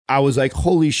I was like,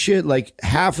 holy shit, like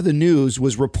half of the news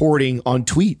was reporting on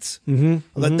tweets.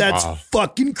 Like, that's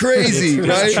fucking crazy,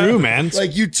 right? It's true, man.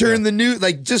 Like you turn the news,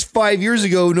 like just 5 years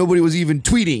ago, nobody was even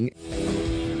tweeting.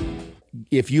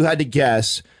 If you had to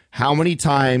guess, how many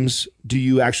times do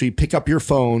you actually pick up your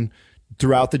phone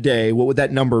throughout the day? What would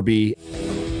that number be?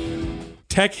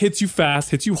 Tech hits you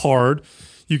fast, hits you hard.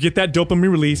 You get that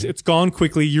dopamine release. It's gone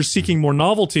quickly. You're seeking more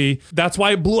novelty. That's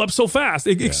why it blew up so fast.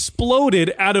 It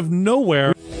exploded out of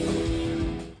nowhere.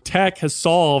 Tech has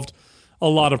solved a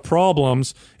lot of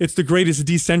problems. It's the greatest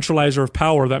decentralizer of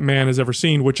power that man has ever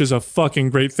seen, which is a fucking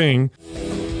great thing.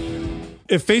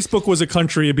 If Facebook was a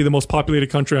country, it'd be the most populated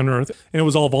country on earth, and it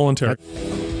was all voluntary.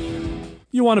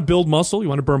 You want to build muscle, you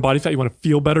want to burn body fat, you want to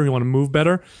feel better, you want to move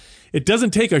better. It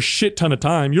doesn't take a shit ton of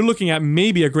time. You're looking at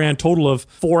maybe a grand total of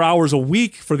 4 hours a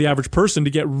week for the average person to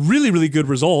get really, really good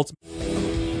results.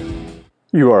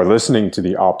 You are listening to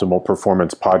the Optimal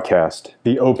Performance Podcast.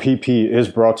 The OPP is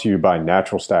brought to you by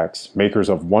Natural Stacks, makers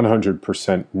of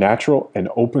 100% natural and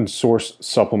open source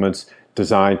supplements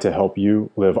designed to help you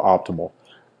live optimal.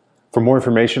 For more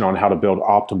information on how to build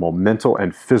optimal mental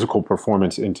and physical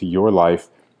performance into your life,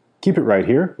 keep it right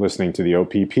here, listening to the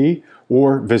OPP,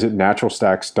 or visit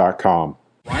naturalstacks.com.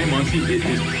 Ryan Muncie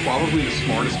is probably the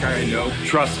smartest guy I know.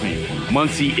 Trust me,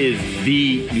 Muncie is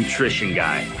the nutrition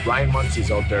guy. Ryan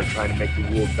Muncie's out there trying to make the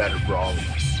world better for all of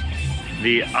us.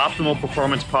 The Optimal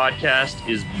Performance Podcast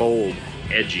is bold,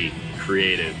 edgy,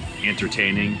 creative,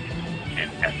 entertaining, and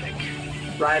epic.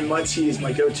 Ryan Muncie is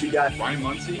my go-to guy. Ryan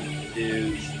Muncie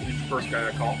he's the first guy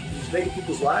I call. He's making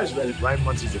people's lives better. Ryan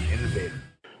Muncie's an innovator.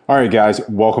 All right, guys,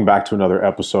 welcome back to another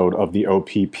episode of the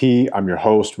OPP. I'm your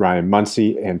host, Ryan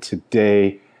Muncie, and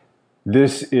today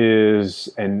this is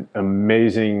an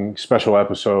amazing special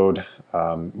episode.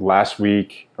 Last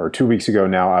week, or 2 weeks ago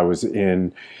now, I was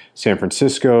in San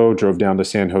Francisco, drove down to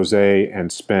San Jose,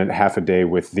 and spent half a day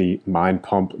with the Mind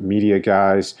Pump Media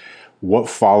guys. What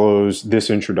follows this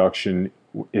introduction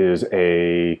is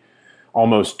a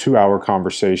almost 2-hour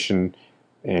conversation.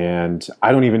 And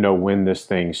I don't even know when this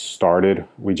thing started.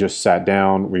 We just sat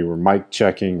down, we were mic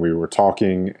checking, we were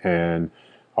talking, and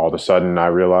all of a sudden I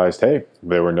realized, hey,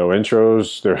 there were no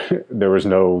intros, there was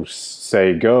no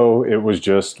say go, it was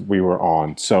just we were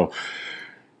on. So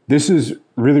this is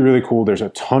really, really cool. There's a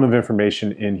ton of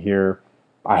information in here.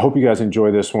 I hope you guys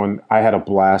enjoy this one. I had a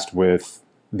blast with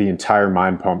the entire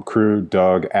Mind Pump crew,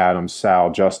 Doug, Adam,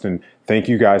 Sal, Justin. Thank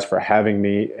you guys for having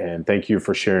me, and thank you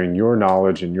for sharing your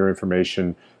knowledge and your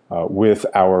information with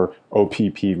our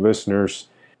OPP listeners.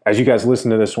 As you guys listen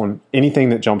to this one, anything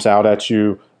that jumps out at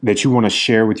you that you want to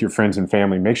share with your friends and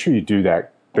family, make sure you do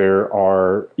that. There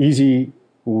are easy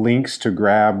links to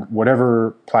grab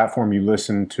whatever platform you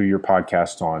listen to your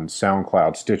podcast on,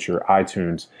 SoundCloud, Stitcher,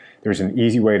 iTunes. There's an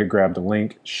easy way to grab the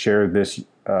link, share this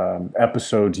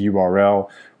episode's URL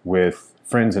with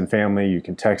friends and family. You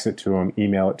can text it to them,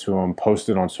 email it to them, post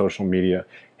it on social media.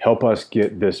 Help us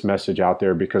get this message out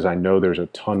there, because I know there's a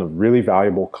ton of really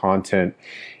valuable content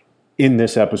in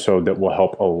this episode that will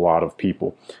help a lot of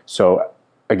people. So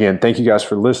again, thank you guys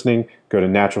for listening. Go to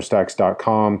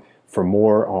naturalstacks.com for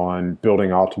more on building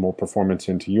optimal performance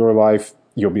into your life.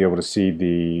 You'll be able to see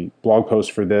the blog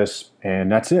post for this, and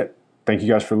that's it. Thank you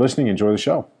guys for listening. Enjoy the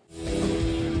show.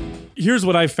 Here's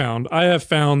what I found. I have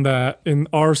found that in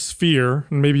our sphere,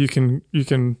 and maybe you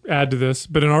can add to this,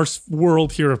 but in our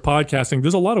world here of podcasting,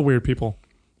 there's a lot of weird people.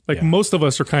 Like most of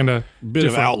us are kind of bit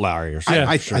of outliers. Yeah,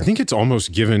 I think it's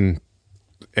almost given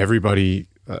everybody,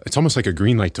 it's almost like a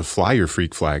green light to fly your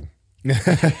freak flag.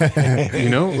 You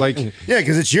know, like, yeah,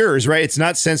 because it's yours, right? It's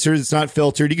not censored, it's not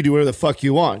filtered. You can do whatever the fuck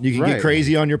you want. You can get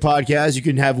crazy on your podcast. You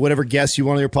can have whatever guests you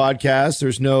want on your podcast.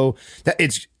 There's no that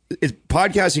it's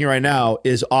podcasting right now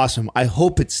is awesome. I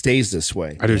hope it stays this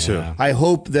way. I do too. I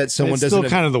hope that someone it's doesn't. still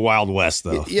kind of the Wild West,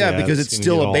 though. Yeah, because it's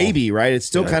still a baby, right? It's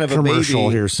still kind of a commercial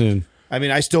baby here soon. I mean,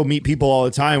 I still meet people all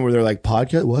the time where they're like,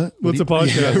 podcast? What? What's a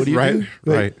podcast? What do you do?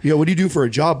 Right. Yeah, what do you do for a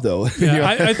job, though?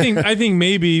 Yeah, I think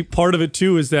maybe part of it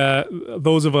too is that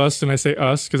those of us, and I say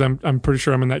us because I'm pretty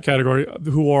sure I'm in that category,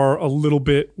 who are a little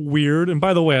bit weird. And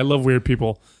by the way, I love weird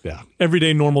people. Yeah,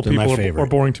 everyday normal people are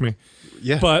boring to me.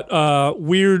 Yeah, but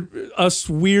weird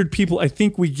people. I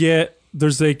think we get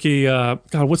there's like a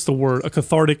what's the word? A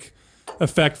cathartic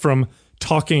effect from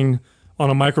talking on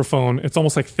a microphone. It's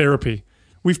almost like therapy.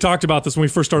 we've talked about this when we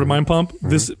first started Mind Pump.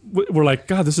 We're like,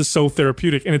 God, this is so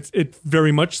therapeutic, and it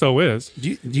very much so is.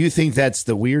 Do you think that's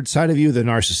the weird side of you, the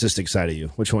narcissistic side of you?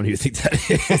 Which one do you think that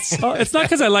is? It's not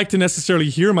because I like to necessarily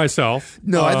hear myself.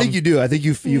 No, I think you do. I think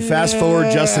you fast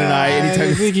forward Justin and I anytime.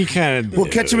 I think you kind of. We'll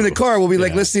catch him in the car. We'll be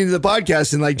like listening to the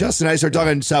podcast, and like Justin and I start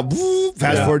talking,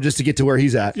 fast forward just to get to where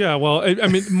he's at. Yeah, well, I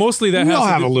mean, mostly that We has all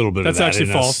to have do- a little bit of That's that actually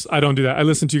in false. us. I don't do that. I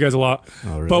listen to you guys a lot,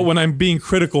 really? but when I'm being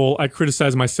critical, I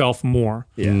criticize myself more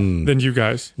than you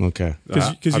guys Okay.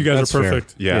 because you guys that's are fair.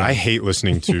 perfect. Yeah, I hate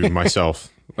listening to myself.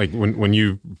 Like when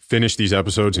you finish these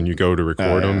episodes and you go to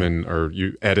record them or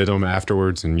you edit them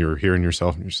afterwards and you're hearing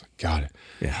yourself and you're just like, God,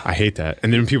 I hate that.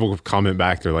 And then people comment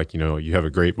back, they're like, you have a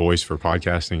great voice for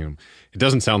podcasting. And it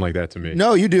doesn't sound like that to me.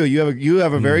 No, you do. You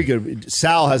have a very good.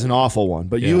 Sal has an awful one,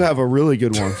 but you have a really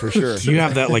good one for sure. You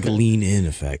have that like lean in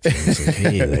effect. It's like,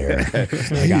 hey there.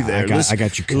 I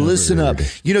got you covered. Listen up.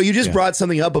 You just brought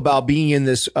something up about being in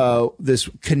this this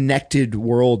connected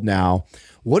world now.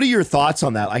 What are your thoughts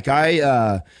on that? Like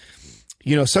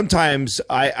sometimes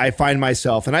I find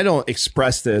myself, and I don't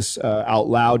express this out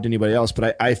loud to anybody else,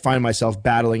 but I find myself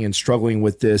battling and struggling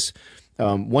with this.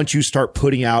 Once you start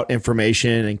putting out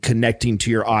information and connecting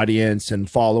to your audience and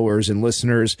followers and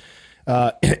listeners,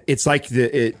 it's like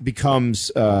it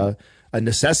becomes a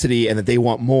necessity, and that they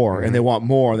want more and they want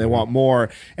more and they want more.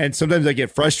 And sometimes I get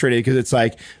frustrated because it's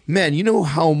like, man, you know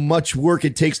how much work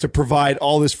it takes to provide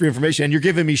all this free information, and you're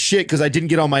giving me shit because I didn't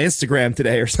get on my Instagram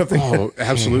today or something. Oh,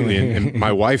 absolutely. And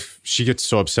my wife, she gets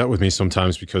so upset with me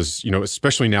sometimes because,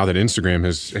 especially now that Instagram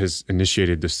has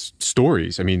initiated this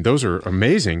stories. I mean, those are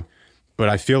amazing, but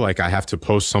I feel like I have to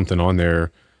post something on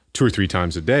there 2 or 3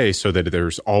 times a day so that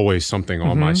there's always something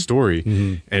on my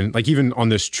story. And like even on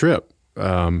this trip,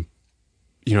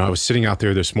 I was sitting out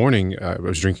there this morning. I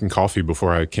was drinking coffee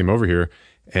before I came over here,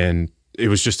 and it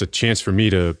was just a chance for me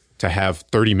to have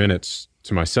 30 minutes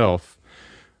to myself,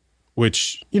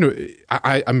 which,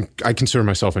 I consider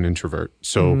myself an introvert.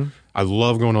 So I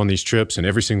love going on these trips, and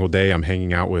every single day I'm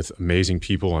hanging out with amazing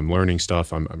people. I'm learning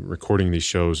stuff. I'm recording these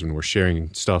shows, and we're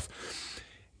sharing stuff.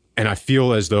 And I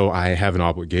feel as though I have an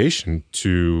obligation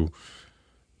to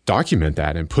document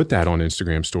that and put that on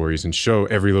Instagram stories and show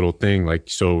every little thing. Like,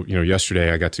 so,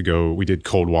 yesterday I got to go, we did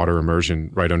cold water immersion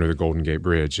right under the Golden Gate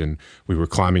Bridge, and we were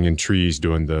climbing in trees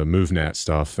doing the MoveNet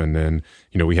stuff. And then,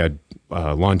 we had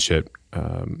lunch at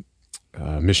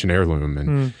Mission Heirloom,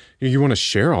 and you want to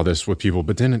share all this with people.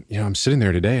 But then, I'm sitting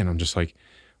there today and I'm just like,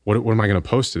 what am I going to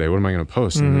post today? What am I going to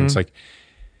post? And then it's like,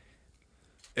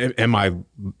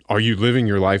 are you living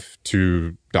your life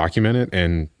to document it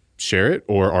and share it,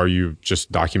 or are you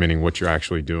just documenting what you're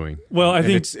actually doing? Well, I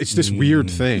think it's this weird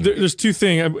thing. There's two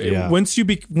things. Once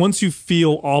you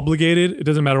feel obligated, it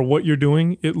doesn't matter what you're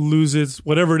doing. It loses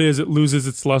whatever it is. It loses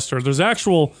its luster. There's an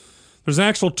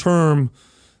actual term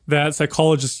that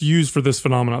psychologists use for this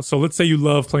phenomenon. So let's say you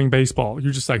love playing baseball.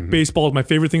 You're just like, baseball is my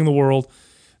favorite thing in the world.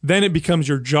 Then it becomes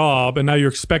your job, and now you're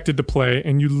expected to play,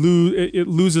 and it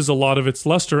loses a lot of its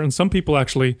luster. And some people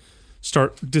actually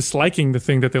start disliking the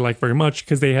thing that they like very much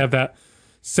because they have that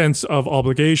sense of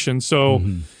obligation. So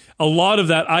a lot of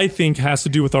that, I think, has to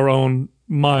do with our own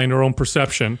mind, our own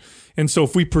perception. And so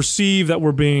if we perceive that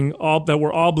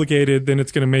we're obligated, then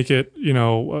it's going to make it,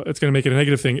 it's going to make it a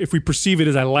negative thing. If we perceive it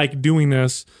as I like doing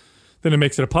this, then it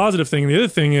makes it a positive thing. And the other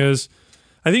thing is,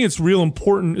 I think it's real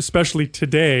important, especially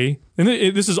today. And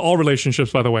this is all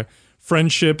relationships, by the way,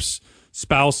 friendships,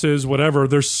 spouses, whatever.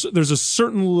 There's a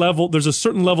certain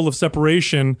level of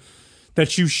separation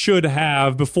that you should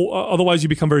have before. Otherwise, you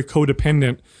become very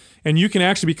codependent, and you can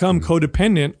actually become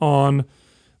codependent on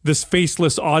this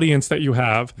faceless audience that you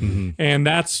have. And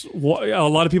that's what a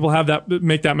lot of people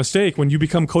make that mistake. When you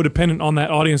become codependent on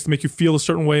that audience to make you feel a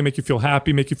certain way, make you feel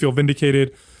happy, make you feel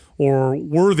vindicated or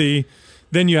worthy,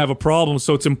 then you have a problem.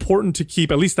 So it's important to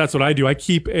keep, at least that's what I do. I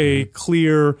keep a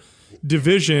clear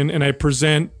division, and I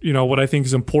present, what I think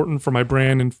is important for my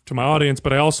brand and to my audience,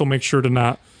 but I also make sure to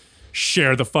not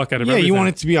share the fuck out of everything. You want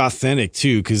it to be authentic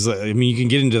too, because you can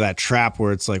get into that trap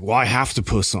where it's like, well, I have to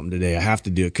post something today, I have to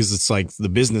do it, because it's like the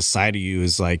business side of you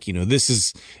is like,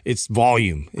 it's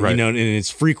volume, right, and it's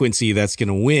frequency that's going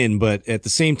to win. But at the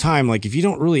same time, like, if you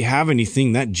don't really have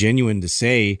anything that genuine to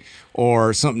say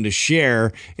or something to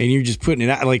share, and you're just putting it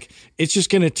out, like, it's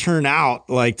just going to turn out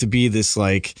like to be this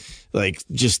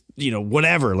just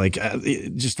whatever,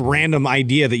 just random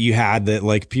idea that you had that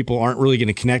like people aren't really going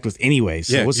to connect with anyway.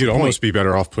 So what's you'd the point? almost be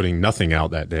better off putting nothing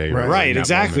out that day. Right,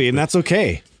 exactly. And that's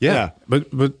okay. Yeah.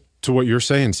 But to what you're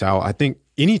saying, Sal, I think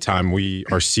anytime we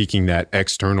are seeking that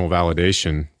external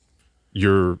validation,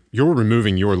 you're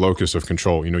removing your locus of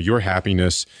control. You know, your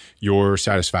happiness, your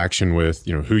satisfaction with,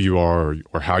 you know, who you are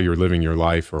or how you're living your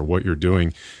life or what you're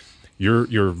doing.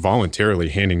 You're voluntarily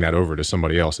handing that over to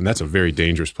somebody else, and that's a very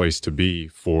dangerous place to be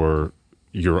for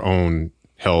your own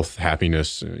health,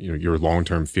 happiness, you know, your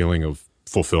long-term feeling of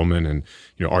fulfillment, and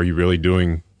you know, are you really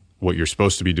doing what you're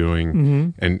supposed to be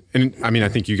doing? And I mean, I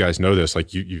think you guys know this.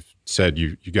 Like you've said,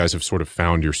 you guys have sort of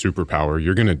found your superpower.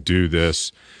 You're going to do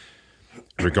this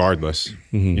regardless,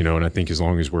 you know. And I think as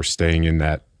long as we're staying in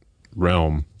that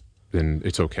realm, then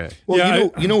it's okay. Well, Yeah,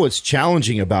 you know what's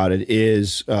challenging about it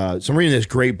is, so I'm reading this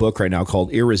great book right now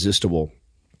called Irresistible.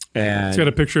 And It's got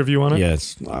a picture of you on it. Yeah,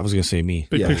 I was gonna say me.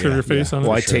 Big picture of your face on it.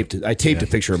 well, I taped a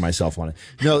picture of myself on it.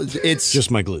 No, it's Just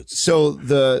my glutes. so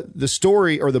the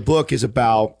story or the book is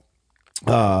about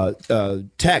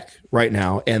tech right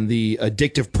now and the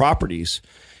addictive properties,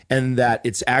 and that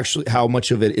it's actually how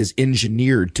much of it is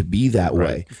engineered to be that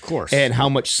way, of course, and how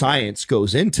much science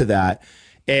goes into that.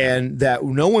 And that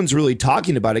no one's really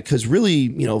talking about it because really,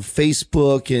 you know,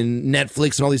 Facebook and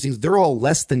Netflix and all these things, they're all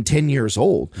less than 10 years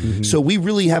old. So we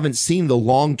really haven't seen the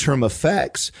long-term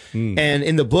effects. And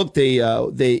in the book,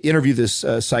 they interview this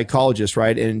psychologist,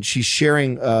 right? And she's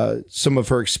sharing some of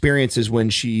her experiences when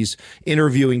she's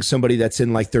interviewing somebody that's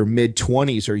in like their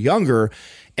mid-20s or younger.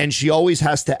 And she always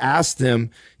has to ask them,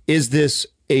 is this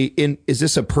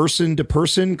a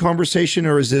person-to-person conversation,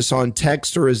 or is this on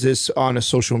text, or is this on a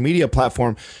social media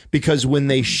platform? Because when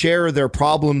they share their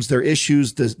problems, their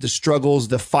issues, the struggles,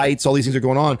 the fights, all these things are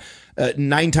going on,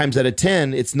 9 times out of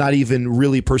 10, it's not even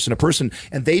really person to person,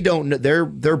 and they don't.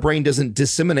 Their brain doesn't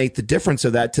disseminate the difference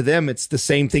of that. To them, it's the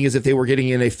same thing as if they were getting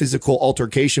in a physical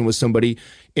altercation with somebody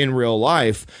in real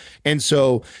life. And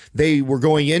so they were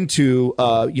going into,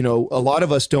 you know, a lot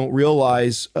of us don't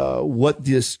realize what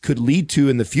this could lead to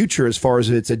in the future as far as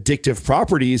its addictive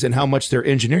properties and how much they're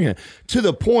engineering it, to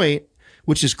the point,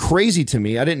 which is crazy to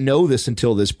me. I didn't know this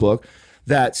until this book,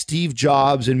 that Steve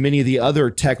Jobs and many of the other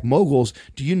tech moguls,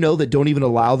 do you know that don't even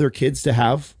allow their kids to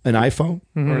have an iPhone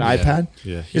or an iPad?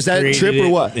 Yeah. Is that a trip or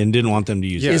what? And didn't want them to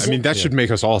use Yeah, it. I mean, that should make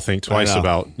us all think twice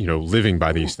about, you know, living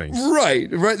by these things. Right.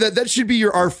 That should be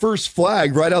our first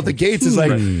flag right out the gates. Is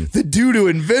like the dude who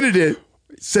invented it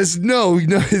says no. You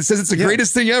know, it says it's the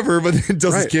greatest thing ever, but then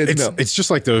tells his kids no. It's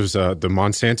just like those the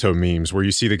Monsanto memes where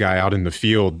you see the guy out in the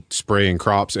field spraying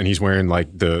crops and he's wearing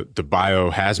like the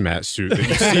bio hazmat suit that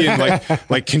you see in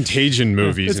like Contagion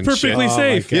movies. It's and perfectly shit.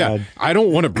 safe. Yeah, I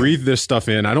don't want to breathe this stuff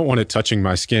in. I don't want it touching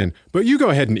my skin. But you go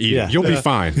ahead and eat it. You'll be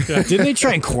fine. Didn't they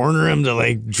try and corner him to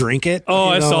like drink it? Oh,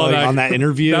 I saw that on that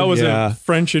interview. That was a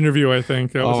French interview, I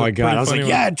think. That was my god! I was like,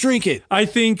 yeah, drink it. I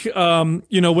think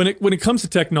you know, when it comes to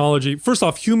technology, first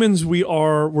off, humans we're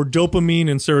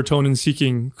dopamine and serotonin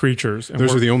seeking creatures. And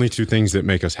Those are the only two things that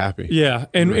make us happy. Yeah,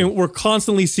 and we're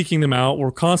constantly seeking them out.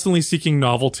 We're constantly seeking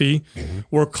novelty.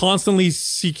 We're constantly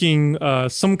seeking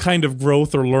some kind of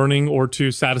growth or learning, or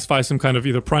to satisfy some kind of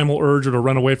either primal urge or to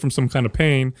run away from some kind of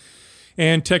pain.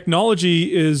 And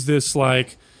technology is this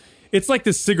like, it's like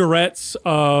the cigarettes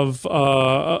of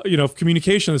you know, of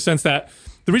communication, in the sense that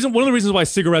one of the reasons why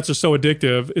cigarettes are so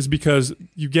addictive is because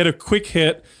you get a quick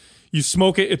hit. You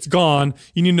smoke it, it's gone.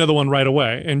 You need another one right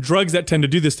away. And drugs that tend to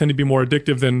do this tend to be more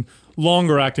addictive than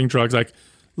longer acting drugs. Like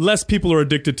less people are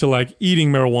addicted to like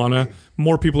eating marijuana.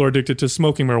 More people are addicted to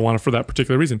smoking marijuana for that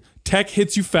particular reason. Tech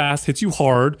hits you fast, hits you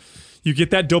hard. You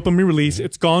get that dopamine release.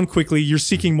 It's gone quickly. You're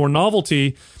seeking more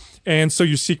novelty. And so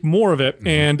you seek more of it.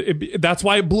 And that's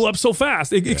why it blew up so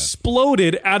fast. It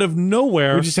exploded out of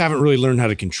nowhere. We just haven't really learned how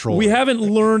to control it. We haven't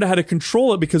learned how to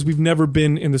control it because we've never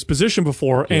been in this position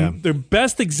before. And the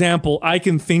best example I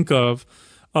can think of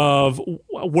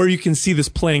where you can see this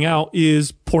playing out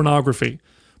is pornography.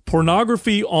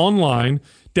 Pornography online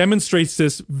demonstrates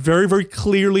this very, very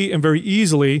clearly and very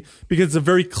easily, because it's a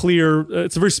very clear,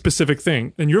 it's a very specific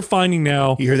thing. And you're finding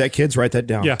now, You hear that, kids? Write that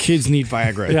down. Yeah. Kids need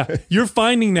Viagra. yeah, you're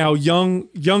finding now young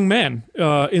men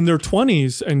in their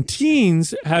 20s and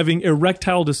teens having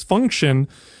erectile dysfunction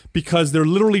because they're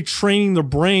literally training their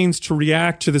brains to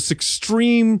react to this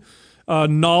extreme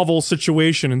novel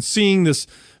situation and seeing this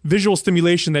visual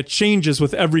stimulation that changes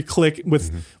with every click,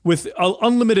 with an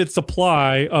unlimited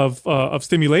supply of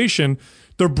stimulation.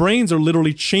 Their brains are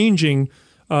literally changing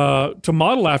to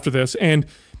model after this. And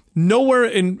nowhere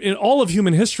in all of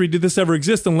human history did this ever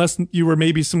exist, unless you were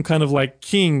maybe some kind of like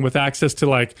king with access to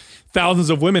like thousands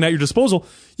of women at your disposal.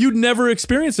 You'd never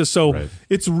experience this. So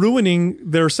it's ruining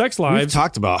their sex lives. We've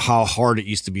talked about how hard it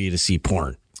used to be to see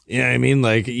porn. You know what I mean?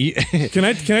 Like, can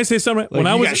I say something? Like, when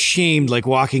I got shamed, like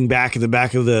walking back in the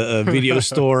back of the video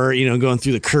store, you know, going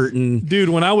through the curtain. Dude,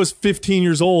 when I was 15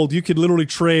 years old, you could literally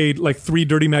trade like 3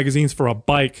 dirty magazines for a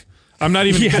bike I'm not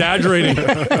even exaggerating.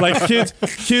 Like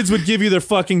kids would give you their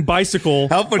fucking bicycle.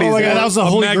 How funny Oh is my God, that was the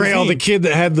holy magazine. grail. The kid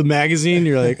that had the magazine.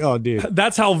 You're like, oh, dude.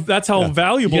 That's how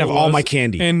valuable You have it all was. my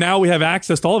candy. And now we have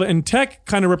access to all of it. And tech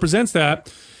kind of represents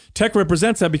that. Tech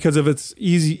represents that because of its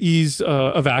ease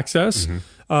of access.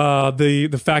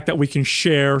 The fact that we can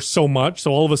share so much.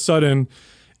 So all of a sudden,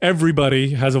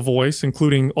 everybody has a voice,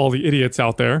 including all the idiots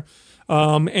out there.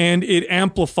 And it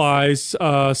amplifies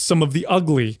some of the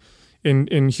ugly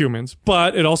in humans.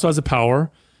 But it also has a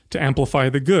power to amplify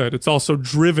the good. It's also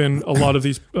driven a lot of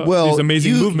these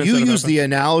amazing movements. You use the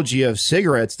analogy of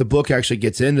cigarettes. The book actually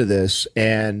gets into this,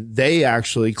 and they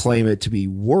actually claim it to be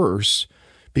worse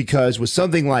because with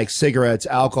something like cigarettes,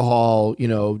 alcohol,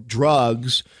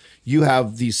 drugs, you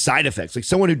have these side effects. Like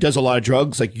someone who does a lot of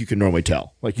drugs, like you can normally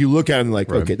tell. Like you look at him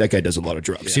like, okay, that guy does a lot of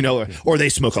drugs, or they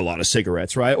smoke a lot of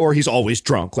cigarettes, right? Or he's always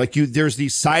drunk. Like there's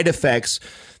these side effects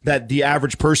that the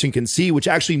average person can see, which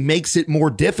actually makes it more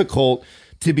difficult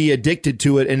to be addicted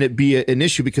to it and it be an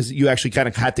issue because you actually kind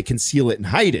of have to conceal it and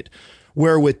hide it.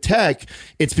 Where with tech,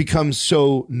 it's become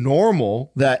so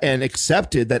normal and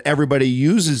accepted that everybody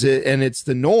uses it and it's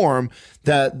the norm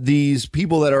that these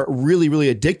people that are really, really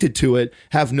addicted to it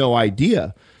have no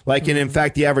idea. Like, and in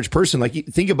fact, the average person, like,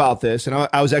 think about this. And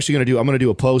I was actually I'm going to do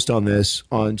a post on this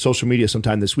on social media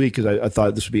sometime this week because I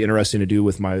thought this would be interesting to do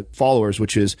with my followers,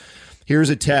 which is here's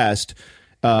a test.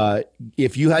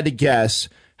 If you had to guess,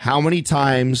 how many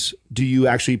times do you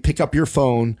actually pick up your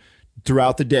phone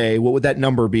throughout the day? What would that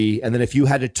number be? And then if you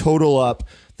had to total up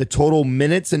the total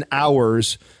minutes and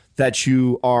hours that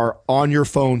you are on your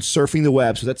phone surfing the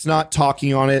web. So that's not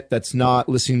talking on it. That's not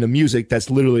listening to music.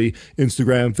 That's literally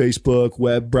Instagram, Facebook,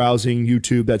 web browsing,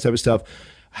 YouTube, that type of stuff.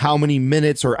 How many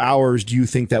minutes or hours do you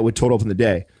think that would total up in the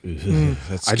day?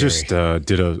 That's scary. I just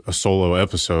did a solo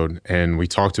episode and we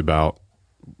talked about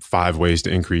 5 ways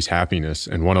to increase happiness,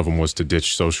 and one of them was to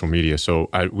ditch social media. So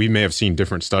we may have seen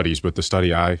different studies, but the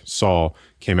study I saw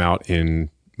came out in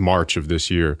March of this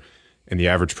year, and the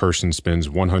average person spends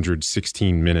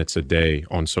 116 minutes a day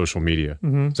on social media.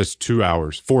 So that's 2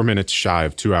 hours, 4 minutes shy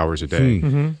of 2 hours a day.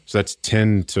 So that's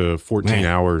 10 to 14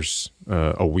 hours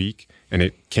a week, and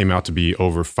it came out to be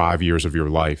over 5 years of your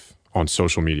life on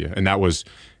social media. And that was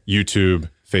YouTube,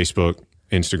 Facebook,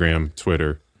 Instagram,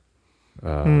 Twitter,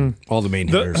 all the main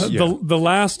hitters. The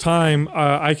last time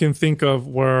I can think of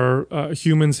where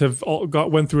humans have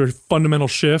went through a fundamental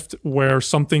shift where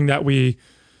something that we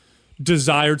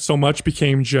desired so much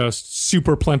became just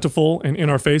super plentiful and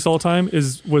in our face all the time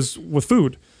was with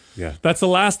food. Yeah. That's the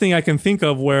last thing I can think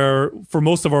of where for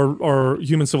most of our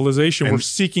human civilization, we're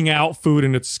seeking out food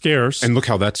and it's scarce. And look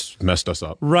how that's messed us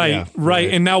up. Right.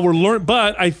 And now we're learning,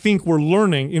 but I think we're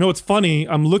learning. It's funny.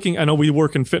 I know we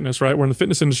work in fitness, right? We're in the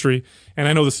fitness industry and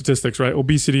I know the statistics, right?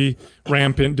 Obesity,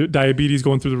 rampant, diabetes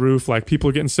going through the roof, like people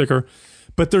are getting sicker.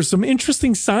 But there's some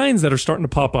interesting signs that are starting to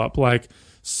pop up. Like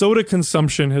soda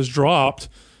consumption has dropped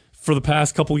for the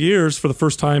past couple years for the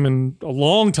first time in a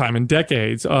long time, in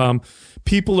decades.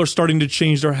 People are starting to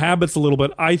change their habits a little bit.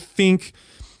 I think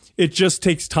it just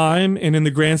takes time. And in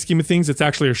the grand scheme of things, it's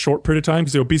actually a short period of time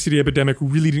because the obesity epidemic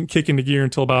really didn't kick into gear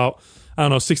until about,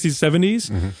 60s,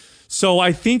 70s. So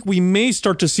I think we may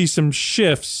start to see some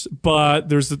shifts, but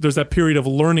there's that period of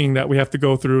learning that we have to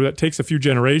go through that takes a few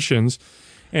generations.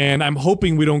 And I'm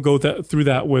hoping we don't go through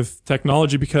that with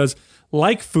technology because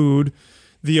like food,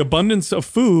 the abundance of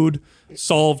food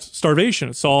solved starvation.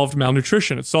 It solved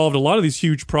malnutrition. It solved a lot of these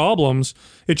huge problems.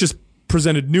 It just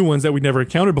presented new ones that we'd never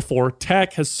encountered before.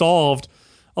 Tech has solved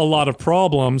a lot of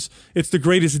problems. It's the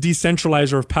greatest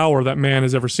decentralizer of power that man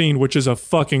has ever seen, which is a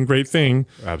fucking great thing.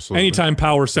 Absolutely. Anytime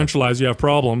power is centralized, you have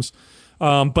problems.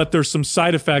 But there's some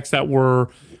side effects that we're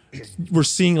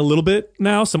seeing a little bit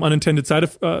now, some unintended side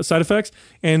effects,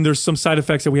 and there's some side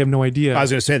effects that we have no idea. I was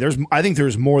going to say, I think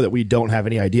there's more that we don't have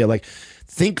any idea. Like,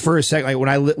 think for a second, like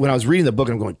when I was reading the book,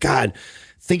 and I'm going, God,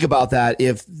 think about that.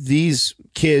 If these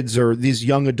kids or these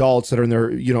young adults that are in their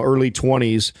early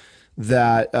 20s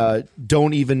that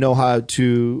don't even know how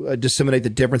to disseminate the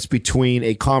difference between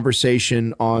a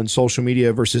conversation on social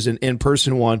media versus an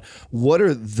in-person one, what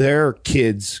are their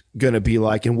kids going to be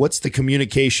like? And what's the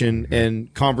communication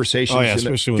and conversation? Oh, yeah,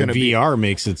 especially when VR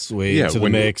makes its way into the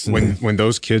mix. When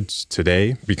those kids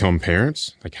today become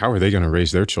parents, like how are they going to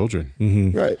raise their children?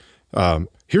 Right.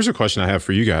 Here's a question I have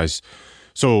for you guys.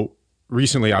 So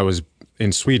recently I was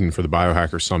in Sweden for the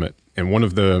Biohacker Summit, and one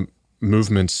of the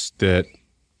movements that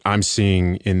I'm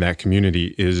seeing in that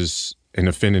community is an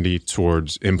affinity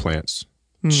towards implants,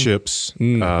 chips.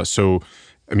 So,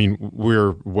 I mean,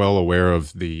 we're well aware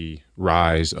of the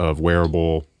rise of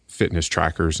wearable fitness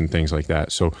trackers and things like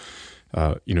that. So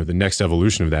the next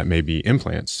evolution of that may be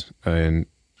implants. And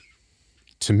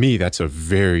to me, that's a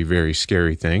very, very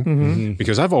scary thing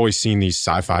because I've always seen these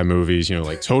sci-fi movies,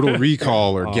 like Total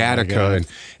Recall or Gattaca,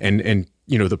 and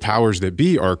the powers that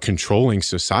be are controlling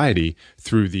society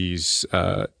through these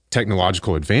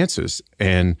technological advances.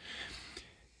 And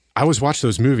I always watch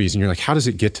those movies and you're like, how does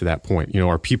it get to that point?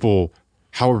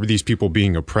 How are these people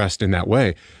being oppressed in that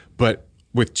way? But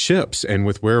with chips and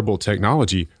with wearable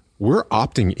technology, we're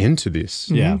opting into this,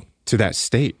 to that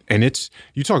state. And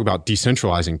you talk about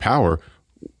decentralizing power.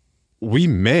 We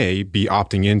may be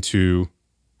opting into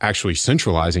actually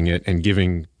centralizing it and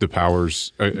giving the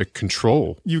powers a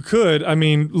control. You could. I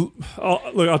mean,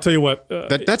 I'll tell you what.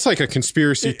 That's like a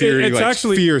conspiracy theory, it's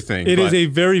actually, fear thing. It is a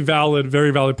very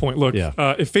valid point. Look,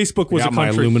 if Facebook was a country, my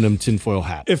aluminum tinfoil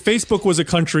hat. If Facebook was a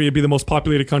country, it'd be the most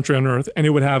populated country on earth, and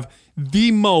it would have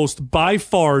the most, by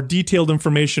far, detailed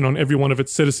information on every one of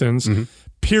its citizens.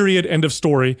 Period. End of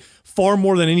story. Far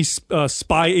more than any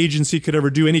spy agency could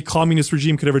ever do, any communist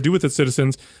regime could ever do with its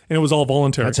citizens, and it was all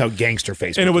voluntary. That's how gangster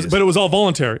Facebook is. But it was all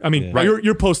voluntary. I mean,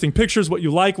 you're posting pictures, what you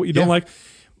like, what you don't like,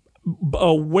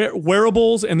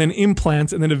 wearables, and then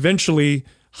implants, and then eventually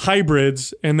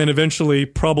hybrids, and then eventually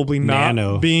probably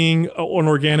not being an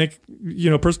organic,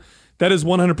 person. That is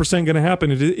 100% going to happen.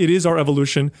 It is our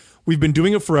evolution. We've been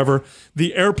doing it forever.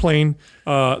 The airplane,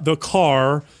 the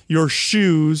car, your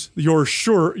shoes, your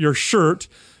shirt,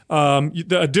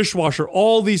 a dishwasher,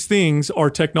 all these things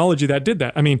are technology that did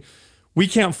that. I mean, we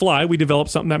can't fly. We developed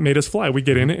something that made us fly. We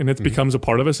get in it and it becomes a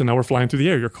part of us, and now we're flying through the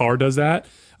air. Your car does that.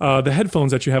 The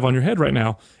headphones that you have on your head right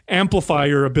now amplify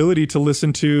your ability to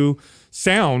listen to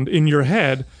sound in your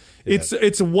head. It's a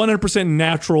 100%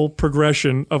 natural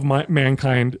progression of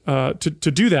mankind to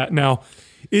do that. Now,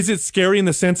 is it scary in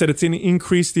the sense that it's going to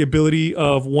increase the ability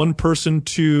of one person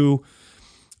to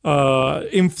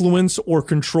influence or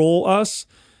control us?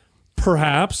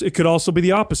 Perhaps. It could also be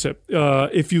the opposite.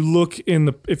 If you look in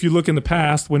the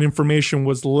past when information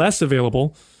was less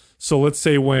available, so let's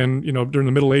say when during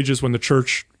the Middle Ages when the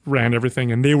church ran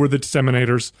everything and they were the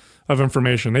disseminators of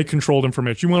information, they controlled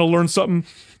information. You want to learn something,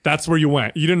 that's where you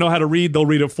went. You didn't know how to read, they'll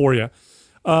read it for you.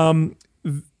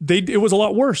 It was a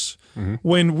lot worse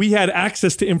when we had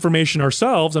access to information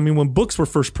ourselves. I mean, when books were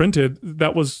first printed,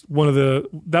 that was one of the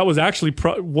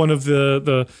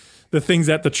things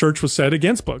that the church was said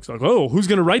against books. Like, who's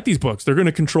going to write these books? They're going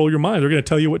to control your mind. They're going to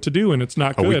tell you what to do, and it's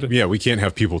not good. We can't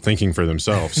have people thinking for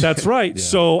themselves. That's right.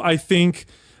 So I think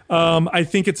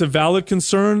it's a valid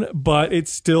concern, but it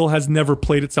still has never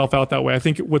played itself out that way. I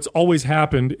think what's always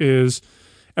happened is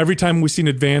every time we see an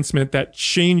advancement that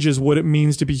changes what it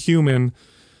means to be human,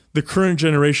 the current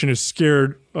generation is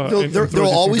scared. There'll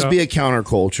always be a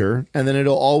counterculture, and then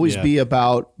it'll always be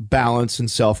about balance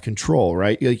and self-control,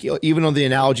 right? Like, even on the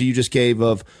analogy you just gave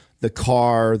of the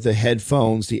car, the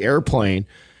headphones, the airplane,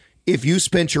 if you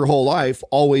spent your whole life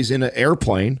always in an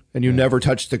airplane and you never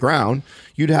touched the ground,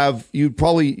 you'd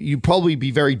probably be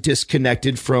very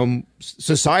disconnected from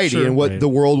society and what the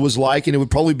world was like, and it would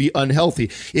probably be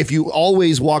unhealthy. If you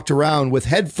always walked around with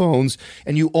headphones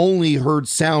and you only heard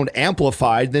sound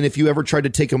amplified, then if you ever tried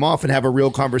to take them off and have a real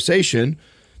conversation,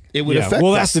 it would affect.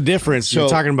 Well, that's the difference. So, you're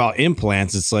talking about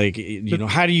implants. It's like,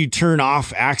 how do you turn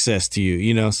off access to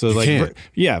you? So you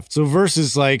like, So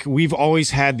versus like, we've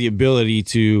always had the ability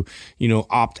to,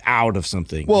 opt out of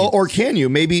something. Well, or can you?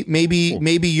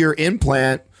 Maybe your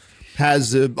implant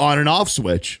has an on and off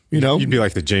switch. You'd be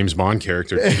like the James Bond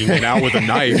character taking it out with a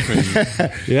knife.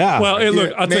 Well, hey,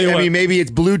 look, I'll tell you what. I mean, maybe it's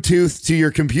Bluetooth to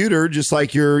your computer, just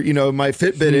like your, my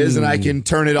Fitbit is, and I can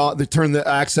turn it on, turn the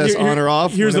access on or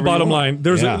off. Here's the bottom line.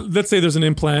 Let's say there's an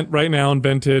implant right now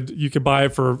invented. You could buy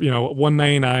it for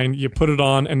 $199. You put it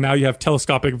on, and now you have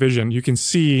telescopic vision. You can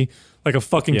see like a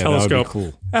fucking telescope. That would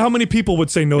be cool. How many people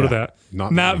would say no to that?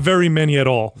 Not very many at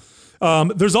all.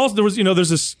 There's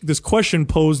this question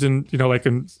posed in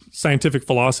in scientific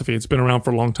philosophy. It's been around for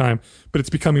a long time, but it's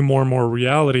becoming more and more a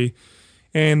reality.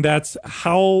 And that's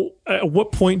at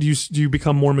what point do you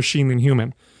become more machine than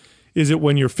human? Is it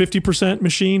when you're 50%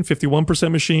 machine,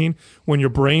 51% machine, when your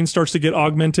brain starts to get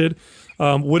augmented?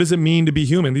 What does it mean to be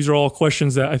human? These are all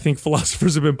questions that I think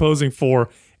philosophers have been posing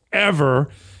forever.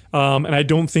 And I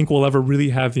don't think we'll ever really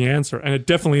have the answer. And it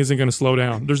definitely isn't going to slow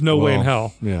down. There's no way in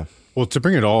hell. Yeah. Well, to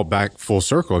bring it all back full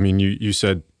circle, I mean, you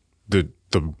said the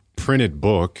printed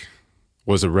book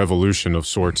was a revolution of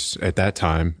sorts at that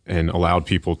time and allowed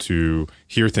people to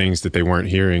hear things that they weren't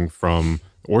hearing from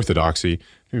orthodoxy.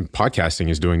 I mean, podcasting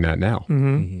is doing that now.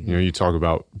 You talk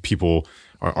about people,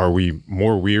 are we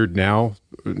more weird now?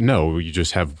 No, you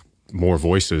just have more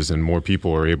voices and more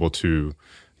people are able to,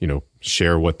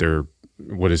 share what they're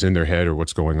what is in their head or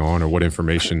what's going on or what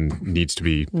information needs to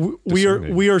be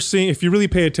we are seeing, if you really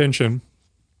pay attention,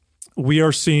 we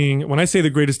are seeing, when I say the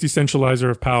greatest decentralizer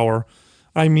of power,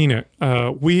 I mean it.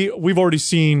 We've already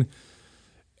seen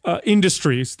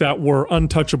industries that were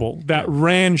untouchable, that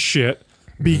ran shit,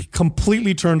 be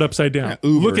completely turned upside down. Yeah,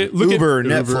 Uber, look Uber, at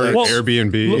Netflix,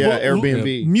 Airbnb.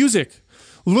 Airbnb. Music.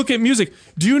 Look at music.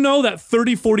 Do you know that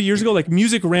 30, 40 years ago, like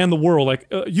music ran the world? Like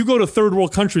you go to third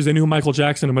world countries, they knew who Michael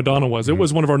Jackson and Madonna was. It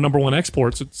was one of our number one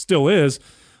exports. It still is.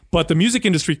 But the music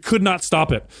industry could not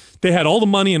stop it. They had all the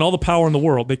money and all the power in the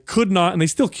world. They could not, and they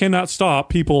still cannot stop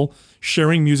people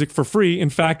sharing music for free. In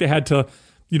fact, they had to,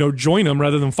 join them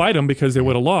rather than fight them because they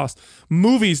would have lost.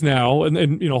 Movies now,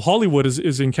 and Hollywood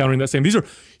is encountering that same. These are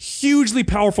hugely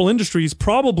powerful industries,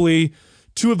 probably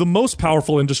two of the most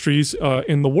powerful industries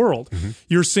in the world.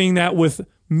 You're seeing that with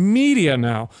media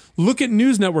now. Look at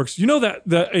news networks. You know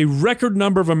that a record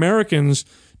number of Americans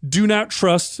do not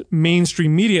trust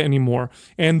mainstream media anymore,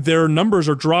 and their numbers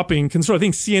are dropping. I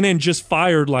think CNN just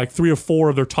fired like 3 or 4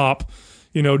 of their top,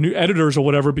 new editors or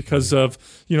whatever because of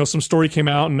some story came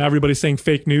out and everybody's saying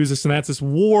fake news. This and that's this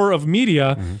war of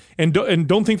media, and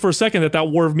don't think for a second that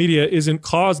war of media isn't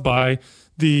caused by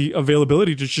the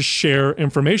availability to just share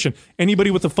information. Anybody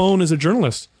with a phone is a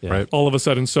journalist, right? All of a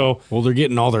sudden, they're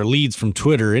getting all their leads from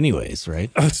Twitter, anyways,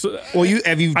 right? I think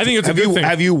it's a good thing.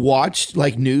 Have you watched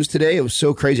like news today? It was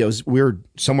so crazy. We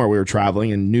were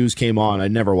traveling and news came on. I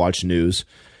never watched news.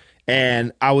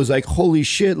 And I was like, holy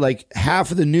shit, like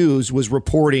half of the news was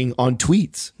reporting on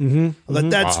tweets. Like,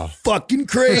 that's fucking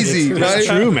crazy, right? That's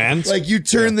true, man. Like you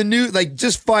turn the news, like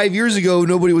just 5 years ago,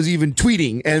 nobody was even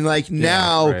tweeting. And like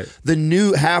now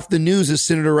half the news is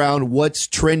centered around what's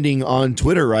trending on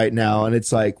Twitter right now. And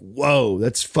it's like, whoa,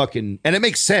 that's fucking, and it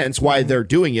makes sense why they're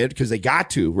doing it because they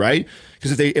got to, right?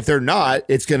 Because if they're not,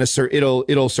 it's gonna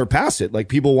it'll surpass it. Like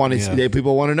people want to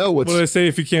people want to know what's. What do they say?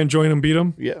 If you can't join them, beat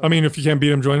them. Yeah. I mean, if you can't beat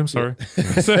them, join them. Sorry.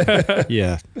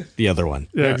 Yeah, the other one.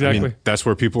 Yeah, exactly. I mean, that's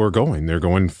where people are going. They're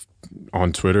going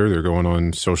on Twitter. They're going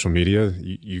on social media.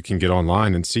 You can get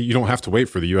online and see. You don't have to wait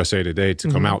for the USA Today to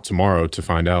come out tomorrow to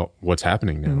find out what's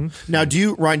happening now. Now,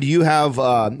 Ryan? Do you have?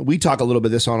 We talk a little bit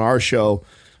of this on our show.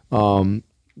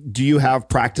 Do you have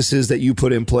practices that you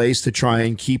put in place to try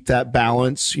and keep that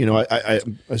balance? I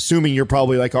assuming you're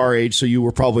probably like our age, so you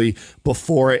were probably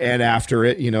before it and after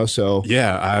it, so.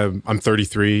 Yeah, I'm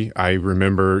 33. I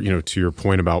remember, to your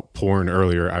point about porn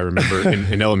earlier, I remember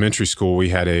in elementary school, we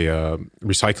had a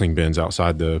recycling bins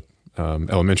outside the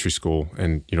elementary school.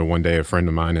 And, one day a friend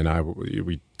of mine and I,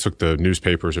 we took the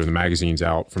newspapers or the magazines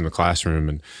out from the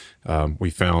classroom and we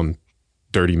found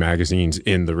dirty magazines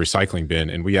in the recycling bin,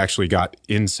 and we actually got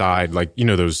inside, like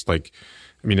those, like,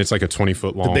 I mean, it's like a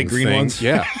 20-foot long, the big green ones.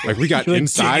 Yeah, like we got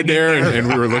inside there, and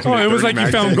we were looking. It was like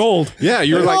magazines. You found gold. Yeah,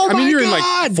 you were like, oh I mean, you're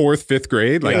God. in like 4th, 5th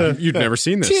grade, like you'd never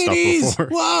seen this stuff before.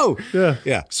 Whoa,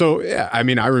 Yeah. So I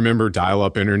mean, I remember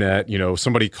dial-up internet.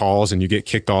 Somebody calls and you get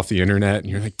kicked off the internet, and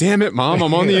you're like, "Damn it, Mom,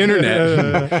 I'm on the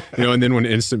internet." And then when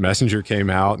Instant Messenger came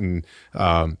out, and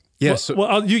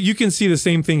you can see the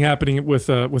same thing happening with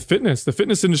fitness. The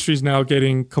fitness industry is now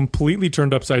getting completely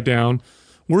turned upside down.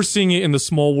 We're seeing it in the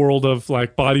small world of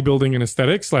like bodybuilding and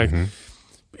aesthetics. Like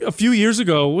a few years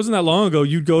ago, it wasn't that long ago,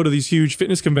 you'd go to these huge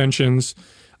fitness conventions,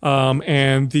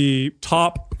 and the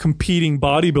top competing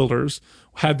bodybuilders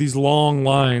had these long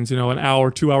lines, an hour,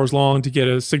 2 hours long to get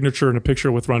a signature and a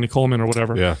picture with Ronnie Coleman or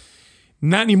whatever. Yeah.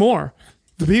 Not anymore.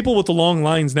 The people with the long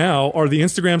lines now are the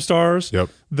Instagram stars,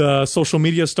 the social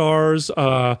media stars,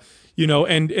 and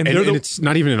it's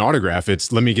not even an autograph.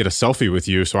 It's let me get a selfie with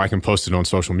you so I can post it on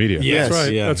social media. Yes, that's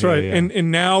right. Yeah, that's right. Yeah.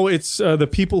 And now it's the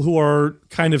people who are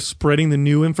kind of spreading the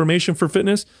new information for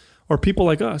fitness are people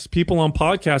like us, people on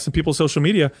podcasts and people on social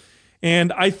media.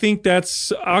 And I think I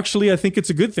think it's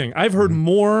a good thing. I've heard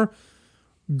more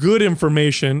good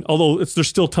information, although there's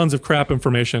still tons of crap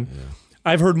information. Yeah.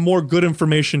 I've heard more good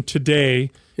information today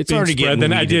it's already getting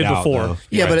than I did out, before. Though.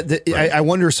 Yeah, but I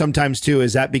wonder sometimes too,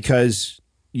 is that because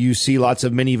you see lots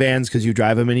of minivans because you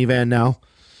drive a minivan now?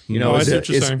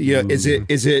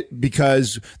 Is it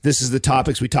because this is the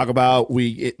topics we talk about?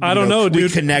 I don't know, dude. We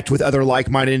connect with other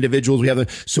like-minded individuals.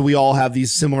 So we all have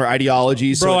these similar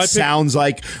ideologies. So it sounds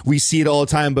like we see it all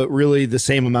the time, but really the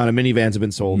same amount of minivans have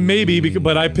been sold. Maybe,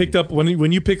 but I picked up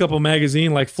when you pick up a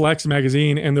magazine like Flex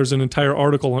magazine, and there's an entire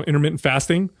article on intermittent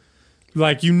fasting.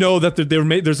 Like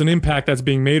that there's an impact that's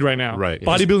being made right now. Right.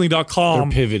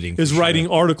 Bodybuilding.com is writing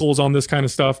articles on this kind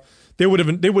of stuff. They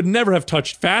would never have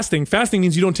touched fasting. Fasting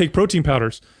means you don't take protein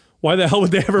powders. Why the hell would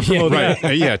they ever promote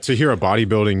that? Yeah, to hear a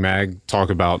bodybuilding mag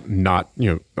talk about not,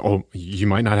 you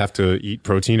might not have to eat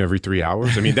protein every 3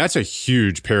 hours. I mean, that's a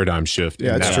huge paradigm shift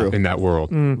in that world.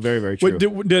 Very, very true.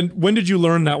 When did you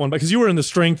learn that one? Because you were in the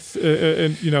strength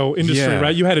industry,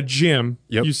 right? You had a gym,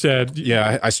 you said.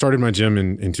 Yeah, I started my gym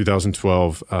in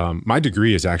 2012. My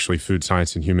degree is actually food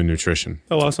science and human nutrition.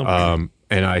 Oh, awesome.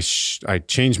 And I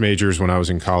changed majors when I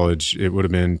was in college. It would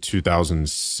have been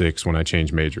 2006 when I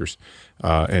changed majors.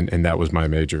 And that was my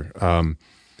major.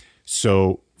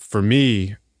 So for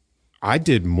me, I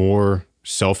did more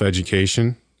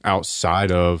self-education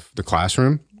outside of the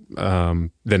classroom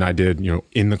than I did,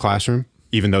 in the classroom,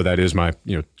 even though that is my,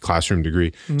 classroom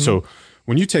degree. Mm-hmm. So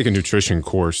when you take a nutrition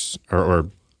course or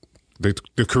the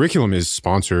curriculum is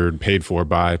sponsored, paid for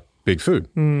by Big Food.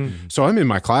 So I'm in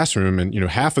my classroom and,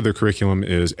 half of the curriculum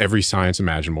is every science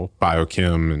imaginable,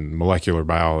 biochem and molecular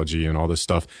biology and all this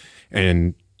stuff.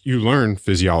 And you learn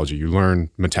physiology, you learn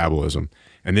metabolism.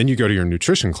 And then you go to your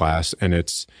nutrition class and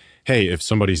it's, hey, if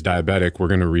somebody's diabetic, we're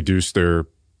going to reduce their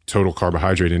total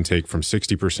carbohydrate intake from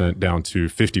 60% down to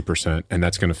 50%, and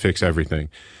that's going to fix everything.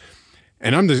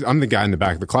 And I'm the guy in the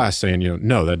back of the class saying,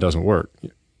 no, that doesn't work.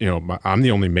 I'm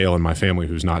the only male in my family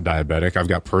who's not diabetic. I've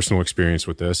got personal experience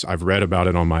with this. I've read about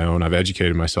it on my own. I've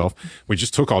educated myself. We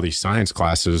just took all these science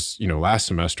classes, last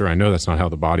semester. I know that's not how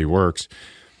the body works.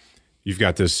 You've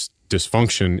got this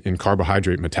dysfunction in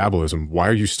carbohydrate metabolism. Why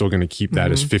are you still going to keep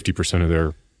that as 50%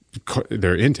 of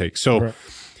their intake? So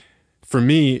for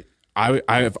me,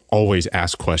 I've always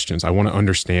asked questions. I want to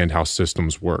understand how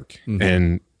systems work.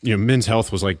 And Men's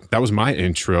Health was that was my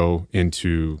intro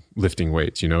into lifting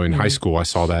weights. In high school, I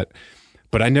saw that,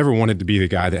 but I never wanted to be the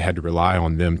guy that had to rely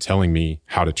on them telling me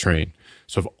how to train.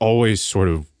 So I've always sort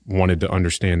of wanted to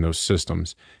understand those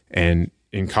systems. And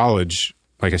in college,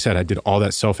 like I said, I did all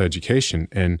that self-education.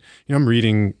 And, I'm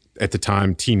reading at the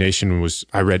time, T Nation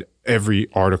I read every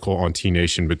article on T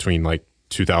Nation between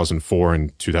 2004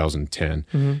 and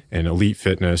 2010 and Elite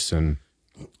Fitness and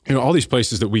all these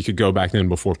places that we could go back then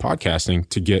before podcasting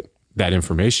to get that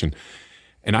information.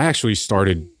 And I actually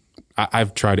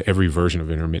I've tried every version of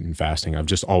intermittent fasting. I've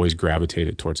just always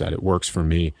gravitated towards that. It works for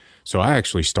me. So I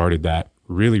actually started that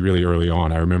really, really early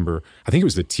on. I remember, I think it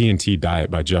was the TNT diet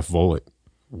by Jeff Volek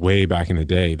way back in the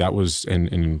day. That was,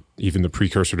 and even the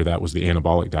precursor to that was the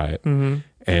anabolic diet.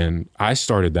 And I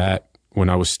started that when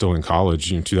I was still in college,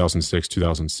 2006,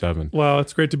 2007. Wow,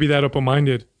 it's great to be that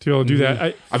open-minded to be able to do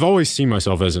that. I've always seen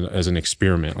myself as an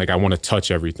experiment. I want to touch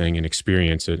everything and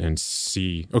experience it and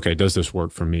see, okay, does this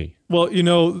work for me? Well,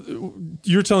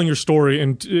 you're telling your story,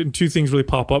 and two things really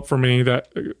pop up for me that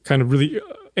kind of really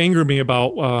anger me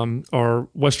about our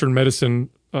Western medicine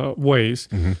ways.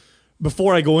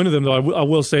 Before I go into them, though, I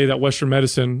will say that Western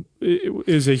medicine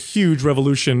is a huge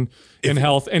revolution in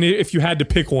health. And if you had to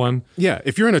pick one,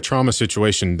 if you're in a trauma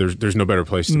situation, there's no better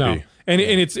place to be. And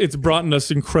it's brought us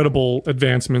incredible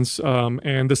advancements,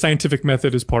 and the scientific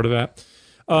method is part of that.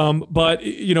 But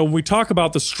when we talk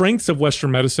about the strengths of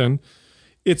Western medicine,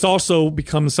 it's also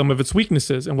become some of its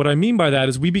weaknesses. And what I mean by that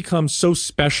is we become so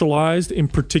specialized in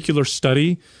particular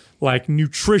study, like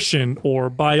nutrition or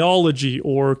biology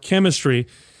or chemistry,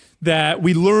 that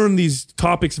we learn these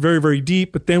topics very, very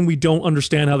deep, but then we don't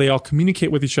understand how they all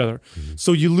communicate with each other.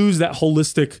 So you lose that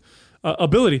holistic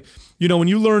ability. When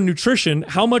you learn nutrition,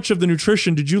 how much of the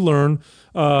nutrition did you learn?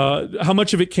 How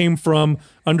much of it came from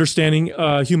understanding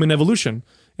human evolution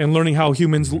and learning how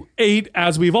humans ate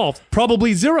as we evolved?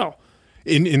 Probably zero.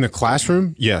 In the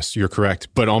classroom, yes, you're correct.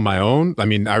 But on my own,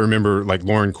 I remember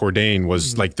Lauren Cordain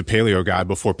was the paleo guy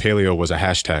before paleo was a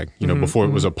hashtag, before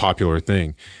it was a popular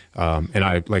thing. And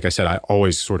I said, I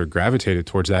always sort of gravitated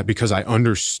towards that because I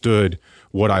understood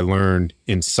what I learned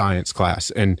in science class.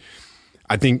 And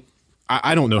I think,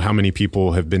 I don't know how many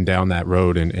people have been down that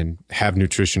road and have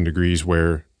nutrition degrees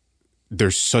where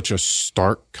there's such a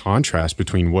stark contrast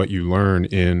between what you learn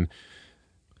in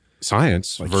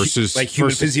science versus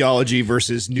human physiology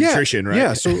versus nutrition, right?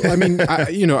 Yeah. So I'm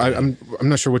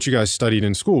not sure what you guys studied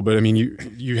in school, but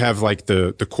you have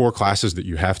the core classes that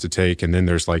you have to take, and then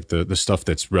there's the stuff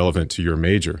that's relevant to your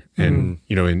major. And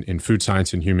in food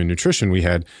science and human nutrition, we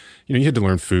had you had to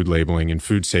learn food labeling and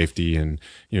food safety, and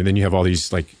then you have all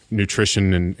these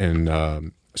nutrition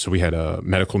and so we had a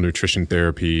medical nutrition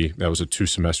therapy. That was a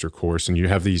 2-semester course. And you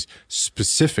have these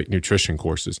specific nutrition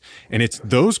courses. And it's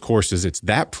those courses, it's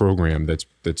that program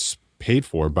that's paid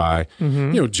for by,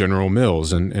 General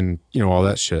Mills and all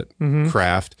that shit,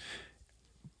 Kraft.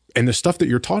 And the stuff that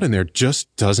you're taught in there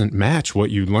just doesn't match what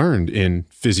you learned in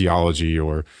physiology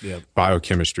or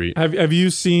biochemistry. Have you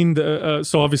seen the?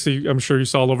 So obviously, I'm sure you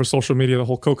saw all over social media the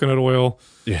whole coconut oil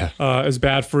is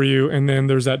bad for you. And then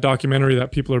there's that documentary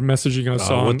that people are messaging us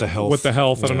on. What the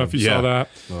health? I don't know if you saw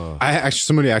that.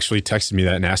 Somebody actually texted me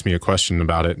that and asked me a question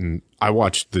about it, and I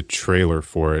watched the trailer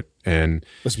for it. And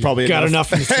it's probably got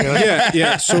enough in the trailer.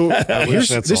 Yeah. So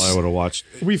that's all I would have watched.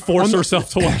 We forced ourselves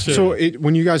to watch it. So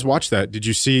when you guys watched that, did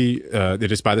you see that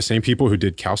it's by the same people who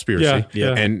did Cowspiracy?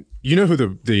 Yeah. And you know who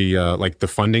the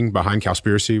funding behind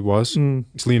Cowspiracy was?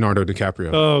 It's Leonardo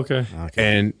DiCaprio. Oh, okay.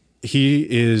 And he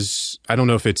is, I don't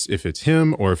know if it's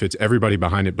him or if it's everybody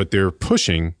behind it, but they're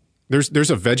pushing. There's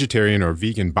a vegetarian or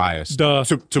vegan bias to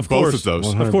both of those.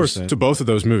 100%. Of course. To both of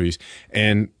those movies.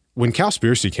 And when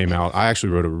Cowspiracy came out, I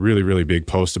actually wrote a really, really big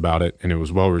post about it, and it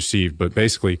was well received. But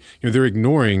basically, they're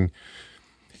ignoring,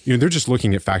 they're just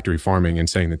looking at factory farming and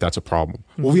saying that that's a problem.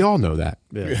 Well, we all know that.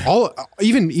 Yeah.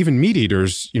 Even meat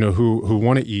eaters, who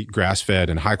want to eat grass-fed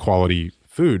and high-quality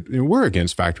food, we're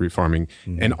against factory farming.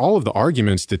 And all of the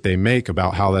arguments that they make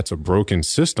about how that's a broken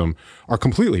system are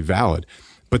completely valid.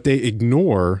 But they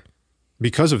ignore,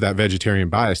 because of that vegetarian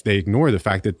bias, they ignore the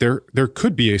fact that there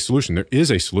could be a solution. There is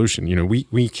a solution.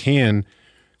 We can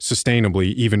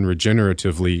sustainably, even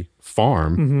regeneratively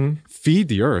farm, feed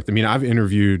the earth. I mean, I've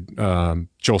interviewed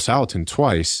Joel Salatin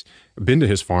twice, been to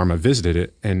his farm, I visited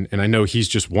it, and I know he's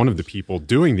just one of the people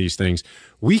doing these things.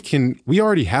 We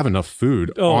already have enough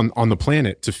food on the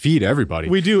planet to feed everybody.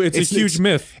 We do. It's a huge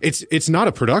myth. It's not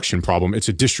a production problem. It's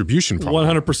a distribution problem.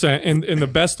 100%. And the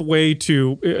best way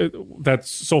to,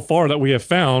 that's so far that we have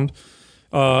found,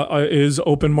 is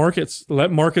open markets.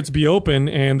 Let markets be open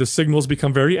and the signals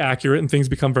become very accurate and things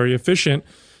become very efficient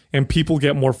and people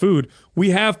get more food. We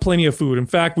have plenty of food. In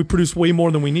fact, we produce way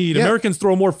more than we need. Yeah. Americans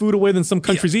throw more food away than some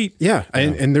countries eat. Yeah.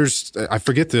 And there's,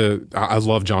 I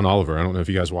love John Oliver. I don't know if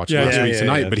you guys watched Last Week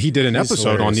Tonight, but he did an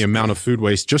episode on the amount of food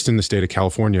waste just in the state of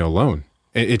California alone.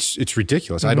 It's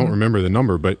ridiculous. I don't remember the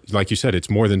number, but like you said, it's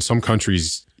more than some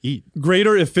countries eat.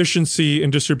 Greater efficiency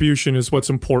and distribution is what's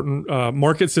important.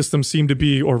 Market systems seem to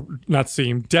be, or not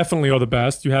seem, definitely are the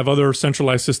best. You have other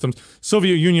centralized systems.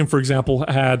 Soviet Union, for example,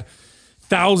 had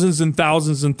thousands and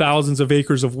thousands and thousands of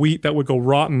acres of wheat that would go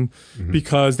rotten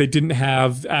because they didn't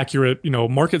have accurate,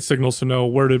 market signals to know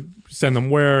where to send them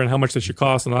where and how much they should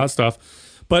cost and all that stuff.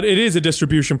 But it is a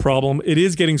distribution problem. It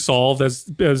is getting solved as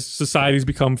societies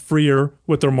become freer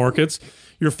with their markets.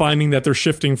 You're finding that they're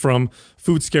shifting from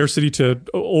food scarcity to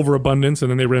overabundance,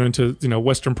 and then they run into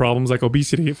Western problems like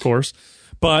obesity, of course.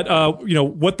 But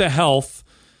What the Health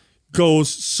goes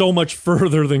so much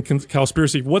further than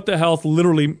Cowspiracy. What the Health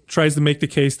literally tries to make the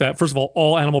case that, first of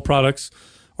all animal products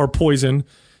are poison,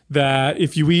 that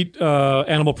if you eat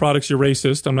animal products, you're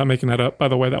racist. I'm not making that up, by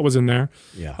the way. That was in there.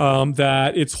 Yeah.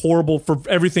 That it's horrible for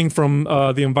everything from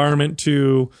the environment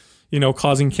to,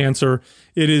 causing cancer.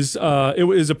 It is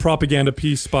a propaganda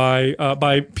piece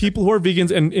by people who are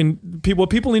vegans and what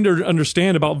people need to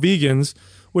understand about vegans,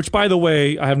 which, by the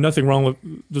way, I have nothing wrong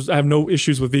with. I have no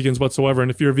issues with vegans whatsoever. And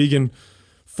if you're a vegan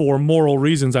for moral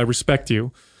reasons, I respect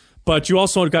you. But you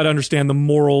also got to understand the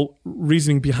moral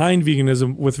reasoning behind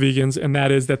veganism with vegans, and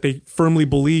that is that they firmly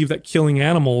believe that killing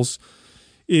animals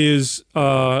is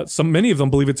many of them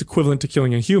believe it's equivalent to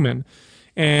killing a human.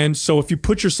 And so if you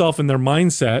put yourself in their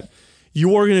mindset,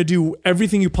 you are going to do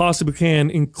everything you possibly can,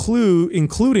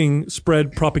 including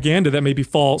spread propaganda that may be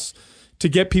false, to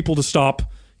get people to stop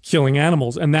killing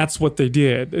animals. And that's what they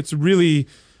did. It's really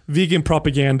vegan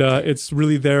propaganda. It's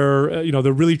really they're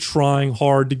really trying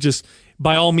hard to just,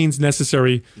 by all means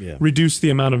necessary, reduce the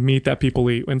amount of meat that people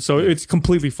eat. And so it's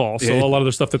completely false. So a lot of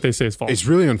the stuff that they say is false. It's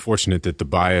really unfortunate that the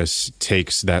bias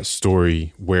takes that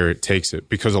story where it takes it,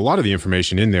 because a lot of the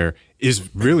information in there is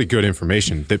really good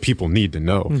information that people need to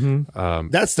know.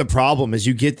 That's the problem, is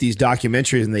you get these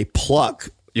documentaries and they pluck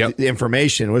the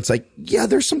information. It's like, yeah,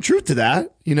 there's some truth to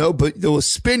that, but the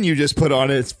spin you just put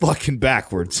on it's fucking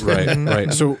backwards.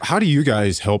 Right. So how do you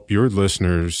guys help your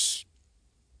listeners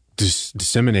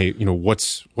disseminate,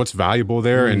 what's valuable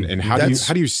there, and how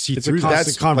do you see through that?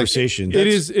 That's a conversation. It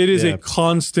is a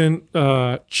constant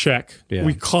check. Yeah.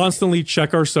 We constantly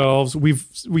check ourselves. We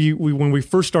when we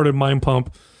first started Mind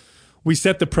Pump, we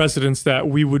set the precedence that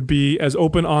we would be as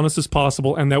open, honest as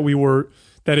possible, and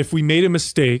that if we made a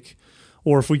mistake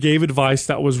or if we gave advice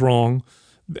that was wrong,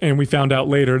 and we found out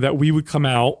later, that we would come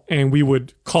out and we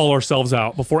would call ourselves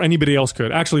out before anybody else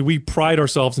could. Actually, we pride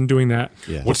ourselves in doing that.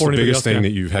 Yeah. What's the biggest thing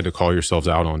that you've had to call yourselves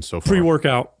out on so far?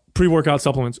 Pre-workout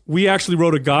supplements. We actually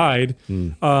wrote a guide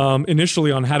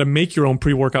initially on how to make your own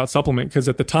pre-workout supplement, because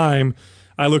at the time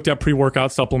I looked at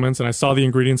pre-workout supplements and I saw the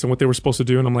ingredients and what they were supposed to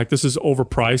do. And I'm like, this is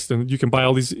overpriced, and you can buy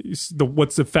all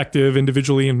what's effective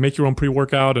individually and make your own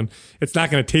pre-workout. And it's not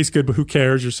going to taste good, but who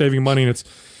cares? You're saving money.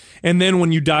 And then when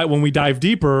we dive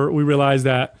deeper, we realize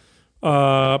that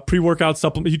pre-workout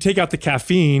supplement, you take out the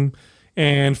caffeine,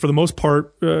 and for the most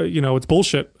part, it's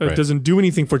bullshit. It doesn't do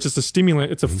anything for it. It's just a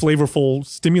stimulant. It's a flavorful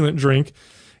stimulant drink.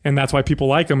 And that's why people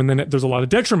like them. And then there's a lot of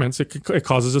detriments. It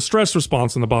causes a stress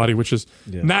response in the body, which is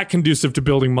not conducive to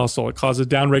building muscle. It causes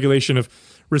downregulation of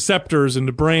receptors in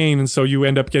the brain. And so you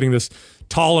end up getting this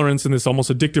tolerance and this almost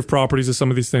addictive properties of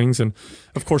some of these things. And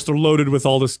of course, they're loaded with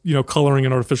all this, coloring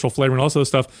and artificial flavor and all this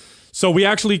stuff. So we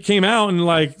actually came out and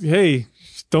like, hey,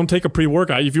 don't take a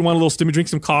pre-workout. If you want a little stimmy, drink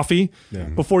some coffee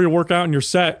before your workout and you're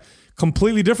set.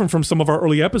 Completely different from some of our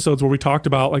early episodes where we talked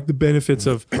about like the benefits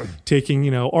of taking,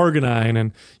 arginine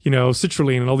and,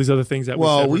 citrulline and all these other things that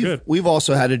we've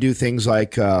also had to do things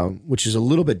like, which is a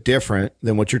little bit different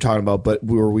than what you're talking about, but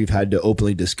where we've had to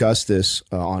openly discuss this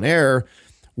on air.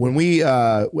 When we,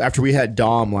 after we had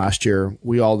Dom last year,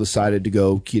 we all decided to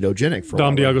go ketogenic for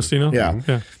Dom D'Agostino.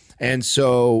 Yeah. And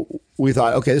so we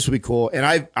thought, okay, this would be cool.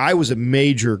 And I was a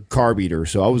major carb eater.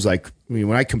 So I was like,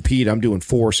 when I compete, I'm doing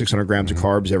 600 grams of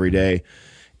carbs every day.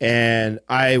 And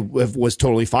I was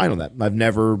totally fine on that. I've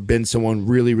never been someone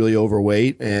really, really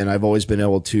overweight. And I've always been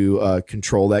able to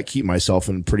control that, keep myself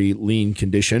in pretty lean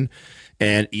condition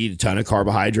and eat a ton of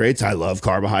carbohydrates. I love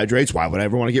carbohydrates. Why would I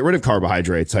ever want to get rid of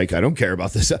carbohydrates? Like, I don't care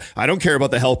about this. I don't care about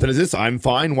the health benefits. I'm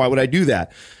fine. Why would I do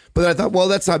that? But I thought, well,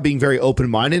 that's not being very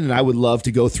open-minded, and I would love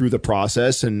to go through the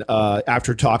process. And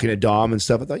after talking to Dom and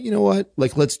stuff, I thought, you know what?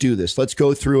 Like, let's do this. Let's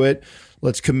go through it.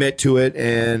 Let's commit to it,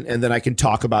 and then I can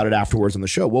talk about it afterwards on the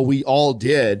show. Well, we all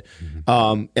did,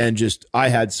 and just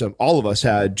all of us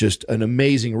had just an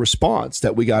amazing response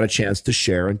that we got a chance to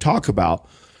share and talk about.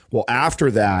 Well,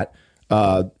 after that,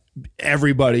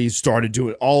 everybody started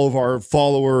doing, all of our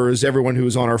followers, everyone who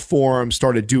was on our forum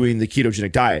started doing the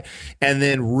ketogenic diet. And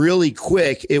then really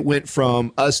quick, it went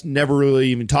from us never really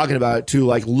even talking about it to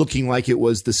like looking like it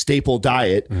was the staple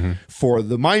diet for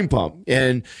the Mind Pump.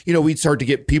 And, we'd start to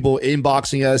get people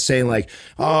inboxing us saying like,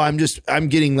 oh, I'm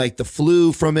getting like the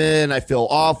flu from it and I feel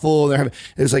awful. It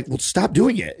was like, well, stop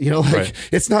doing it.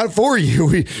 It's not for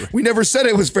you. We never said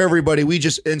it was for everybody.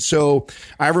 And so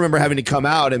I remember having to come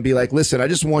out and be like, listen, I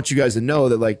just want you guys to know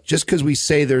that like just because we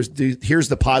say here's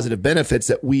the positive benefits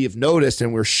that we have noticed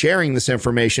and we're sharing this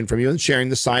information from you and sharing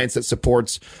the science that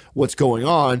supports what's going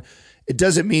on, it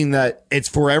doesn't mean that it's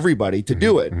for everybody to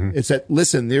do it. It's that,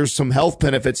 listen, there's some health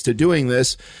benefits to doing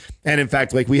this. And in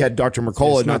fact, like we had Dr.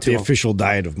 Mercola. It's not the official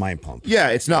diet of Mind Pump. Yeah,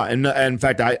 it's not. And in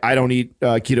fact, I don't eat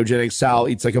ketogenic. Sal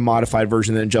eats like a modified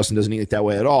version, and Justin doesn't eat it that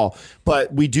way at all.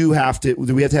 But we have to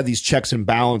have these checks and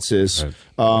balances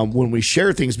when we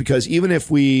share things, because even if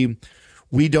we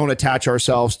don't attach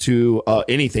ourselves to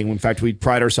anything. In fact, we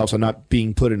pride ourselves on not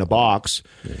being put in a box.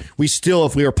 We still,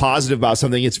 if we are positive about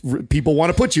something, people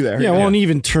want to put you there. Yeah, well, and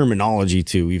even terminology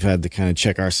too. We've had to kind of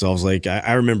check ourselves. Like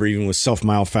I remember even with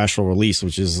self-myofascial release,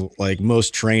 which is like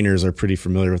most trainers are pretty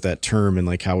familiar with that term and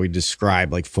like how we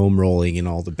describe like foam rolling and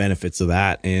all the benefits of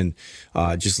that. And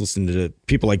just listen to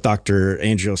people like Dr.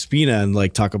 Andrea Spina and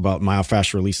like talk about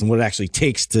myofascial release and what it actually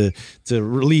takes to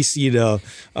release,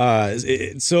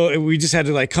 so we just had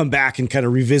to like come back and kind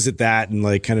of revisit that and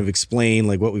like kind of explain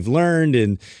like what we've learned.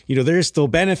 And, there's still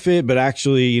benefit, but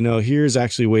actually, here's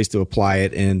actually ways to apply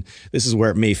it. And this is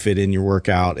where it may fit in your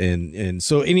workout. And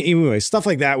so anyway, stuff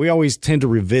like that, we always tend to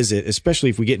revisit, especially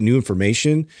if we get new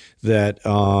information that,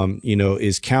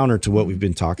 is counter to what we've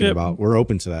been talking about. We're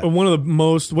open to that. One of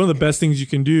the best things you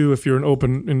can do if you're an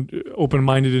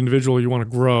open-minded individual, you want to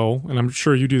grow, and I'm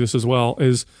sure you do this as well,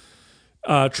 is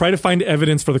try to find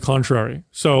evidence for the contrary.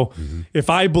 So if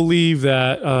I believe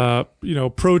that,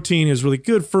 protein is really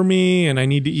good for me and I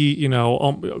need to eat,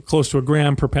 close to a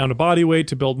gram per pound of body weight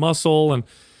to build muscle, and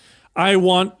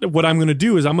what I'm going to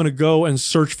do is I'm going to go and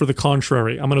search for the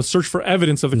contrary. I'm going to search for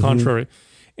evidence of the contrary.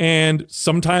 And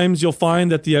sometimes you'll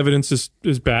find that the evidence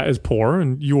is bad, is poor,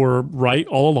 and you're right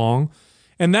all along.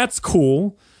 And that's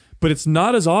cool. But it's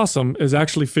not as awesome as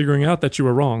actually figuring out that you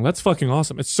were wrong. That's fucking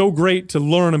awesome. It's so great to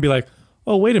learn and be like,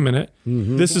 oh, wait a minute,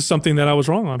 this is something that I was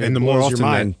wrong on. And the more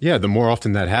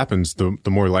often that happens, the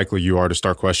more likely you are to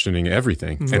start questioning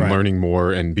everything and learning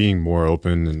more and being more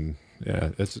open. And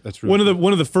that's really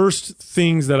one of the first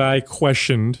things that I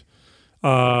questioned.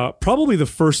 Probably the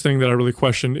first thing that I really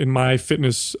questioned in my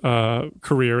fitness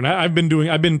career, and I've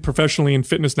been professionally in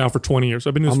fitness now for 20 years.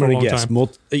 I've been doing this for a long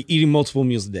time. Eating multiple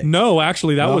meals a day. No,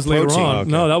 actually, that was later on.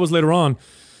 Okay. No, that was later on.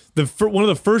 one of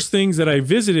the first things that I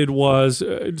visited was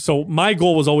so my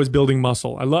goal was always building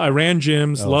muscle. I ran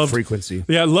gyms, loved frequency.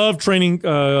 Yeah, loved training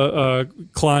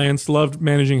clients, loved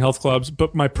managing health clubs.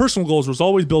 But my personal goals was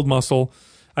always build muscle.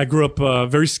 I grew up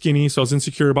very skinny, so I was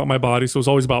insecure about my body. So it was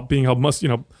always about being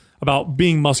about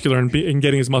being muscular and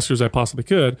getting as muscular as I possibly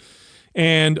could.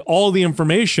 And all the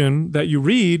information that you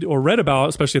read or read about,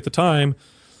 especially at the time,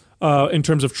 in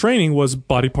terms of training, was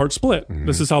body part split.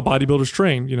 This is how bodybuilders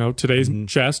train. Today's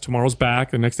chest, tomorrow's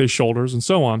back, the next day's shoulders, and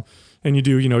so on. And you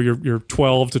do, your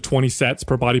 12 to 20 sets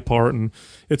per body part, and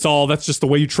that's just the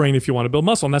way you train if you want to build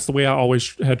muscle, and that's the way I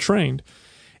always had trained.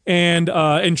 And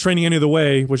training any other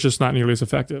way was just not nearly as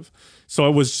effective. So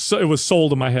it was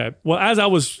sold in my head. Well,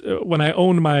 when I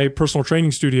owned my personal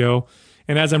training studio,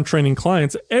 and as I'm training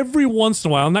clients, every once in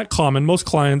a while, not common, most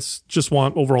clients just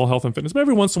want overall health and fitness, but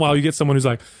every once in a while you get someone who's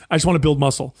like, I just want to build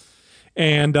muscle.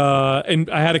 And I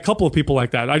had a couple of people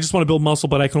like that. I just want to build muscle,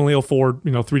 but I can only afford,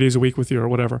 3 days a week with you or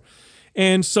whatever.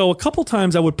 And so a couple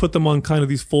times I would put them on kind of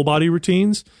these full body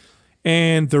routines,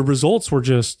 and the results were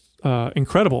just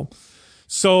incredible.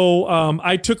 So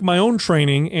I took my own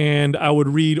training and I would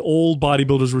read old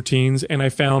bodybuilders' routines, and I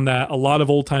found that a lot of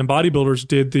old-time bodybuilders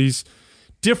did these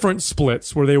different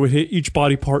splits where they would hit each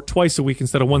body part twice a week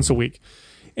instead of once a week.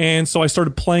 And so I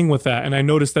started playing with that, and I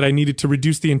noticed that I needed to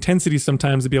reduce the intensity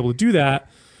sometimes to be able to do that,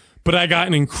 but I got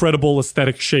an incredible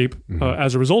aesthetic shape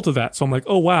as a result of that. So I'm like,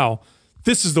 oh, wow,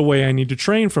 this is the way I need to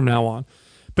train from now on.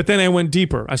 But then I went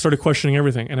deeper. I started questioning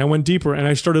everything, and I went deeper, and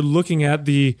I started looking at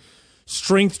the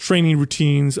strength training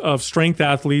routines of strength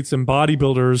athletes and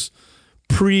bodybuilders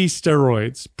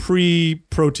pre-steroids,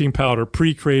 pre-protein powder,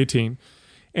 pre-creatine.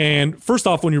 And first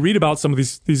off, when you read about some of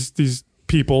these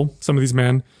people, some of these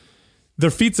men,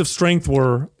 their feats of strength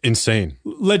were insane,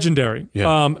 legendary.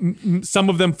 Yeah. Some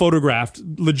of them photographed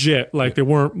legit, like they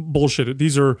weren't bullshitted.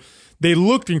 They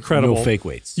looked incredible. No fake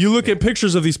weights. You look at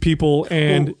pictures of these people,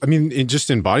 and just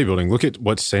in bodybuilding, look at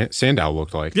what Sandow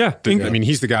looked like. Yeah,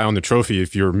 he's the guy on the trophy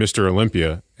if you're Mr.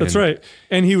 Olympia. That's right.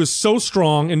 And he was so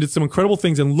strong and did some incredible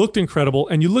things and looked incredible.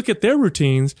 And you look at their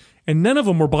routines, and none of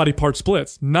them were body part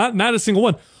splits. Not a single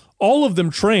one. All of them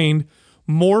trained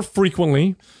more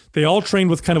frequently. They all trained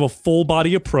with kind of a full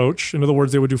body approach. In other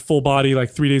words, they would do full body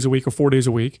like 3 days a week or 4 days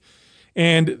a week.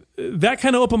 And that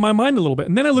kind of opened my mind a little bit.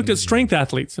 And then I looked at strength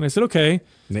athletes, and I said, okay,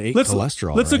 let's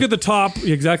look at the top.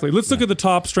 Exactly. Let's look at the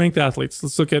top strength athletes.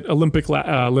 Let's look at Olympic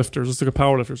lifters. Let's look at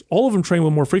power lifters. All of them train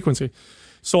with more frequency.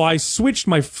 So I switched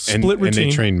my split routine.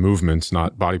 And they train movements,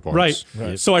 not body parts.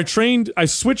 Right. So I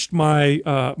switched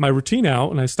my my routine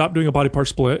out, and I stopped doing a body part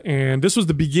split. And this was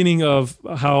the beginning of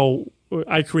how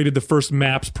I created the first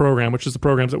MAPS program, which is the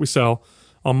programs that we sell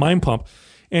on Mind Pump.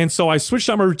 And so I switched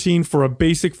out my routine for a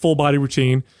basic full body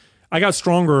routine. I got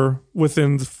stronger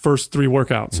within the first 3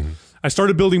 workouts. I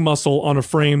started building muscle on a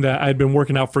frame that I had been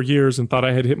working out for years and thought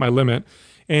I had hit my limit.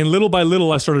 And little by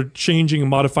little, I started changing and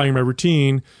modifying my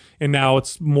routine. And now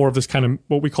it's more of this kind of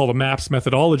what we call the MAPS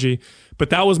methodology. But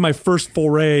that was my first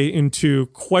foray into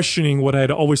questioning what I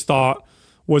had always thought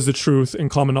was the truth and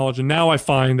common knowledge. And now I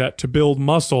find that to build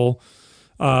muscle,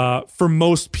 for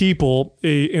most people,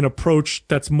 an approach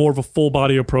that's more of a full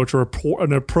body approach, or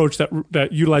an approach that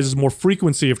utilizes more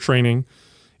frequency of training,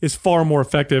 is far more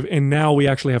effective. And now we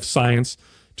actually have science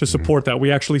to support that.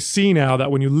 We actually see now that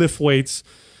when you lift weights,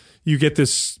 you get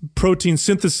this protein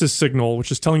synthesis signal,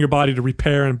 which is telling your body to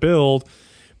repair and build,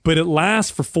 but it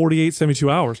lasts for 48, 72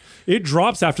 hours. It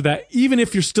drops after that, even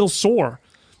if you're still sore.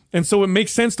 And so it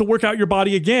makes sense to work out your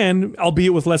body again,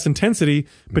 albeit with less intensity,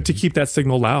 but to keep that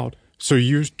signal loud. So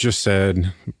you just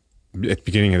said at the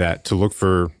beginning of that to look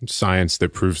for science that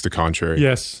proves the contrary.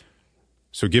 Yes.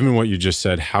 So given what you just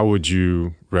said, how would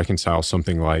you reconcile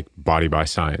something like Body by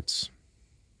Science?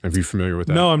 Are you familiar with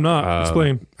that? No, I'm not.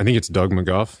 Explain. I think it's Doug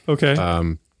McGuff. Okay.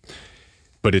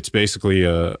 But it's basically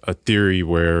a theory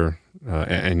where,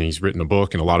 and he's written a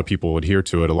book, and a lot of people adhere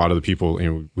to it. A lot of the people,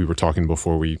 we were talking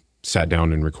before we sat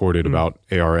down and recorded about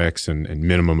ARX and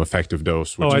minimum effective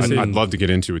dose, which I'd love to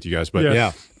get into with you guys.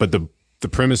 But but the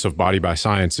premise of Body by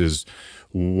Science is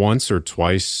once or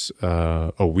twice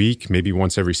a week, maybe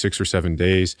once every 6 or 7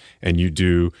 days, and you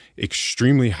do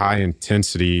extremely high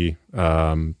intensity,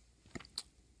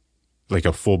 like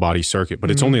a full body circuit,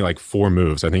 but it's only like 4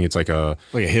 moves. I think it's like a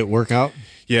HIIT workout.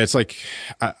 Yeah, it's like,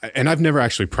 and I've never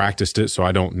actually practiced it, so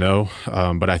I don't know.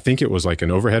 But I think it was like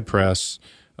an overhead press,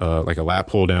 like a lat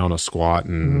pull down, a squat,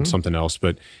 and something else.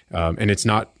 But and it's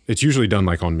not it's usually done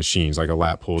like on machines, like a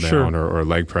lat pull down or a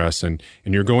leg press, and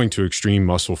you're going to extreme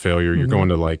muscle failure. You're going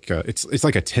to like it's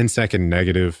like a 10-second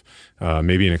negative,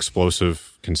 maybe an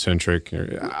explosive concentric.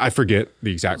 I forget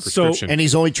the exact prescription. And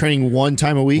he's only training one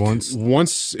time a week.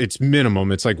 Once it's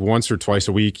minimum. It's like once or twice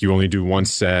a week. You only do one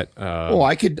set.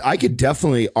 I could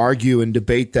definitely argue and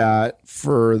debate that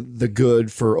for the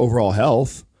good for overall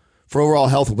health. For overall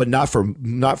health, but not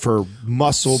for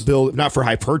muscle build, not for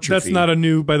hypertrophy. That's not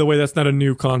a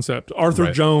new concept.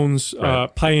 Arthur Jones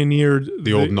pioneered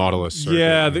the old Nautilus.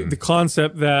 The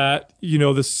concept that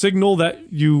the signal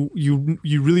that you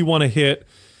really want to hit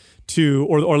to,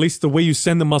 or at least the way you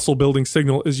send the muscle building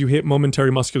signal is you hit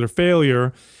momentary muscular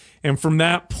failure, and from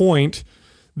that point,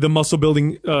 the muscle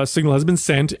building signal has been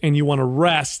sent, and you want to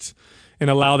rest and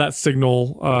allow that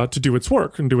signal to do its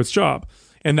work and do its job.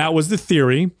 And that was the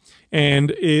theory.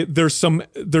 And there's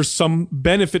some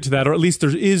benefit to that, or at least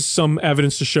there is some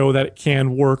evidence to show that it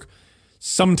can work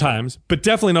sometimes, but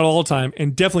definitely not all the time,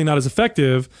 and definitely not as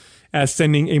effective as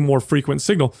sending a more frequent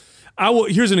signal.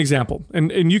 Here's an example,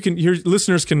 and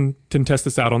listeners can test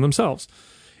this out on themselves.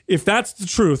 If that's the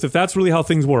truth, if that's really how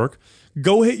things work,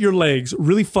 go hit your legs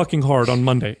really fucking hard on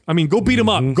Monday. I mean, go beat them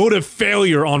up. Go to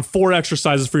failure on 4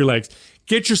 exercises for your legs.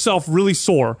 Get yourself really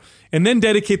sore, and then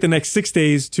dedicate the next 6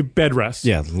 days to bed rest.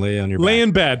 Yeah, lay on your back. Lay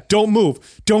in bed. Don't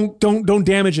move. Don't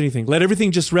damage anything. Let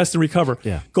everything just rest and recover.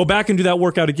 Yeah. Go back and do that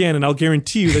workout again, and I'll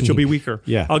guarantee you that you'll be weaker.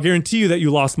 Yeah. I'll guarantee you that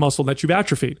you lost muscle, that you've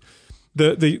atrophied.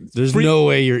 There's no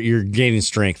way you're gaining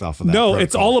strength off of that. No,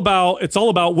 protocol. it's all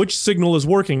about which signal is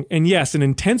working. And yes, an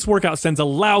intense workout sends a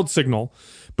loud signal,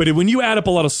 but when you add up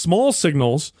a lot of small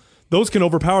signals, those can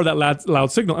overpower that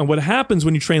loud signal. And what happens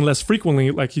when you train less frequently,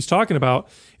 like he's talking about,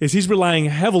 is he's relying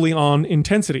heavily on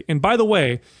intensity. And by the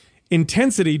way,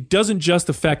 intensity doesn't just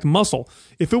affect muscle.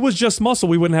 If it was just muscle,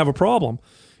 we wouldn't have a problem.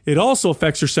 It also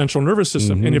affects your central nervous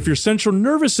system. And if your central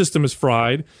nervous system is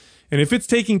fried, and if it's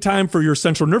taking time for your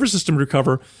central nervous system to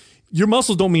recover, your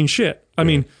muscles don't mean shit. I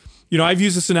mean, I've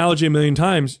used this analogy a million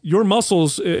times. Your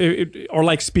muscles are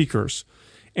like speakers.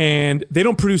 And they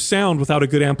don't produce sound without a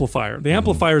good amplifier. The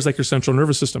amplifier is like your central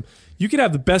nervous system. You could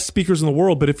have the best speakers in the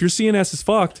world, but if your CNS is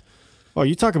fucked. Oh,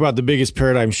 you talk about the biggest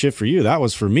paradigm shift for you. That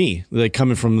was for me. Like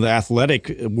coming from the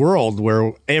athletic world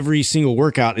where every single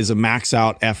workout is a max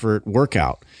out effort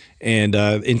workout. And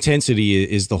intensity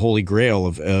is the holy grail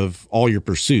of all your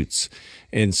pursuits.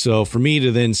 And so for me to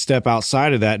then step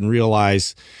outside of that and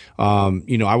realize,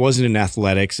 I wasn't in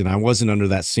athletics and I wasn't under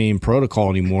that same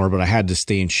protocol anymore, but I had to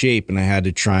stay in shape and I had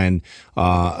to try and,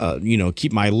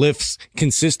 keep my lifts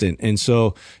consistent. And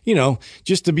so,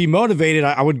 just to be motivated,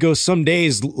 I would go some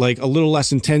days like a little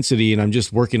less intensity and I'm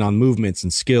just working on movements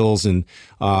and skills and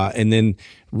then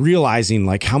realizing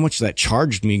like how much that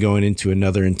charged me going into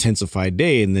another intensified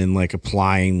day and then like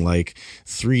applying like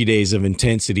 3 days of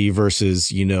intensity versus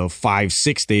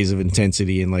 5-6 days of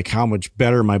intensity and like how much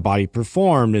better my body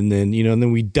performed. And then and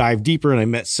then we dive deeper and I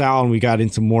met Sal and we got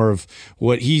into more of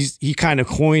what he kind of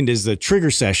coined as the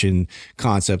trigger session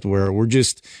concept, where we're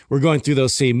going through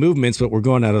those same movements but we're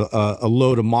going at a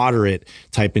low to moderate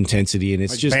type intensity, and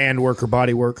it's like just band work or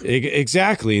body work.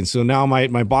 Exactly. And so now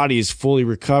my body is fully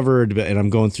recovered and I'm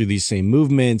going through these same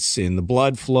movements and the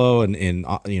blood flow and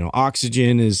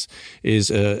oxygen is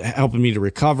helping me to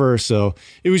recover. So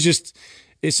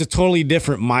it's a totally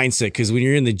different mindset, because when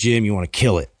you're in the gym, you want to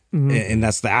kill it. And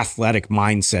that's the athletic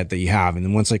mindset that you have. And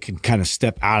then once I could kind of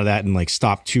step out of that and like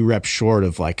stop 2 reps short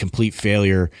of like complete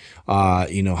failure,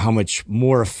 how much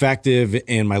more effective,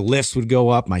 and my lifts would go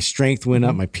up, my strength went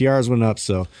up, my PRs went up.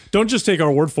 So don't just take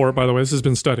our word for it, by the way. This has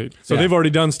been studied. So they've already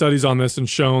done studies on this and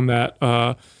shown that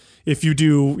if you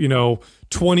do,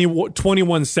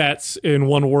 21 sets in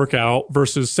one workout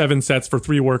versus 7 sets for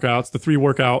 3 workouts, the 3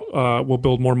 workout will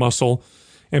build more muscle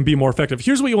and be more effective.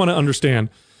 Here's what you want to understand.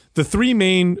 The 3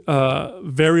 main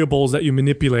variables that you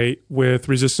manipulate with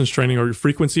resistance training are your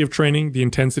frequency of training, the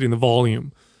intensity, and the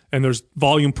volume. And there's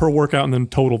volume per workout and then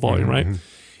total volume, right?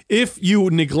 If you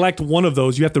neglect one of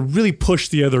those, you have to really push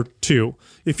the other 2.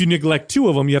 If you neglect 2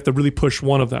 of them, you have to really push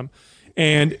one of them.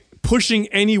 And pushing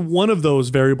any one of those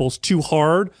variables too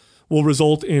hard will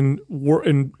result in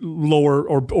lower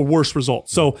or worse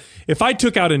results. So if I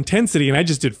took out intensity and I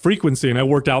just did frequency and I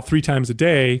worked out 3 times a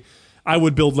day, I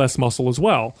would build less muscle as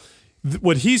well.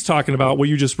 What he's talking about, what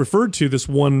you just referred to, this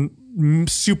one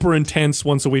super intense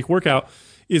once a week workout,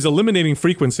 is eliminating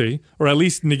frequency, or at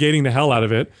least negating the hell out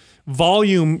of it.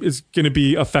 Volume is going to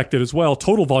be affected as well,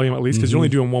 total volume at least, because you're only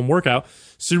doing one workout.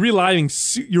 So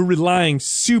you're relying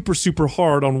super, super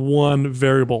hard on one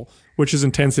variable, which is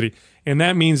intensity. And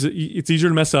that means it's easier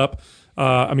to mess up.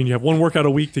 You have one workout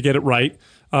a week to get it right.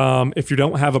 If you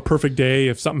don't have a perfect day,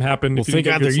 if something happened, well, if you think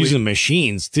didn't out get they're good sleep- using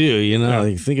machines too. You know,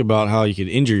 like, think about how you could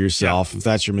injure yourself if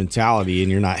that's your mentality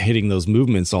and you're not hitting those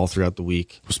movements all throughout the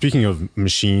week. Speaking of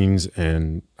machines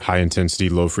and high intensity,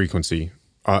 low frequency,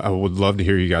 I would love to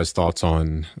hear you guys' thoughts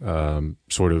on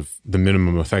sort of the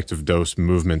minimum effective dose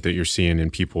movement that you're seeing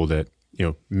in people that, you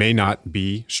know, may not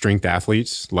be strength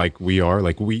athletes like we are.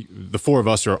 Like the four of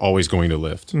us are always going to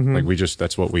lift. Like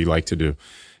that's what we like to do.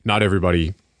 Not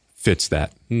everybody fits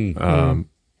that.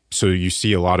 So you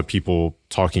see a lot of people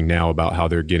talking now about how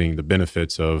they're getting the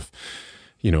benefits of,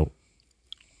 you know,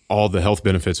 all the health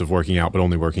benefits of working out, but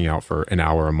only working out for an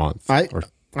hour a month. I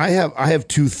have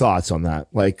two thoughts on that.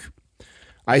 Like,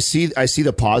 I see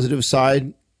the positive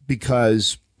side,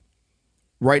 because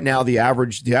right now the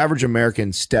average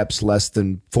American steps less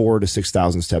than 4,000 to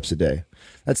 6,000 steps a day.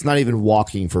 That's not even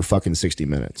walking for fucking 60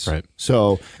 minutes. Right.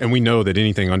 So, and we know that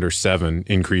anything under 7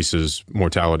 increases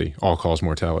mortality, all-cause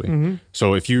mortality.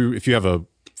 So if you have a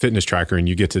fitness tracker and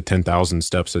you get to 10,000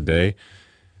 steps a day,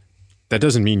 that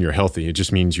doesn't mean you're healthy. It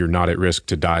just means you're not at risk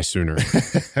to die sooner.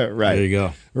 right. There you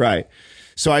go. Right.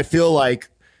 So I feel like,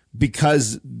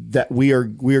 because that we are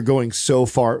going so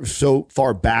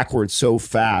far backwards so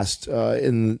fast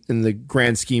in the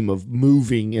grand scheme of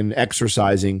moving and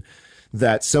exercising,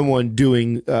 that someone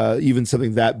doing even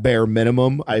something that bare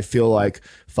minimum, I feel like,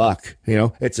 fuck, you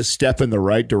know, it's a step in the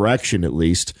right direction at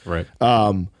least. Right.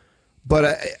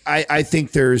 But I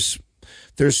think there's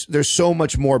so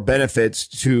much more benefits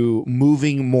to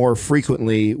moving more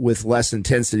frequently with less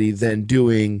intensity than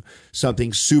doing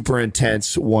something super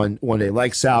intense one day.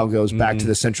 Like Sal goes back to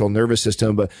the central nervous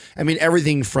system, but I mean,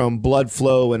 everything from blood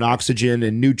flow and oxygen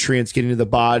and nutrients getting to the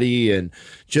body and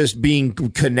just being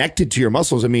connected to your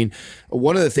muscles. I mean,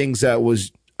 one of the things that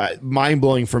was mind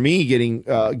blowing for me getting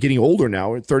older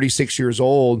now, 36 years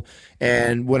old.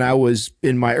 And when I was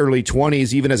in my early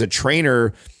 20s, even as a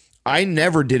trainer, I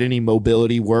never did any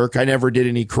mobility work. I never did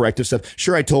any corrective stuff.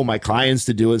 Sure, I told my clients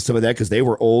to do it, some of that, because they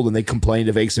were old and they complained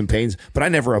of aches and pains, but I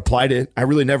never applied it. I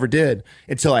really never did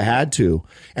until I had to.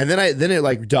 And then it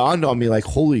like dawned on me, like,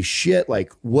 holy shit,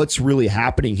 like, what's really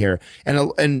happening here?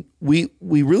 And we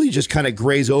really just kind of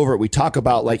graze over it. We talk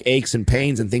about like aches and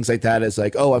pains and things like that as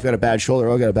like, oh, I've got a bad shoulder,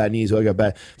 oh, I got a bad knees, oh, I got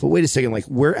bad. But wait a second, like,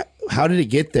 how did it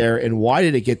get there and why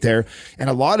did it get there? And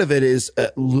a lot of it is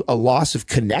a loss of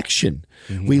connection.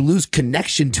 We lose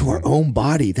connection to our own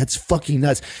body. That's fucking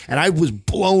nuts. And I was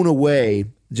blown away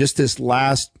just this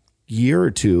last year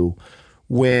or two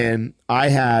when I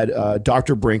had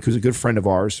Dr. Brink, who's a good friend of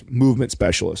ours, movement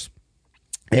specialist.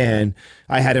 And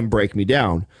I had him break me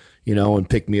down, you know, and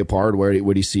pick me apart,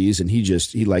 what he sees. And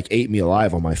he like ate me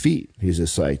alive on my feet. He's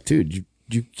just like, dude,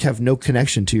 you have no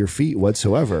connection to your feet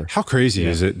whatsoever. How crazy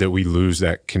is it that we lose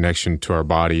that connection to our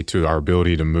body, to our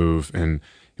ability to move? And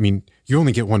I mean, you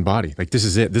only get one body. Like, this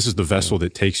is it. This is the vessel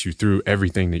that takes you through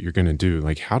everything that you're going to do.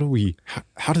 Like, how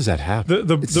does that happen?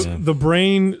 The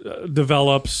brain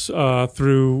develops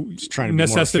through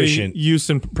necessity, use,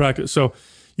 and practice. So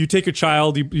you take a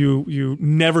child, you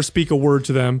never speak a word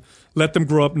to them, let them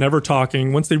grow up never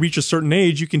talking. Once they reach a certain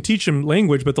age, you can teach them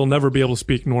language, but they'll never be able to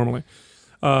speak normally.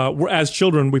 As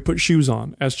children, we put shoes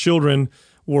on. As children,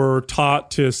 we're taught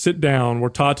to sit down. We're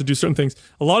taught to do certain things.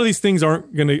 A lot of these things we're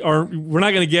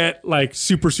not gonna get like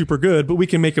super, super good, but we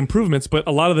can make improvements. But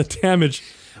a lot of the damage,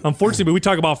 unfortunately, but we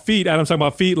talk about feet. Adam's talking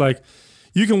about feet. Like,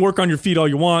 you can work on your feet all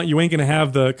you want. You ain't gonna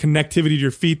have the connectivity to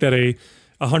your feet that a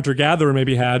hunter-gatherer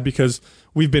maybe had, because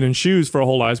we've been in shoes for our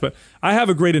whole lives. But I have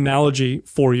a great analogy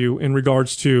for you in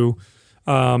regards to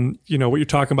what you're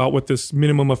talking about with this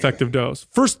minimum effective dose.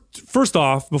 First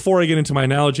off, before I get into my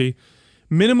analogy,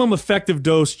 minimum effective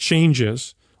dose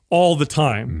changes all the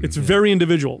time. It's very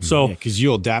individual. So, because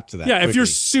you'll adapt to that. Yeah, quickly. If you're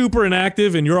super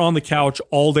inactive and you're on the couch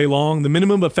all day long, the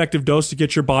minimum effective dose to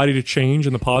get your body to change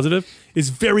in the positive is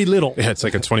very little. Yeah, it's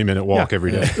like a 20-minute walk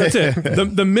every day. That's it.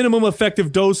 The minimum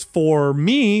effective dose for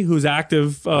me, who's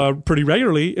active pretty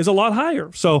regularly, is a lot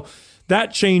higher. So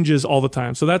that changes all the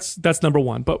time. So that's number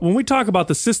one. But when we talk about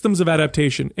the systems of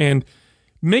adaptation, and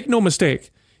make no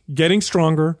mistake, getting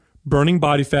stronger, burning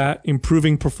body fat,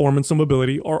 improving performance and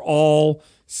mobility are all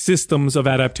systems of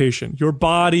adaptation. Your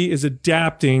body is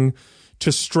adapting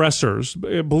to stressors.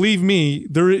 Believe me,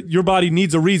 your body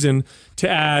needs a reason to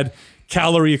add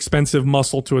calorie expensive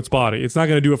muscle to its body. It's not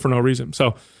going to do it for no reason.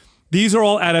 So these are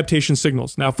all adaptation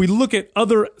signals. Now, if we look at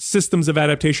other systems of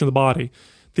adaptation of the body,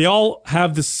 they all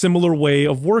have this similar way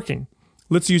of working.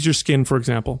 Let's use your skin, for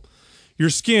example. Your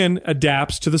skin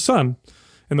adapts to the sun.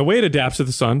 And the way it adapts to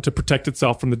the sun to protect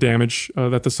itself from the damage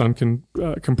that the sun can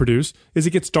produce is it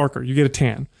gets darker. You get a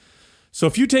tan. So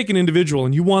if you take an individual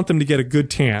and you want them to get a good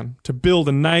tan, to build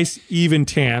a nice, even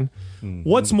tan,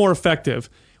 what's more effective?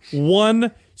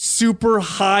 One super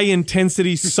high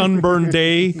intensity sunburn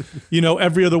day,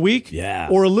 every other week? Yeah.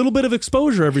 Or a little bit of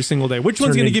exposure every single day? Which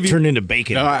one's going to give you... Turn into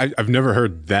bacon. No, I've never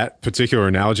heard that particular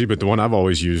analogy, but the one I've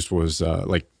always used was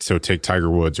so take Tiger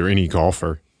Woods or any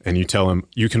golfer, and you tell him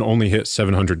you can only hit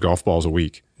 700 golf balls a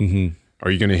week. Mm-hmm.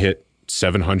 Are you going to hit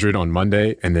 700 on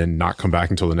Monday and then not come back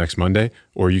until the next Monday?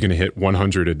 Or are you going to hit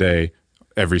 100 a day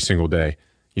every single day?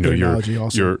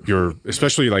 You're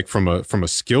especially like from a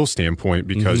skill standpoint,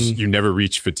 because you never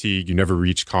reach fatigue, you never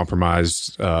reach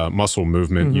compromised muscle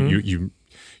movement.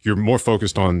 You're more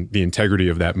focused on the integrity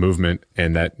of that movement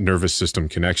and that nervous system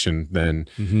connection than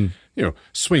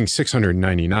swing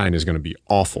 699 is going to be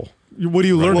awful. What are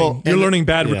you learning? Well, you're learning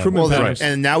bad recruitment patterns.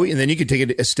 And then you can take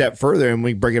it a step further, and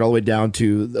we bring it all the way down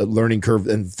to the learning curve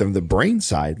and from the brain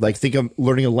side. Like, think of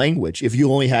learning a language. If you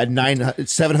only had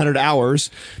 700 hours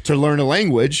to learn a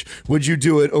language, would you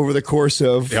do it over the course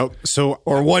of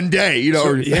or one day?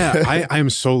 I am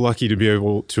so lucky to be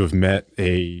able to have met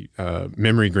a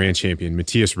memory grand champion,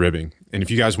 Matthias Ribbing. And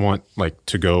if you guys want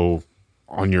to go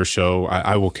on your show,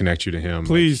 I will connect you to him.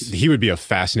 Please. He would be a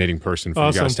fascinating person for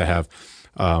you guys to have.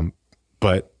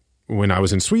 But when I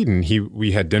was in Sweden,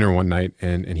 we had dinner one night,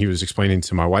 and he was explaining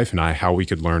to my wife and I how we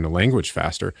could learn a language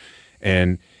faster.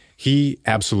 And he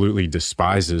absolutely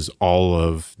despises all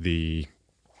of the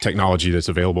technology that's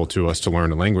available to us to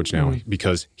learn a language now,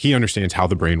 because he understands how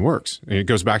the brain works. And it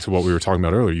goes back to what we were talking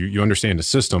about earlier. You understand the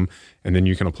system, and then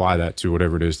you can apply that to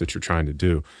whatever it is that you're trying to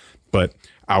do. But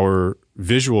our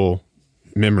visual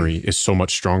memory is so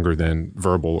much stronger than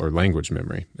verbal or language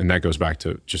memory. And that goes back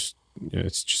to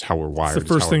it's just how we're wired. It's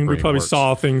the first thing we probably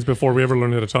saw things before we ever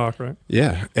learned how to talk, right?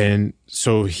 Yeah. And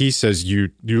so he says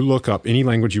you look up any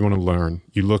language you want to learn.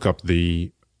 You look up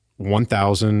the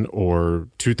 1,000 or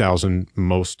 2,000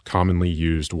 most commonly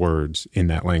used words in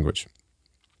that language.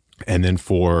 And then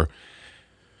for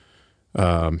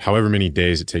however many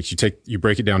days it takes, you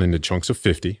break it down into chunks of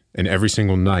 50, and every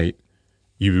single night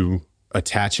you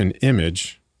attach an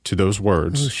image to those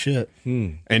words. Oh shit!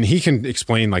 And he can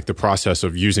explain the process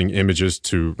of using images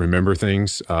to remember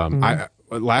things.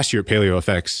 Last year at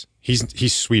PaleoFX,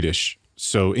 he's Swedish,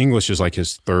 so English is like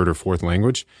his third or fourth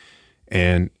language,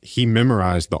 and he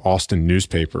memorized the Austin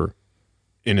newspaper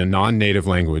in a non-native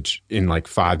language in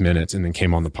 5 minutes, and then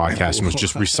came on the podcast and was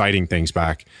just reciting things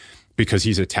back, because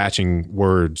he's attaching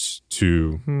words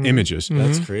to images.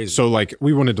 That's crazy. So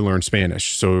we wanted to learn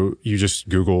Spanish, so you just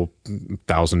Google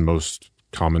 1,000 most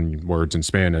common words in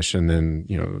Spanish, and then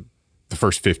the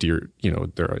first 50 are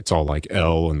it's all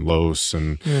el and los,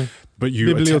 and but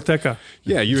you biblioteca.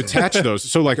 You attach those.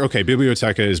 So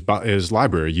biblioteca is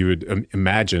library. You would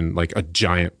imagine a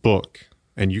giant book,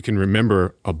 and you can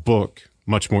remember a book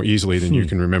much more easily than you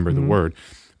can remember the word.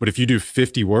 But if you do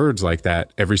 50 words like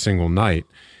that every single night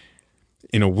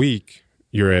in a week,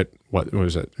 you're at what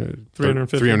was it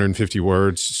 350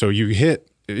 words. So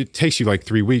it takes you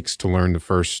 3 weeks to learn the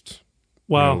first.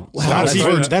 Wow.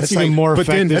 That's even more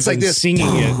effective than singing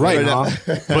it. Right.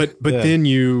 But then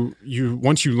you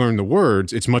once you learn the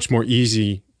words, it's much more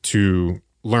easy to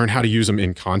learn how to use them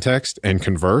in context and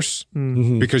converse,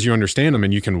 because you understand them,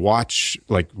 and you can watch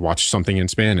something in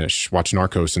Spanish, watch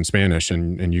Narcos in Spanish,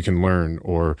 and you can learn,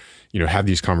 or have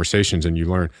these conversations and you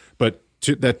learn. But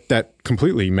that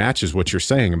completely matches what you're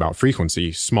saying about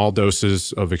frequency. Small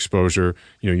doses of exposure,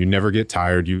 you never get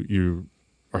tired. You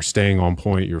are staying on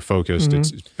point, you're focused, it's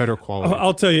better quality.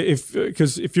 I'll tell you,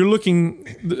 because if you're looking,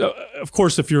 of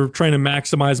course, if you're trying to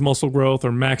maximize muscle growth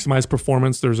or maximize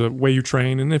performance, there's a way you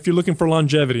train. And if you're looking for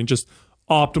longevity and just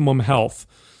optimum health,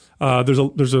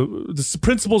 the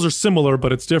principles are similar,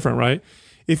 but it's different, right?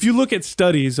 If you look at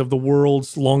studies of the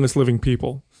world's longest living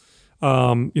people,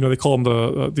 they call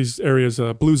them these areas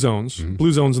blue zones in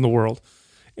the world.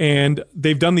 And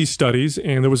they've done these studies,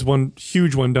 and there was one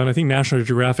huge one done. I think National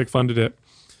Geographic funded it.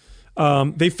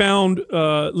 They found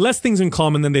less things in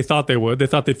common than they thought they would. They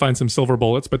thought they'd find some silver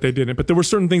bullets, but they didn't. But there were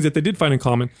certain things that they did find in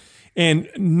common, and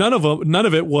none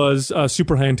of it was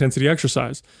super high intensity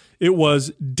exercise. It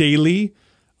was daily,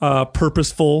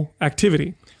 purposeful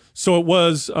activity. So it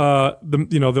was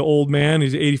the old man.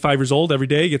 He's 85 years old. Every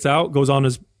day, gets out, goes on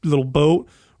his little boat,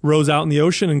 rows out in the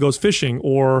ocean, and goes fishing.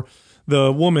 Or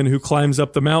the woman who climbs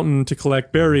up the mountain to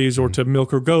collect berries or to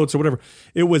milk her goats or whatever.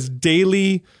 It was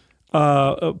daily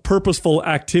purposeful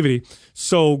activity.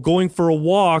 So going for a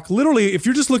walk, literally, if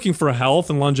you're just looking for health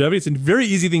and longevity, it's a very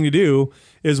easy thing to do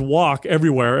is walk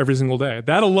everywhere every single day.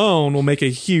 That alone will make a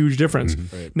huge difference.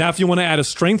 Right. Now, if you want to add a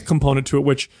strength component to it,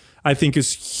 which I think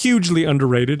is hugely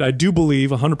underrated, I do believe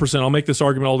 100%, I'll make this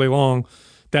argument all day long,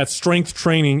 that strength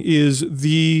training is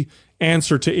the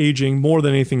answer to aging more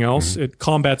than anything else. It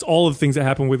combats all of the things that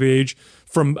happen with age,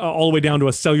 from all the way down to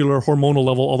a cellular hormonal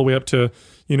level, all the way up to,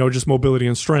 just mobility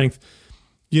and strength.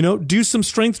 Do some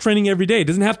strength training every day. It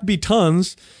doesn't have to be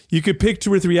tons. You could pick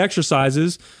 2 or 3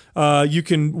 exercises. You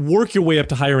can work your way up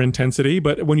to higher intensity,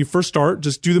 but when you first start,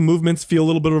 just do the movements, feel a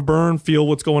little bit of a burn, feel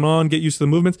what's going on, get used to the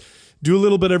movements, do a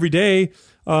little bit every day,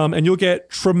 and you'll get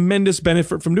tremendous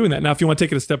benefit from doing that. Now, if you want to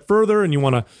take it a step further and you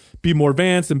want to be more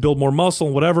advanced and build more muscle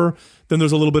and whatever, then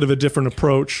there's a little bit of a different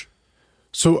approach.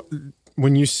 So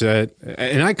when you said,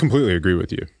 and I completely agree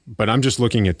with you, but I'm just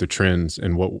looking at the trends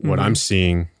and what I'm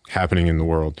seeing happening in the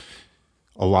world.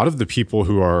 A lot of the people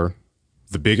who are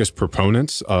the biggest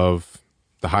proponents of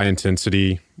the high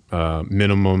intensity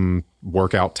minimum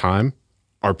workout time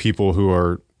are people who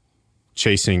are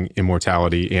chasing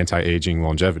immortality, anti-aging,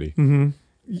 longevity. And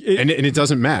it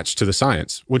doesn't match to the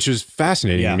science, which is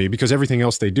fascinating to me because everything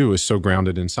else they do is so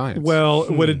grounded in science. Well,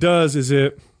 what it does is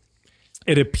it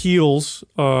appeals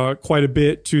quite a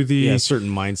bit to the certain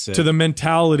mindset, to the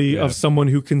mentality of someone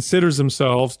who considers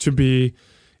themselves to be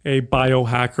a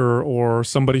biohacker or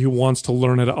somebody who wants to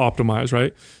learn how to optimize,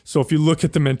 right? So if you look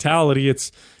at the mentality,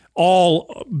 it's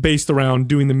all based around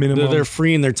doing the minimum. They're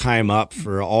freeing their time up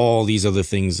for all these other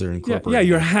things they're incorporating. Yeah,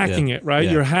 you're hacking it, right?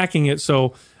 Yeah. You're hacking it.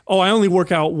 So, I only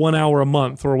work out 1 hour a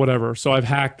month or whatever. So I've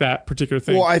hacked that particular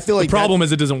thing. Well, I feel like the problem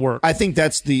is it doesn't work. I think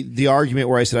that's the argument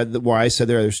where I said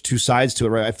there's 2 sides to it,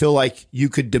 right? I feel like you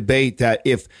could debate that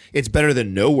if it's better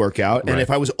than no workout, and if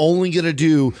I was only going to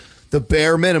do the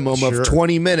bare minimum of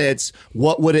 20 minutes,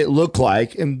 what would it look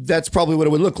like? And that's probably what it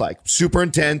would look like. Super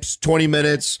intense, 20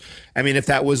 minutes. I mean, if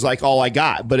that was like all I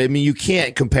got. But I mean, you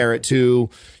can't compare it to,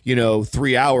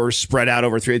 3 hours spread out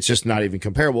over 3. It's just not even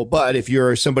comparable. But if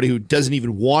you're somebody who doesn't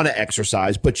even want to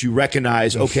exercise, but you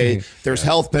recognize, okay, there's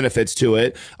health benefits to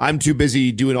it. I'm too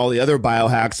busy doing all the other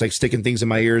biohacks, like sticking things in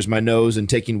my ears, my nose, and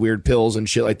taking weird pills and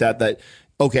shit like that,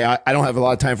 okay, I don't have a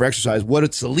lot of time for exercise.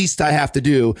 What's the least I have to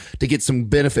do to get some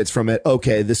benefits from it?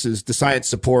 Okay, this is the science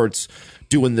supports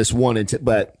doing this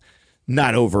but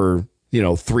not over,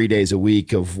 3 days a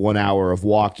week of 1 hour of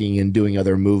walking and doing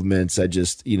other movements.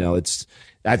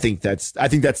 I think that's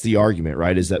the argument,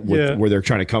 right? Is that where they're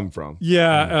trying to come from?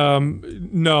 Yeah.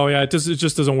 It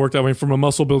just doesn't work that way. From a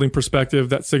muscle building perspective,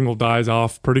 that signal dies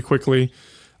off pretty quickly.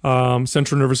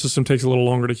 Central nervous system takes a little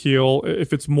longer to heal.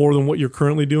 If it's more than what you're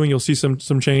currently doing, you'll see some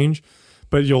change,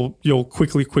 but you'll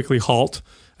quickly halt.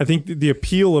 I think the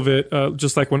appeal of it,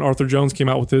 just like when Arthur Jones came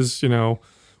out with his,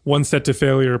 1 set to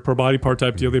failure per body part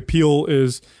type deal, the appeal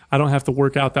is I don't have to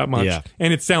work out that much. Yeah.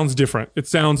 And it sounds different. It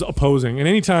sounds opposing. And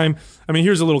anytime,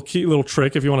 here's a little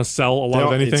trick if you want to sell a lot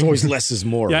of anything. It's always less is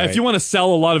more. Yeah, right? If you want to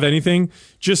sell a lot of anything,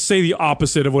 just say the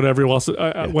opposite of what everyone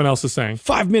else is saying.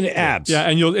 5-minute abs. Yeah,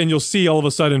 and you'll see all of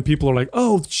a sudden people are like,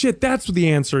 oh shit, that's the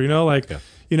answer.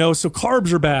 So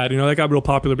carbs are bad. That got real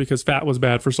popular because fat was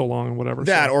bad for so long and whatever.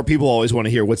 Or people always want to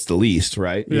hear what's the least,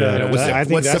 right? Yeah.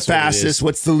 What's the fastest?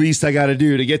 What's the least I got to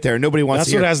do to get there? Nobody wants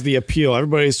to hear. That's what has the appeal.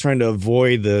 Everybody's trying to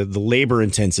avoid the labor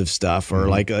intensive stuff, or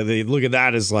they look at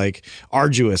that as like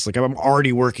arduous. Like I'm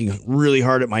already working really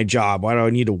hard at my job. Why do I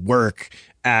need to work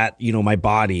at my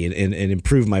body and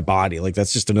improve my body? Like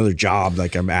that's just another job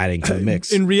like I'm adding to the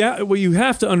mix. In reality, what you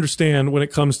have to understand when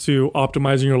it comes to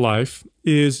optimizing your life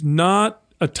is not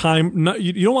a time.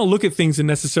 You don't want to look at things and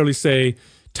necessarily say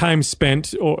time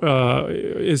spent or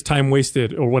is time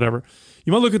wasted or whatever.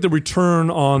 You want to look at the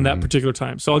return on that particular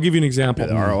time. So I'll give you an example.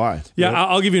 The ROI. Yeah,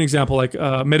 I'll give you an example like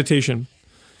meditation.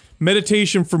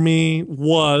 Meditation for me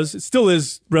it still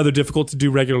is rather difficult to do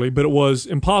regularly, but it was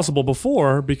impossible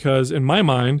before because in my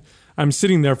mind, I'm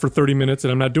sitting there for 30 minutes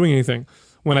and I'm not doing anything.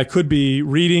 When I could be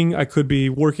reading, I could be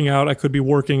working out, I could be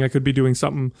working, I could be doing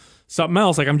something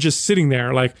else. Like I'm just sitting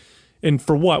there like, and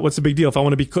for what? What's the big deal?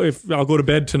 If I'll go to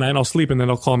bed tonight and I'll sleep and then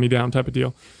I'll calm me down type of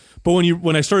deal. But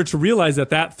when I started to realize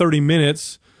that 30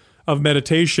 minutes of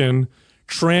meditation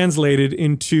translated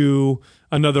into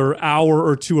another hour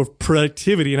or 2 of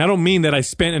productivity. And I don't mean that I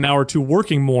spent an hour or 2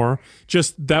 working more,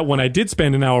 just that when I did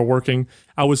spend an hour working,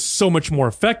 I was so much more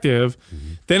effective.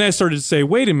 Then I started to say,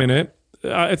 wait a minute,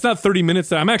 it's not 30 minutes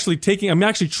that I'm actually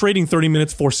trading 30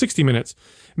 minutes for 60 minutes.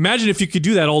 Imagine if you could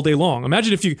do that all day long.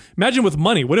 Imagine with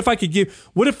money. What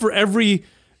if for every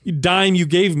dime you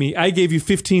gave me, I gave you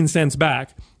 15 cents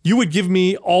back? You would give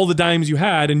me all the dimes you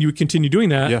had and you would continue doing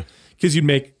that. Yeah. because you'd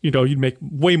make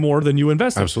way more than you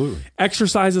invested. Absolutely.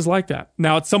 Exercise is like that.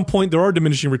 Now, at some point, there are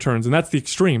diminishing returns, and that's the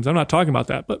extremes. I'm not talking about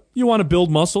that, but you want to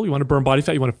build muscle, you want to burn body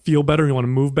fat, you want to feel better, you want to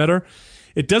move better.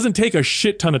 It doesn't take a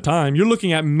shit ton of time. You're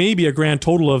looking at maybe a grand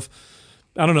total of,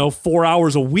 4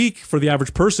 hours a week for the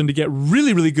average person to get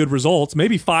really, really good results,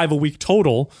 maybe 5 a week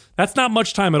total. That's not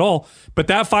much time at all. But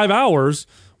that 5 hours,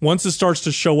 once it starts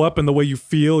to show up in the way you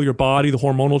feel, your body, the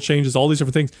hormonal changes, all these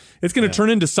different things, it's going to turn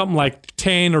into something like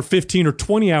 10 or 15 or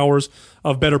 20 hours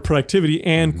of better productivity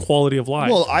and quality of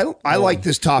life. Well, I like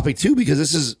this topic too, because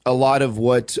this is a lot of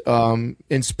what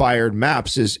inspired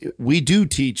MAPS is. We do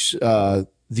teach the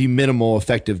minimal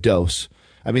effective dose.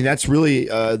 I mean, that's really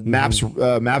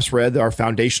MAPS Red, our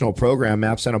foundational program,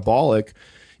 MAPS Anabolic,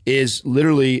 is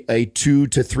literally a 2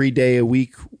 to 3 day a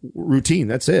week routine.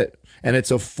 That's it. And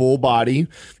it's a full body.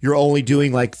 You're only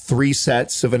doing like 3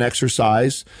 sets of an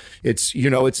exercise. It's,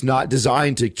 it's not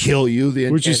designed to kill you.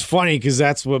 Which is funny, because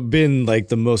that's what been like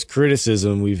the most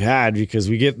criticism we've had, because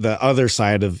we get the other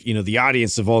side of, the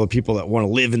audience of all the people that want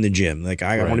to live in the gym. Like,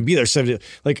 I want to be there 7 days.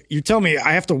 Like, you're telling me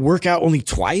I have to work out only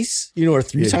twice, or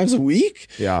 3 times a week?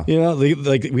 Yeah.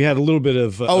 Like we had a little bit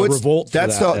of a revolt.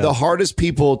 That's the hardest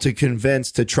people to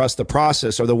convince to trust the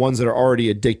process are the ones that are already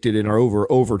addicted and are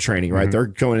overtraining, right? They're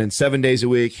going in 7 days a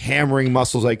week, hammering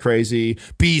muscles like crazy,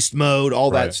 beast mode,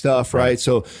 all that stuff, right?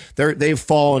 So they've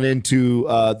fallen into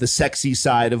the sexy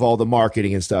side of all the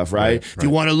marketing and stuff, right? If you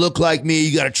want to look like me,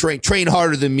 you got to train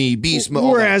harder than me, beast mode.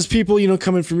 Whereas people,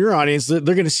 coming from your audience, they're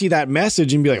going to see that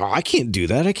message and be like, oh, I can't do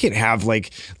that. I can't have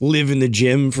live in the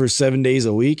gym for 7 days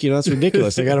a week. That's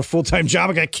ridiculous. I got a full-time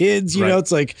job. I got kids,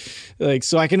 it's like,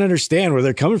 so I can understand where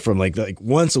they're coming from. Like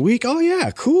once a week. Oh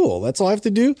yeah, cool. That's all I have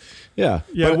to do. Yeah.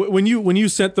 Yeah. But when you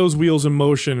set those wheels in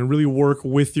motion and really work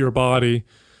with your body,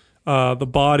 the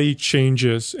body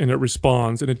changes and it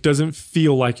responds, and it doesn't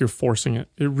feel like you're forcing it.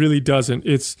 It really doesn't.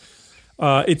 It's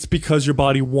because your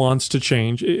body wants to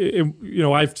change.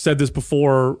 I've said this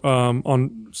before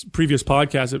on previous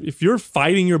podcasts. If you're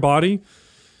fighting your body,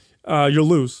 you'll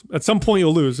lose. At some point,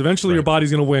 you'll lose. Eventually, your body's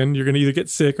going to win. You're going to either get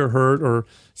sick or hurt, or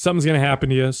something's going to happen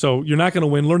to you. So you're not going to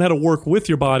win. Learn how to work with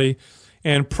your body,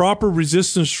 and proper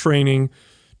resistance training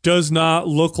does not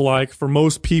look like, for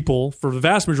most people, for the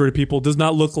vast majority of people, does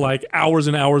not look like hours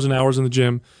and hours and hours in the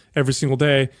gym every single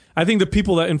day. I think the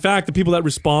people that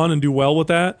respond and do well with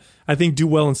that, I think do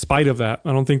well in spite of that.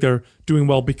 I don't think they're doing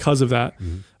well because of that.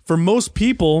 For most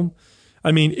people,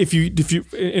 I mean, if you,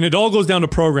 and it all goes down to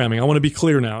programming. I want to be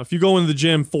clear now. If you go into the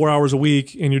gym 4 hours a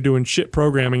week and you're doing shit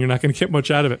programming, you're not going to get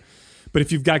much out of it. But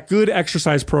if you've got good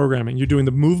exercise programming, you're doing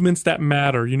the movements that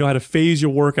matter, you know how to phase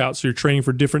your workout, so you're training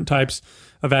for different types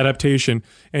of adaptation,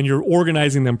 and you're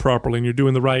organizing them properly, and you're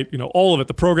doing the right, all of it,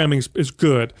 the programming is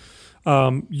good,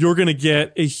 you're going to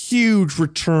get a huge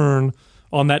return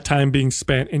on that time being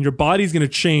spent, and your body's going to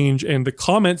change. And the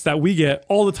comments that we get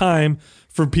all the time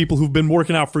from people who've been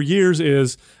working out for years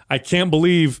is, I can't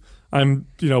believe I'm,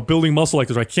 building muscle like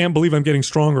this, or I can't believe I'm getting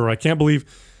stronger, or I can't believe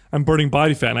I'm burning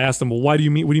body fat. And I asked them, well, what do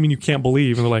you mean you can't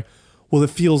believe? And they're like, well, it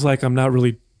feels like I'm not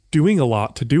really doing a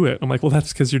lot to do it. I'm like, well,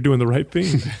 that's because you're doing the right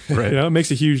thing. Right. It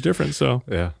makes a huge difference. So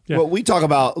yeah. Well, we talk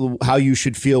about how you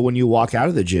should feel when you walk out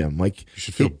of the gym. Like, you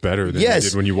should feel better than you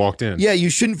did when you walked in. Yeah, you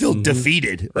shouldn't feel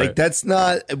defeated. Like, Right. that's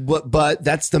not. But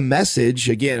that's the message.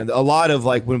 Again, a lot of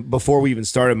before we even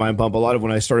started Mind Pump, a lot of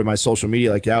when I started my social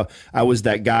media, I was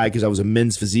that guy because I was a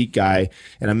men's physique guy,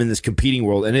 and I'm in this competing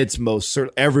world, and it's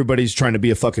everybody's trying to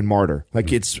be a fucking martyr.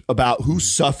 Like, it's about who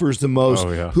suffers the most,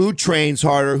 who trains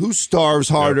harder, who starves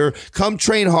harder. Come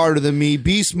train harder than me.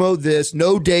 Beast mode this.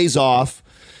 No days off.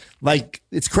 Like,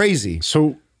 it's crazy.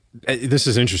 So this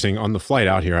is interesting. On the flight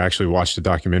out here, I actually watched a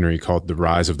documentary called The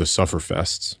Rise of the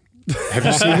Sufferfests. Have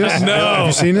you seen this? No. Have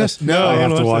you seen this? No. I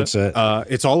have to watch that.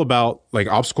 It's all about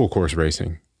obstacle course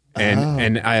racing.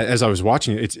 And as I was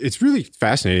watching it, it's really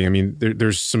fascinating. I mean,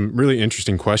 there's some really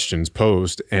interesting questions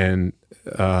posed, and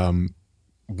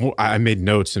I made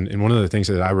notes, and one of the things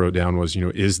that I wrote down was,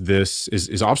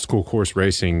 is obstacle course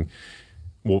racing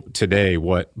today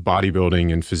what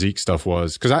bodybuilding and physique stuff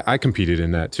was? Because I competed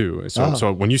in that too.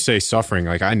 So when you say suffering,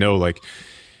 I know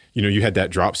you had that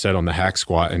drop set on the hack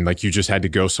squat, and you just had to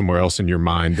go somewhere else in your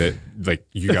mind that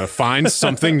you got to find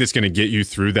something that's going to get you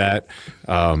through that.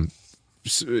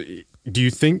 So do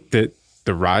you think that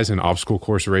the rise in obstacle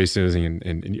course races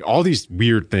and all these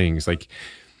weird things,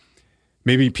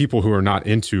 maybe people who are not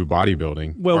into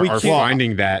bodybuilding are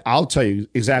finding that? I'll tell you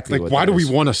exactly what why that do we is.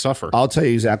 want to suffer? I'll tell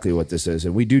you exactly what this is.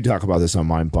 And we do talk about this on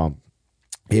Mind Pump.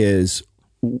 Is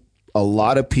a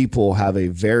lot of people have a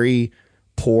very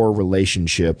poor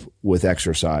relationship with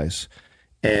exercise.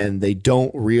 and they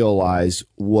don't realize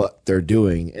what they're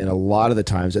doing. And a lot of the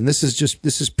times, and this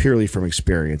is purely from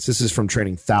experience. This is from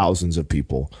training thousands of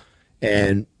people.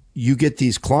 And you get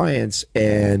these clients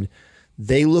and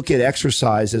they look at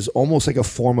exercise as almost like a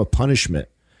form of punishment,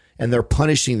 and they're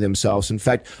punishing themselves. In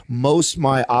fact, most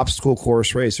my obstacle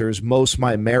course racers, most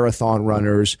my marathon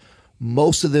runners,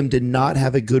 most of them did not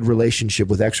have a good relationship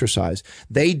with exercise.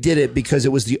 They did it because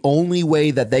it was the only way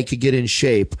that they could get in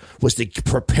shape was to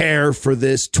prepare for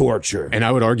this torture. And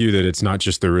I would argue that it's not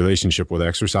just their relationship with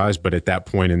exercise, but at that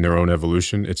point in their own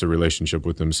evolution, it's a relationship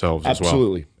with themselves as well.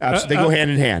 Absolutely. They go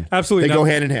hand in hand. Absolutely. They go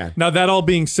hand in hand. Now, that all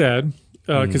being said,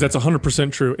 because that's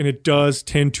 100% true, and it does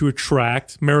tend to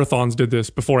attract. Marathons did this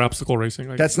before obstacle racing.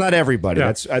 Like, that's not everybody. Yeah.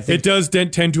 I think it does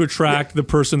tend to attract the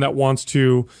person that wants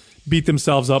to beat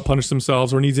themselves up, punish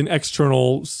themselves, or needs an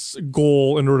external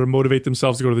goal in order to motivate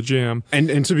themselves to go to the gym.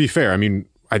 And to be fair, I mean,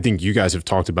 I think you guys have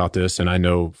talked about this, and I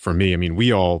know for me, I mean,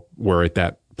 we all were at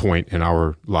that point in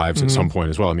our lives at some point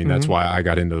as well. I mean, that's why I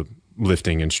got into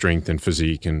lifting and strength and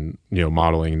physique and, you know,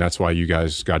 modeling, and that's why you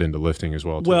guys got into lifting as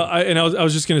well too. Well, I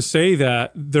was just going to say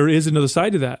that there is another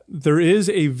side to that. There is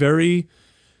a very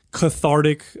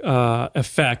cathartic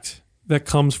effect that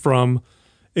comes from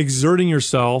exerting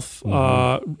yourself,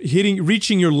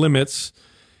 reaching your limits,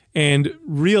 and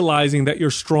realizing that you're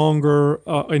stronger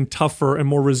and tougher and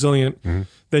more resilient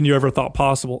than you ever thought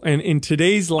possible. And in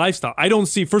today's lifestyle, I don't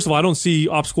see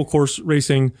obstacle course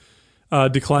racing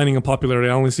declining in popularity.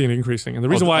 I only see it increasing. And the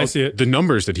reason why I see it, the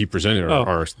numbers that he presented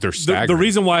are they're staggering. The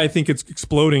reason why I think it's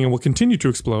exploding and will continue to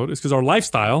explode is because our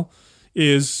lifestyle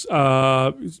is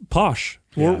posh.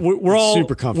 Yeah. We're all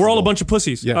super comfortable. We're all a bunch of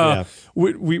pussies. Yeah.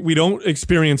 We don't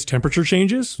experience temperature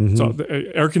changes, so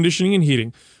air conditioning and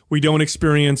heating. We don't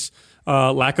experience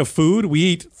lack of food. We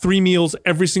eat 3 meals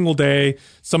every single day,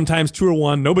 sometimes 2 or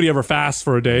 1. Nobody ever fasts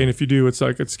for a day, and if you do, it's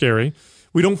scary.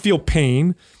 We don't feel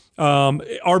pain.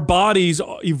 Our bodies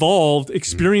evolved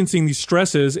experiencing these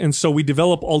stresses, and so we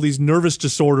develop all these nervous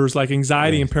disorders like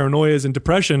anxiety and paranoias and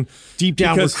depression. Deep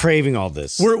down, we're craving all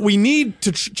this. We need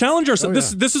to challenge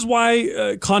ourselves. This is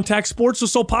why contact sports are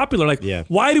so popular. Like,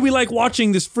 why do we like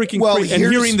watching this freaking and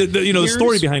hearing the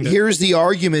story behind it? Here's the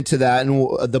argument to that,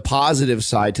 and the positive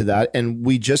side to that. And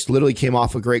we just literally came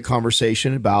off a great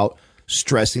conversation about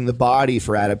stressing the body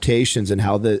for adaptations and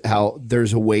how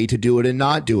there's a way to do it and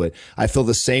not do it. I feel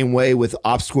the same way with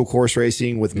obstacle course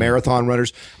racing, with marathon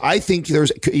runners. I think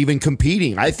there's even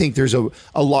competing. I think there's a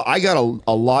lot. I got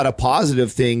a lot of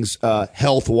positive things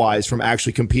health wise from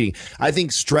actually competing. I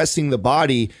think stressing the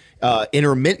body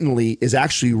intermittently is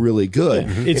actually really good.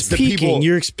 It's the peaking.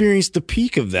 You're experiencing the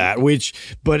peak of that,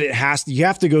 but you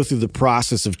have to go through the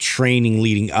process of training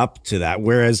leading up to that.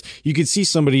 Whereas you could see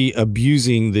somebody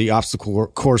abusing the obstacle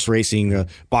course racing,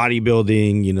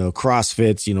 bodybuilding,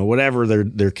 CrossFits, whatever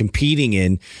they're competing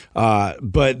in.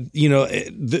 But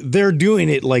they're doing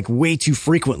it like way too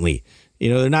frequently.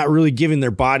 They're not really giving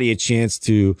their body a chance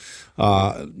to,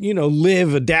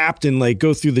 live, adapt, and like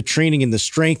go through the training and the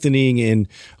strengthening and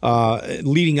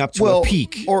leading up to a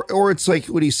peak. Or it's like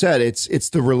what he said. It's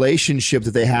the relationship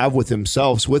that they have with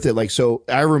themselves with it. Like, so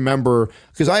I remember,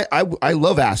 because I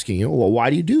love asking, well,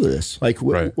 why do you do this? Like,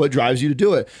 what drives you to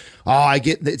do it? Oh, I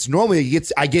get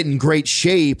in great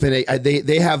shape, and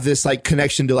they have this like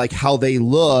connection to like how they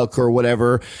look or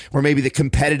whatever, or maybe the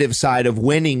competitive side of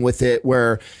winning with it,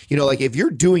 where like if you're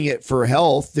doing it for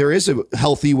health, there is a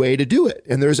healthy way to do it,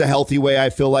 and there's a healthy way I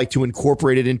feel like to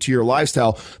incorporate it into your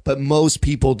lifestyle. But most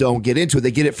people don't get into it.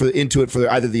 They get into it for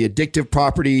either the addictive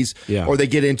properties, or they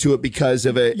get into it because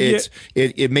of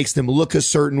it makes them look a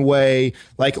certain way,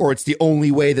 like, or it's the only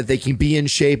way that they can be in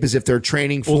shape is if they're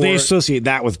training for. Well, they associate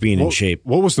that with being in shape.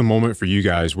 What was the moment for you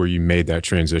guys where you made that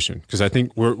transition? Because I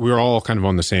think we're all kind of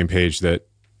on the same page that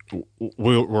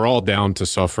we're all down to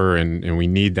suffer and we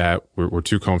need that. We're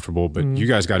too comfortable. But you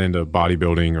guys got into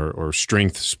bodybuilding or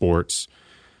strength sports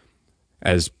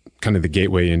as kind of the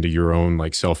gateway into your own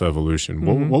like self-evolution.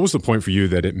 What was the point for you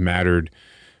that it mattered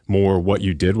more what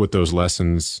you did with those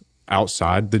lessons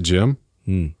outside the gym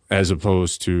as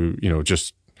opposed to,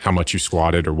 just how much you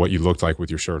squatted or what you looked like with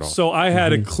your shirt off? So I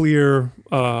had a clear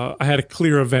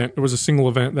event. There was a single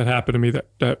event that happened to me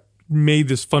that made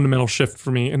this fundamental shift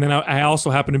for me. And then I also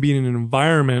happened to be in an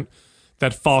environment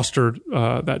that fostered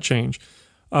that change.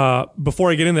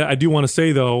 Before I get into that, I do want to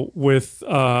say though, with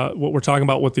what we're talking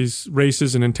about with these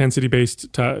races and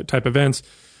intensity-based type events,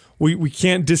 we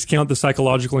can't discount the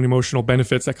psychological and emotional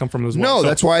benefits that come from those. No,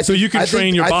 that's why. So you can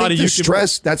train your body. You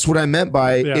stress. That's what I meant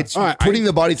by it's putting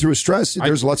the body through a stress.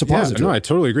 There's lots of positives. No, I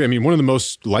totally agree. I mean, one of the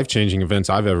most life-changing events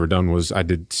I've ever done was I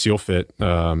did SEAL Fit,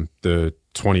 the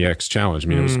 20x challenge. I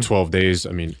mean, it was 12 days.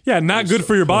 I mean, yeah, not good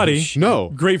for your body. No,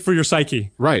 great for your psyche.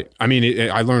 Right. I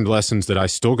mean, I learned lessons that I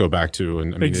still go back to,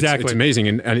 and I mean, exactly. it's amazing.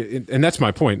 And that's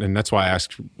my point, and that's why I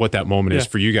asked what that moment is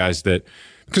for you guys. That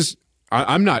because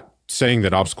I'm not saying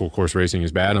that obstacle course racing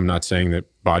is bad. I'm not saying that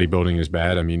bodybuilding is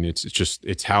bad. I mean,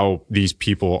 it's how these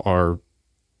people are.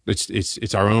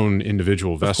 It's our own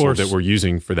individual vessel that we're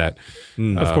using for that.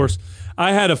 Of course,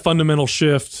 I had a fundamental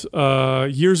shift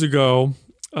years ago.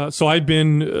 So I've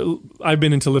been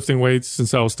into lifting weights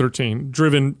since I was 13,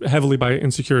 driven heavily by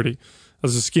insecurity. I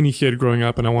was a skinny kid growing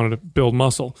up, and I wanted to build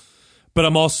muscle. But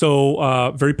I'm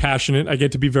also very passionate. I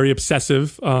get to be very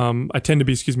obsessive. I tend to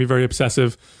be, very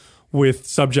obsessive with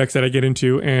subjects that I get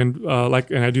into, and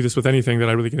I do this with anything that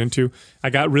I really get into. I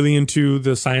got really into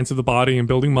the science of the body and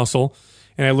building muscle,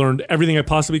 and I learned everything I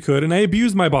possibly could. And I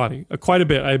abused my body quite a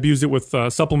bit. I abused it with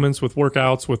supplements, with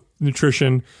workouts, with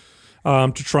nutrition.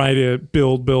 To try to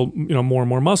build more and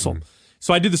more muscle.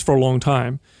 So I did this for a long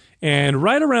time. And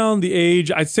right around the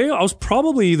age, I'd say I was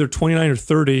probably either 29 or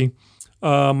 30,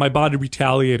 my body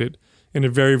retaliated in a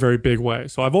very, very big way.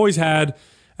 So I've always had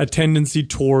a tendency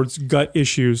towards gut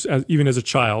issues, even as a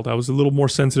child. I was a little more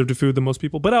sensitive to food than most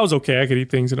people, but I was okay. I could eat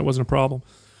things and it wasn't a problem.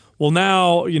 Well,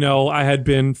 now, I had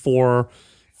been for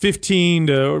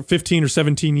 15 or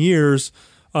 17 years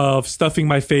of stuffing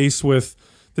my face with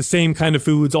the same kind of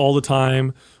foods all the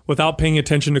time without paying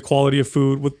attention to quality of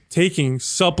food, with taking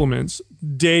supplements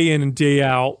day in and day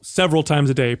out, several times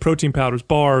a day, protein powders,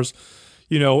 bars,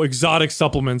 exotic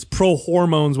supplements, pro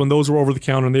hormones when those were over the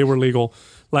counter and they were legal,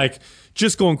 like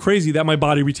just going crazy, that my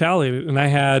body retaliated. And I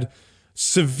had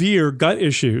severe gut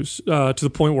issues to the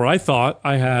point where I thought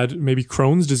I had maybe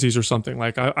Crohn's disease or something.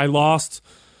 Like I lost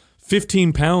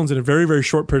 15 pounds in a very, very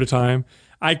short period of time.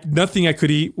 Nothing I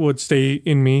could eat would stay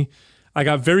in me. I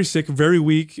got very sick, very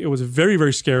weak. It was very,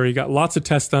 very scary. Got lots of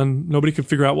tests done. Nobody could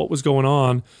figure out what was going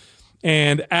on.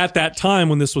 And at that time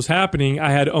when this was happening,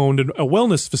 I had owned a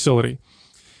wellness facility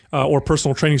or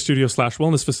personal training studio /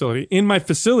 wellness facility. In my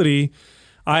facility,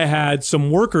 I had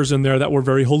some workers in there that were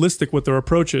very holistic with their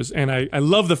approaches. And I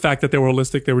love the fact that they were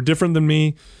holistic. They were different than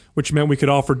me, which meant we could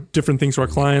offer different things to our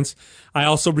clients. I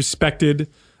also respected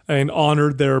and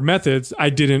honored their methods. I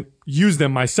didn't use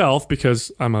them myself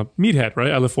because I'm a meathead,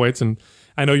 right? I lift weights, and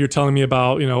I know you're telling me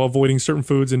about, avoiding certain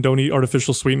foods and don't eat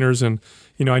artificial sweeteners, and,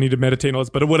 I need to meditate and all this,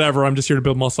 but whatever, I'm just here to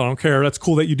build muscle. I don't care. That's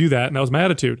cool that you do that. And that was my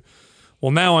attitude.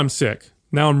 Well, now I'm sick.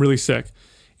 Now I'm really sick.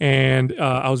 And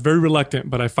I was very reluctant,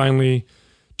 but I finally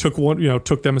took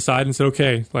them aside and said,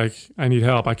 okay, like I need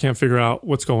help. I can't figure out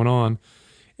what's going on.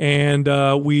 And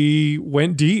we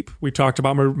went deep. We talked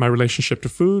about my relationship to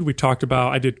food.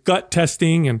 I did gut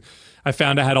testing, and I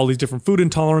found I had all these different food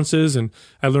intolerances, and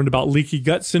I learned about leaky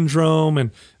gut syndrome,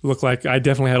 and it looked like I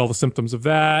definitely had all the symptoms of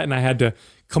that. And I had to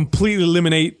completely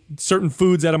eliminate certain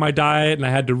foods out of my diet, and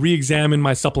I had to re-examine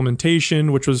my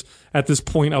supplementation, which was, at this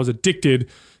point, I was addicted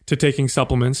to taking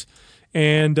supplements.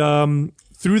 And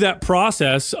through that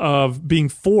process of being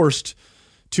forced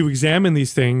to examine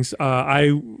these things,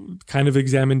 I kind of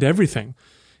examined everything.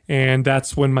 And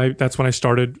that's when I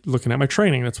started looking at my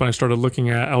training. That's when I started looking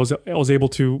at, I was able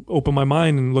to open my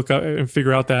mind and look at and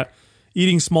figure out that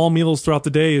eating small meals throughout the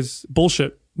day is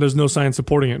bullshit. There's no science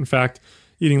supporting it. In fact,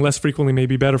 eating less frequently may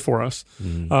be better for us.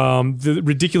 The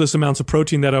ridiculous amounts of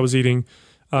protein that I was eating,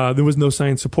 there was no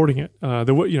science supporting it.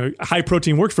 High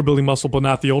protein works for building muscle, but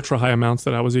not the ultra high amounts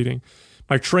that I was eating.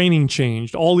 My training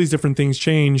changed. All these different things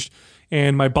changed,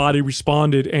 and my body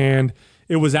responded. And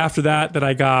it was after that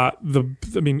I got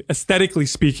aesthetically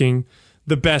speaking,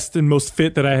 the best and most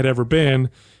fit that I had ever been,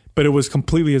 but it was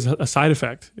completely as a side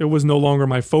effect. It was no longer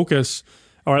my focus,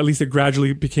 or at least it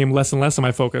gradually became less and less of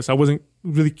my focus. I wasn't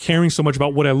really caring so much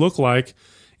about what I looked like,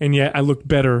 and yet I looked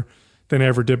better than I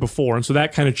ever did before. And so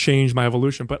that kind of changed my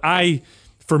evolution. But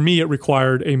for me, it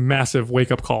required a massive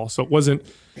wake-up call. So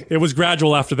it was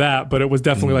gradual after that, but it was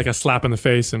definitely like a slap in the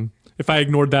face. And if I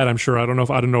ignored that, I'm sure I don't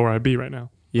know where I'd be right now.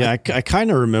 Yeah, I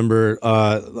kind of remember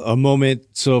a moment.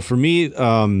 So for me,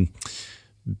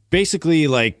 basically,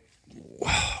 like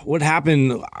what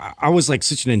happened, I was like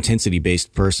such an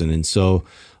intensity-based person. And so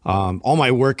all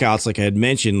my workouts, like I had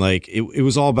mentioned, like it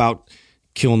was all about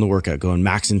killing the workout, going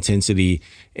max intensity.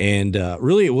 And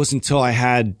really, it wasn't until I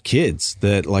had kids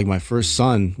that, like, my first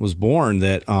son was born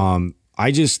that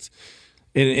I just,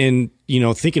 and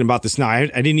thinking about this now, I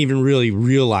didn't even really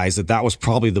realize that was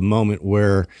probably the moment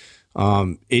where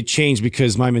it changed,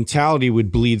 because my mentality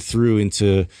would bleed through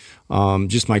into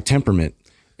just my temperament.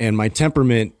 and my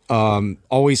temperament,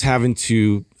 always having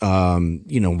to,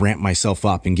 ramp myself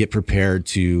up and get prepared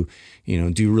to,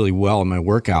 do really well in my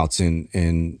workouts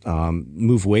and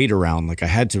move weight around. Like I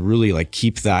had to really like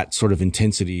keep that sort of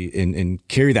intensity and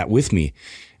carry that with me.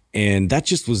 And that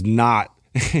just was not,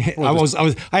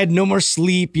 I had no more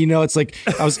sleep. It's like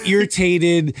I was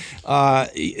irritated.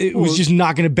 It was just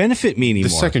not going to benefit me anymore.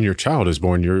 The second your child is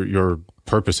born, your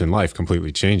purpose in life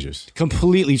completely changes.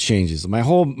 Completely changes. My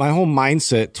whole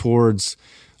mindset towards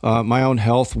my own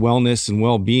health, wellness, and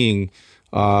well-being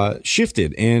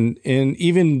shifted. And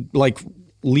even like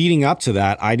leading up to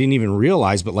that, I didn't even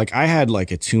realize, but like I had like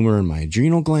a tumor in my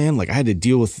adrenal gland. Like I had to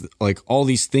deal with like all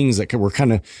these things that were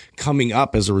kind of coming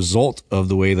up as a result of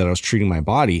the way that I was treating my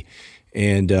body.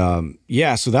 And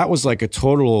so that was like a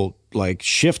total like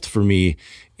shift for me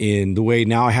in the way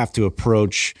now I have to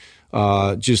approach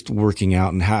just working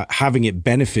out and having it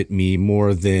benefit me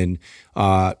more than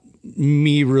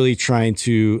me really trying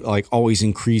to like always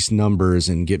increase numbers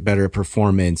and get better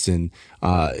performance and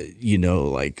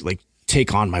like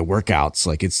take on my workouts.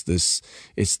 Like it's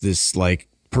this like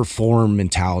perform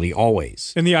mentality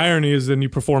always. And the irony is then you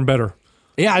perform better.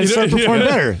 Yeah, I started performing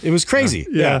better. It was crazy.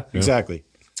 Yeah, exactly.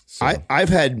 So. I've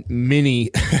had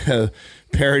many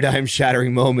paradigm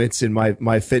shattering moments in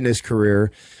my fitness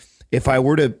career. If I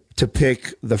were to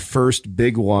pick the first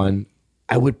big one,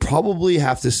 I would probably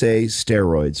have to say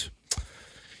steroids.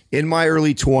 In my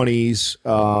early 20s,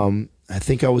 I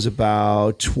think I was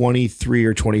about 23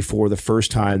 or 24 the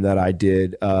first time that I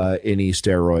did any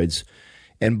steroids.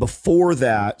 And before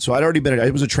that, so I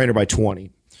was a trainer by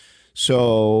 20.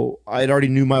 So I already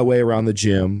knew my way around the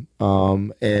gym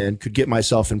and could get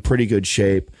myself in pretty good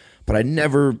shape. But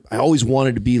I always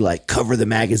wanted to be like cover the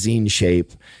magazine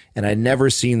shape. And I'd never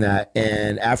seen that.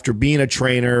 And after being a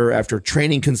trainer, after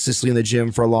training consistently in the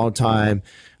gym for a long time,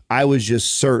 I was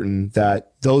just certain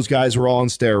that those guys were all on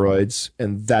steroids,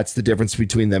 and that's the difference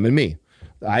between them and me.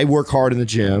 I work hard in the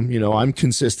gym. I'm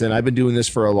consistent. I've been doing this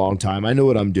for a long time. I know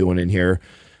what I'm doing in here.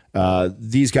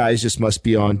 These guys just must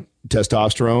be on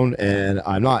testosterone, and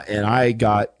I'm not. And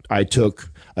I took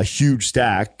a huge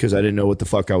stack because I didn't know what the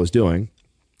fuck I was doing.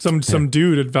 Some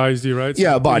dude advised you, right?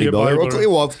 Yeah, bodybuilder.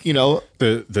 Well,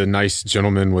 the nice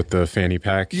gentleman with the fanny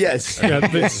pack. Yes. Yeah,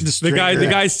 the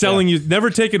guy selling you.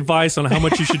 Never take advice on how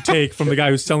much you should take from the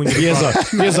guy who's selling you. He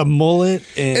has a mullet,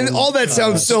 and all that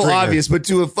sounds so obvious, but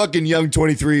to a fucking young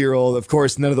 23-year-old, of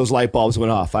course, none of those light bulbs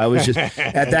went off. I was just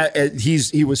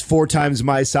he was 4 times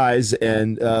my size,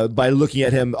 and by looking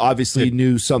at him, obviously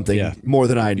knew something more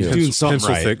than I knew. Doing something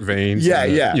pencil right. thick veins.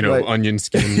 Onion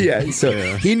skin. Yeah,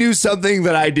 so he knew something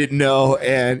that I didn't know,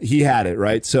 and he had it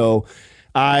right. So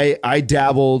I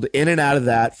dabbled in and out of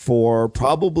that for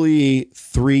probably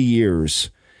 3 years,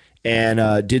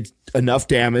 and did enough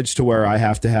damage to where I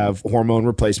have to have hormone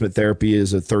replacement therapy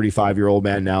as a 35-year-old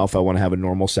man now if I want to have a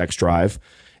normal sex drive.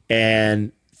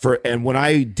 And when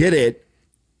I did it,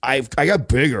 I got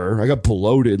bigger, I got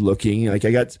bloated looking,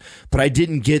 but I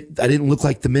didn't look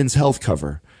like the Men's Health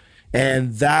cover.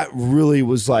 And that really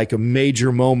was like a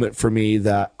major moment for me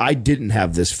that I didn't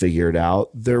have this figured out.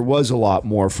 There was a lot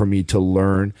more for me to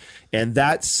learn. And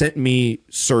that sent me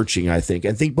searching, I think.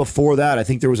 I think before that, I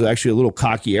think there was actually a little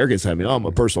cocky arrogance. I mean, I'm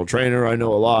a personal trainer. I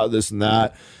know a lot, this and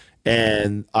that.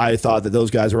 And I thought that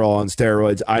those guys were all on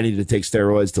steroids. I needed to take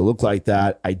steroids to look like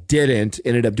that. I didn't.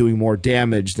 Ended up doing more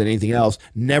damage than anything else.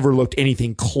 Never looked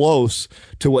anything close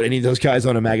to what any of those guys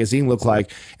on a magazine look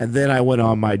like. And then I went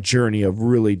on my journey of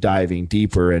really diving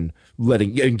deeper and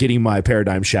getting my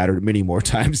paradigm shattered many more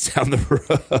times down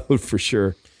the road for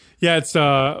sure. Yeah, it's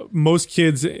most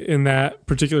kids in that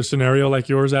particular scenario, like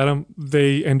yours, Adam,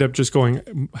 they end up just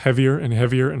going heavier and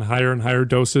heavier and higher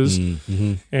doses,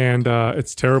 and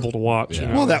it's terrible to watch.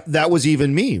 Yeah. Well, that was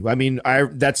even me. I mean,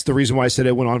 that's the reason why I said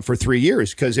it went on for 3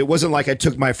 years, because it wasn't like I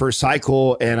took my first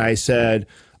cycle and I said,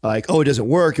 like, oh, it doesn't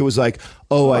work. It was like,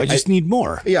 I just need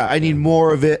more. Yeah, I need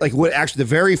more of it. Like the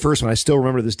very first one, I still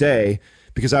remember this day,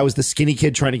 because I was the skinny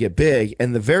kid trying to get big.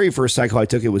 And the very first cycle I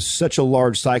took, it was such a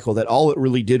large cycle that all it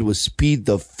really did was speed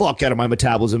the fuck out of my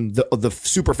metabolism, the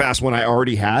super fast one I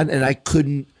already had. And I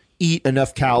couldn't eat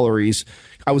enough calories.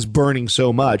 I was burning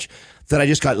so much that I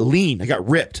just got lean. I got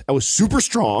ripped. I was super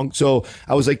strong. So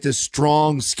I was like this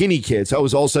strong, skinny kid. So I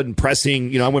was all of a sudden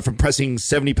pressing, I went from pressing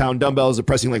 70-pound dumbbells to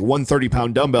pressing like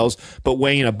 130-pound dumbbells, but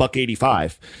weighing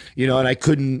 $185,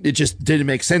 and it just didn't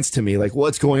make sense to me. Like,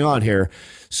 what's going on here?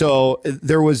 So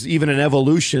there was even an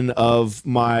evolution of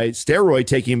my steroid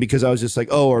taking, because I was just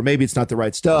like, or maybe it's not the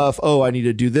right stuff. I need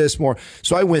to do this more.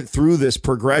 So I went through this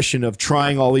progression of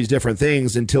trying all these different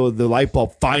things until the light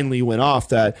bulb finally went off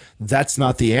that that's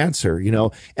not the answer.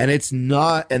 and it's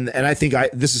not, and I think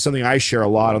this is something I share a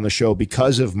lot on the show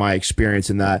because of my experience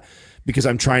in that, because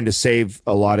I'm trying to save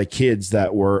a lot of kids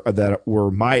that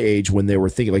were my age when they were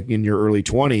thinking, like, in your early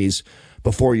 20s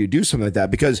before you do something like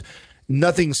that, because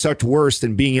nothing sucked worse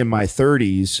than being in my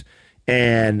 30s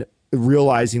and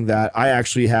realizing that I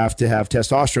actually have to have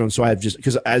testosterone. So I have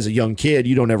because as a young kid,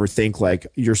 you don't ever think, like,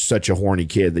 you're such a horny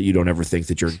kid that you don't ever think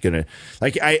that you're going to,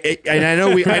 like, I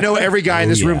know every guy in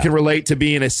this room can relate to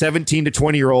being a 17 to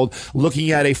 20 year old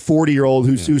looking at a 40-year-old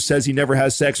who says he never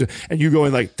has sex, and you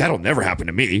going like, that'll never happen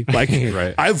to me. Like,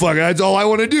 right. That's all I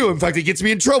want to do. In fact, it gets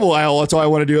me in trouble. That's all I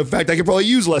want to do. In fact, I could probably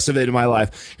use less of it in my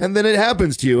life. And then it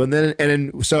happens to you. And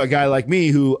then so a guy like me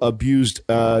who abused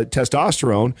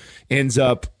testosterone ends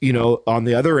up, on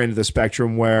the other end of the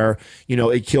spectrum where,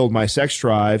 it killed my sex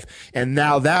drive. And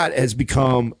now that has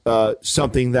become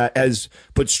something that has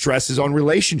put stresses on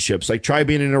relationships. Like, try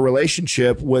being in a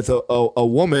relationship with a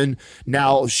woman.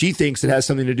 Now she thinks it has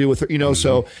something to do with her,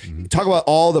 so talk about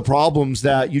all the problems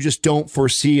that you just don't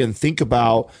foresee and think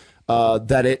about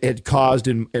that it had caused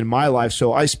in my life.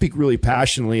 So I speak really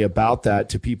passionately about that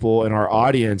to people in our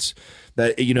audience,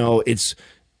 that,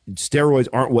 steroids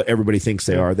aren't what everybody thinks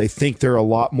they are. They think they're a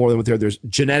lot more than what they're. There's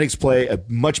genetics play a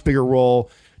much bigger role.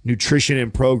 Nutrition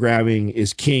and programming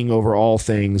is king over all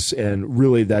things, and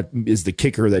really that is the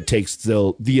kicker that takes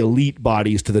the elite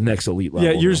bodies to the next elite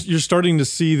level. Yeah, you're starting to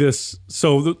see this.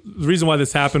 So the reason why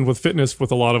this happened with fitness,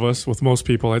 with a lot of us, with most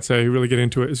people, I'd say, who really get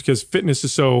into it, is because fitness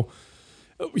is so.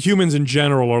 Humans in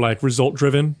general are like result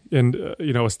driven and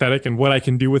aesthetic and what I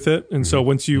can do with it. And so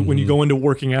when you go into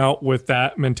working out with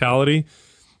that mentality,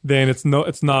 then it's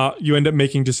not, you end up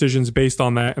making decisions based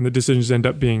on that, and the decisions end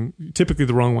up being typically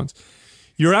the wrong ones.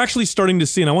 You're actually starting to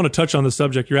see, and I want to touch on the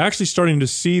subject, you're actually starting to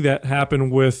see that happen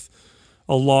with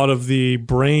a lot of the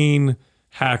brain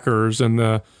hackers and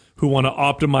who want to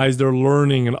optimize their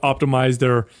learning and optimize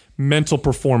their mental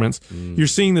performance. You're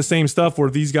seeing the same stuff where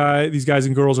these guys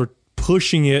and girls are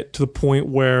pushing it to the point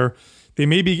where they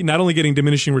may be not only getting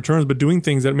diminishing returns, but doing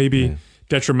things that may be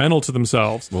detrimental to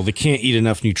themselves. Well, they can't eat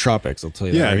enough nootropics, I'll tell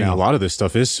you that. Yeah, a lot of this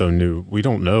stuff is so new. We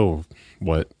don't know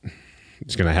what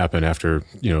is going to happen after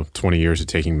 20 years of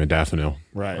taking modafinil.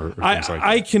 Right. Or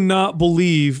I cannot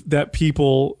believe that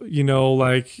people,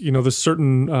 there's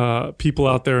certain people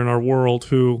out there in our world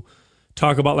who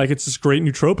talk about like it's this great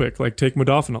nootropic, like take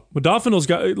modafinil. Modafinil's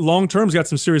got long term's got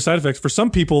some serious side effects. For some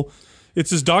people, it's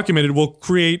just documented, will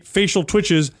create facial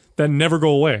twitches that never go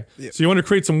away. Yeah. So you want to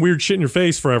create some weird shit in your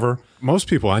face forever. Most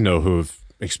people I know who have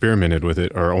experimented with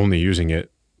it are only using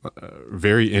it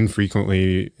very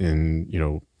infrequently, and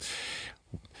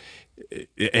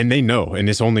and they know, and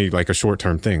it's only like a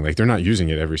short-term thing. Like, they're not using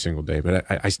it every single day, but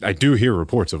I do hear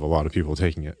reports of a lot of people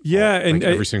taking it. Yeah, and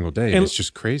every single day, and it's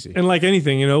just crazy. And like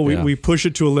anything, we push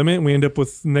it to a limit, and we end up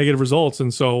with negative results.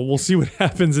 And so we'll see what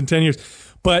happens in 10 years.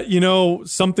 But,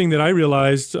 something that I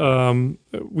realized,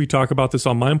 we talk about this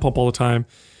on Mind Pump all the time,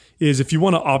 is if you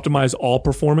want to optimize all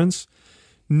performance,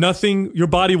 your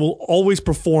body will always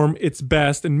perform its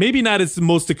best, and maybe not its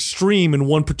most extreme in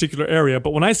one particular area.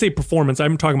 But when I say performance,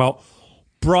 I'm talking about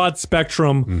broad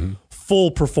spectrum,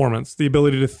 full performance, the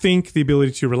ability to think, the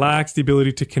ability to relax, the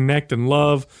ability to connect and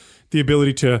love, the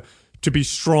ability to be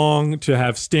strong, to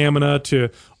have stamina, to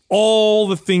all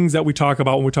the things that we talk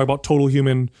about when we talk about total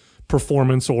human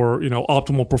performance, or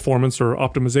optimal performance or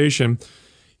optimization.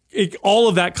 All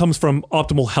of that comes from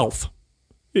optimal health.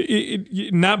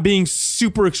 Not being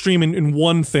super extreme in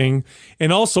one thing,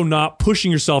 and also not pushing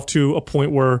yourself to a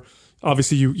point where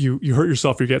obviously you hurt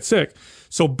yourself or you get sick.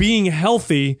 So being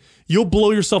healthy, you'll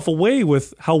blow yourself away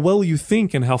with how well you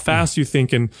think and how fast you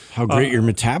think, and how great your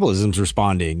metabolism's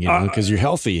responding, because you're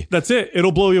healthy. That's it.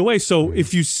 It'll blow you away. So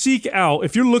if you seek out,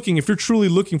 if you're truly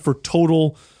looking for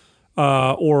total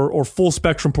or full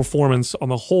spectrum performance on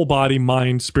the whole body,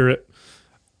 mind, spirit,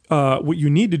 what you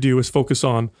need to do is focus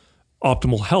on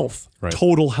optimal health,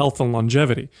 total health and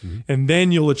longevity. And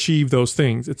then you'll achieve those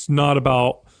things. It's not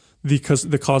about the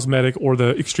cosmetic or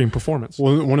the extreme performance.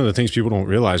 Well, one of the things people don't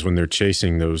realize when they're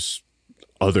chasing those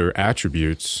other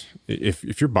attributes,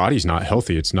 if your body's not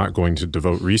healthy, it's not going to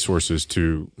devote resources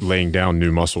to laying down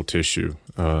new muscle tissue.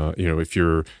 If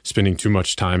you're spending too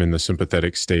much time in the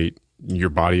sympathetic state, your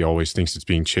body always thinks it's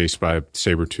being chased by a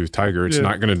saber-toothed tiger. It's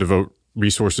not going to devote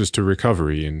resources to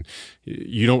recovery. And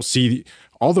you don't see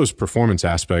all those performance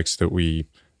aspects that we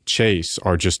chase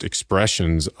are just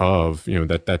expressions of,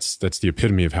 that's the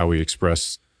epitome of how we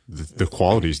express the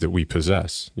qualities that we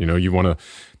possess. You want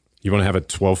to have a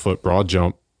 12-foot broad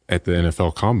jump at the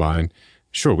NFL Combine.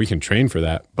 Sure, we can train for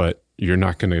that, but you're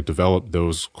not going to develop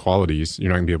those qualities. You're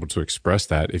not going to be able to express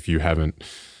that if you haven't,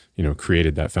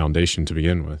 created that foundation to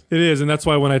begin with. It is, and that's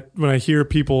why when I hear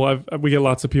people, we get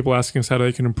lots of people asking us how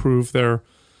they can improve the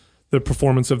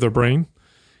performance of their brain,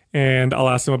 and I'll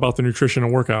ask them about the nutrition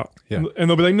and workout, and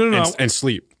they'll be like, no, and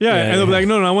sleep, and they'll be like,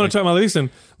 no, I want to talk about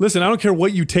listen, I don't care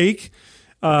what you take.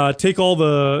 Take all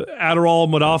the Adderall,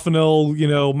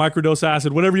 modafinil, microdose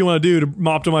acid, whatever you want to do to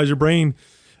optimize your brain.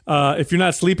 If you're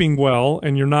not sleeping well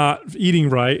and you're not eating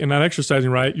right and not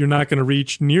exercising right, you're not going to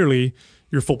reach nearly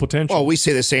your full potential. Well, we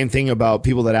say the same thing about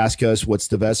people that ask us what's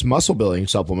the best muscle building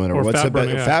supplement or what's the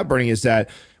best fat burning. Is that,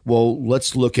 well,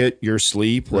 let's look at your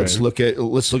sleep. Let's look at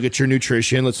your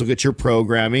nutrition. Let's look at your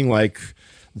programming. Like,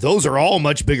 those are all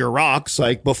much bigger rocks.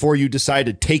 Like, before you decide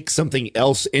to take something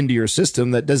else into your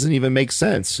system that doesn't even make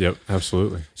sense. Yep,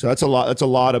 absolutely. So that's a lot. That's a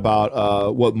lot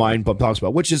about what Mind Pump talks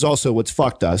about, which is also what's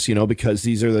fucked us, because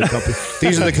these are the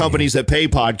these are the companies that pay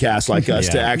podcasts like us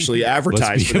to actually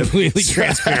advertise. Let's be completely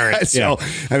transparent. So,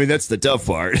 I mean, that's the tough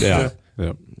part. Yeah.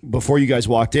 Before you guys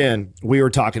walked in, we were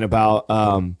talking about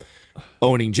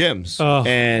owning gyms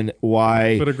and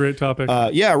why. What a great topic.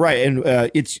 Yeah, right. And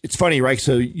it's funny, right?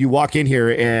 So you walk in here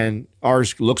and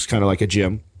ours looks kind of like a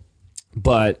gym,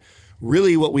 but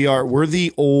really what we're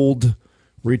the old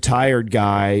retired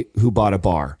guy who bought a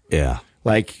bar. Yeah.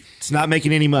 Like, it's not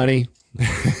making any money.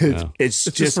 It's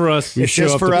just for us. It's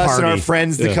just for us and our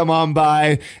friends to come on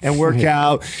by and work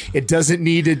out. It doesn't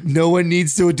need it. No one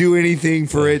needs to do anything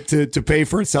for it to pay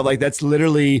for itself. Like, that's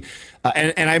literally.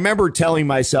 And I remember telling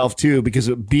myself too, because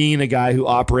of being a guy who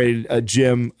operated a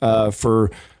gym for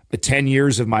 10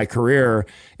 years of my career,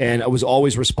 and I was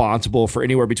always responsible for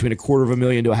anywhere between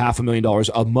 $250,000 to $500,000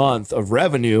 a month of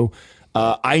revenue.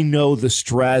 I know the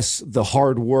stress, the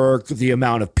hard work, the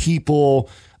amount of people,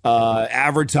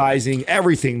 advertising,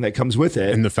 everything that comes with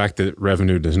it. And the fact that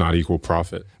revenue does not equal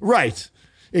profit. Right.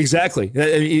 Exactly.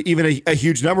 Even a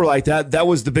huge number like that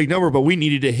was the big number, but we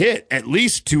needed to hit at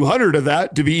least 200 of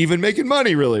that to be even making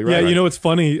money, really. Right? Yeah, it's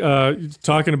funny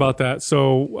talking about that.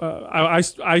 So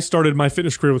I started my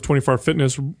fitness career with 24 Hour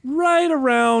Fitness right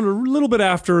around or a little bit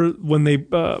after when they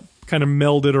kind of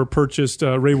melded or purchased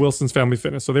Ray Wilson's Family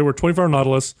Fitness. So they were 24 Hour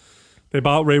Nautilus. They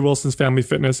bought Ray Wilson's Family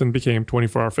Fitness and became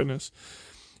 24 Hour Fitness.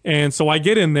 And so I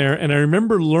get in there and I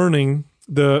remember learning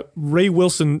the Ray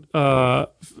Wilson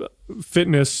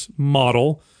fitness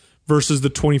model versus the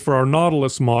 24 Hour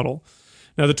Nautilus model.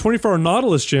 Now, the 24 Hour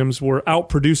Nautilus gyms were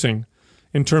outproducing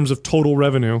in terms of total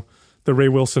revenue the Ray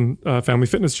Wilson Family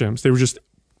Fitness gyms. They were just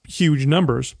huge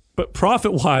numbers. But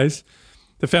profit-wise,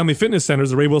 the Family Fitness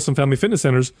Centers, the Ray Wilson Family Fitness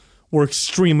Centers, were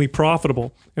extremely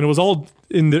profitable. And it was all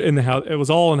in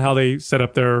how they set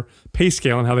up their pay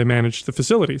scale and how they managed the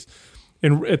facilities.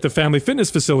 And at the Family Fitness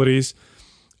facilities,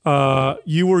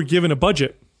 you were given a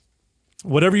budget.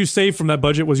 Whatever you saved from that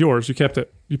budget was yours. You kept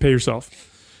it. You pay yourself.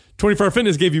 24 Hour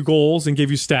Fitness gave you goals and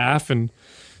gave you staff. And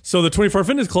so the 24 Hour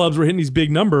Fitness clubs were hitting these big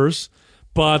numbers,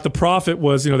 but the profit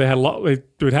was, they would have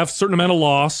a certain amount of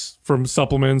loss from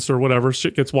supplements or whatever.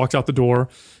 Shit gets walked out the door.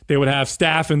 They would have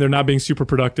staff and they're not being super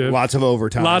productive. Lots of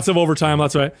overtime.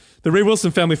 The Ray Wilson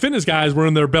Family Fitness guys were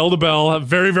in their bell to bell,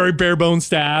 very, very bare bones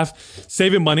staff,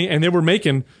 saving money, and they were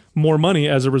making more money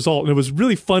as a result. And it was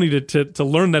really funny to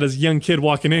learn that as a young kid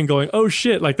walking in going, oh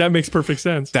shit, like that makes perfect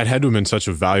sense. That had to have been such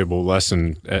a valuable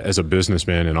lesson as a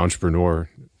businessman and entrepreneur.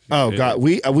 Oh God,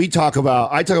 I talk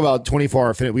about 24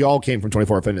 Hour Fitness. We all came from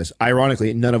 24 Hour Fitness.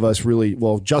 Ironically, none of us really.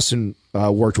 Well, Justin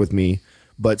worked with me,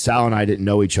 but Sal and I didn't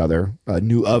know each other.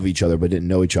 Knew of each other, but didn't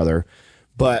know each other.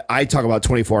 But I talk about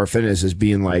 24 Hour Fitness as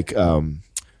being like.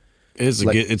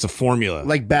 It's a formula.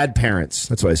 Like bad parents.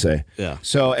 That's what I say. Yeah.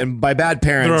 So, and by bad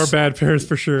parents. There are bad parents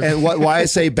for sure. And why I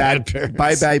say bad parents.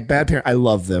 By bad parent, I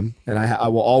love them. And I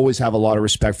will always have a lot of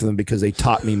respect for them because they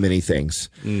taught me many things.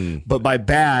 But by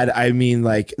bad, I mean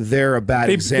like they're a bad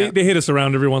example. They hit us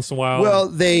around every once in a while. Well,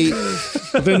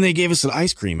 But then they gave us an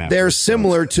ice cream after. They're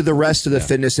similar to the rest of the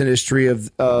fitness industry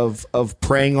of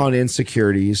preying on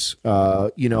insecurities.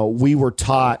 We were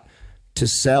taught to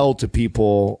sell to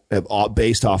people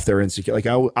based off their insecurity.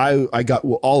 Like I got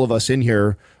all of us in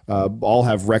here all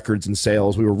have records in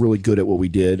sales. We were really good at what we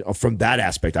did from that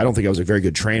aspect. I don't think I was a very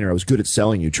good trainer. I was good at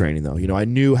selling you training though. I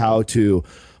knew how to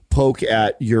poke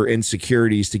at your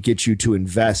insecurities to get you to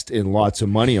invest in lots of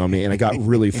money on me. And I got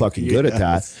really fucking good at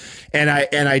that. And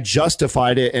I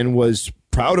justified it and was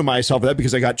proud of myself for that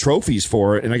because I got trophies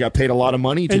for it and I got paid a lot of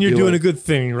money to do it. And you're doing a good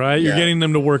thing, right? You're getting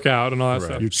them to work out and all that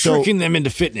stuff. You're tricking them into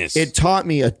fitness. It taught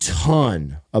me a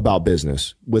ton about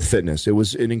business with fitness. It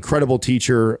was an incredible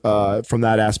teacher from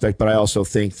that aspect, but I also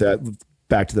think that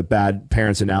back to the bad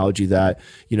parents analogy that,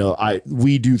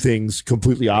 we do things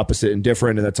completely opposite and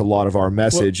different. And that's a lot of our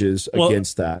message is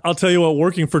against that. I'll tell you what,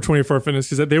 working for 24 Hour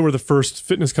Fitness is that they were the first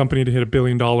fitness company to hit $1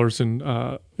 billion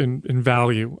in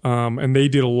value. And they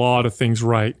did a lot of things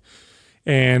right.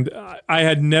 And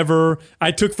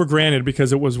I took for granted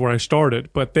because it was where I started,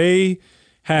 but they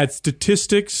had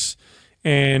statistics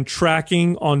and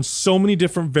tracking on so many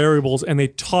different variables, and they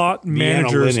taught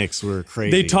managers. The analytics were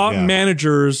crazy. They taught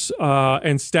managers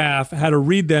and staff how to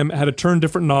read them, how to turn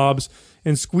different knobs,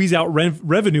 and squeeze out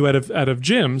revenue out of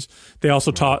gyms. They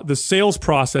also taught the sales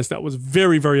process that was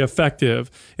very, very effective.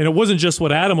 And it wasn't just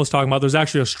what Adam was talking about. There's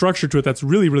actually a structure to it that's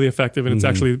really, really effective, and it's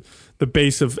actually the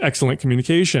base of excellent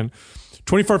communication.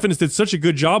 24 Hour Fitness did such a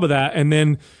good job of that, and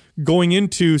then going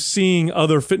into seeing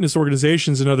other fitness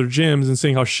organizations and other gyms and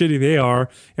seeing how shitty they are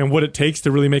and what it takes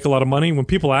to really make a lot of money. When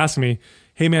people ask me,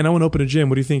 hey man, I want to open a gym,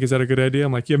 what do you think? Is that a good idea?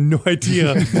 I'm like, you have no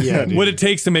idea what it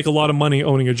takes to make a lot of money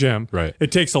owning a gym. Right.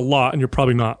 It takes a lot, and you're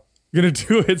probably not going to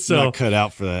do it. So not cut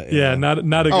out for that. Yeah, not a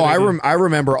good idea. I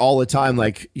remember all the time,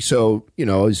 like, so,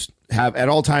 at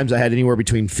all times I had anywhere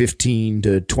between 15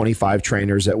 to 25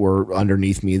 trainers that were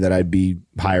underneath me that I'd be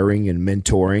hiring and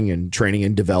mentoring and training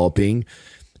and developing.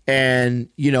 And,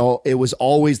 it was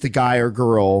always the guy or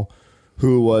girl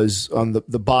who was on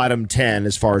the bottom 10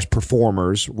 as far as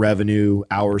performers, revenue,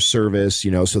 hours service,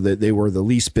 so that they were the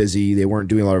least busy. They weren't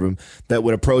doing a lot of them, that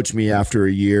would approach me after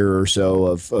a year or so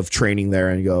of training there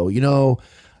and go,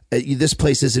 this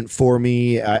place isn't for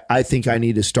me. I think I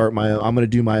need to start I'm going to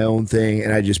do my own thing.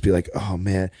 And I'd just be like, oh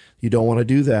man, you don't want to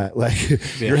do that. Like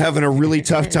you're having a really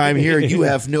tough time here. You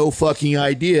have no fucking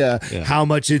idea how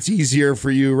much it's easier for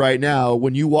you right now.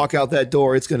 When you walk out that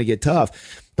door, it's going to get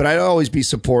tough. But I'd always be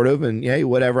supportive and hey,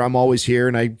 whatever. I'm always here.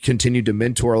 And I continued to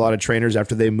mentor a lot of trainers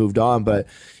after they moved on. But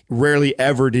rarely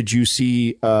ever did you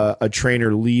see a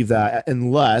trainer leave that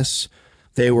unless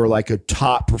they were like a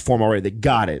top performer already. They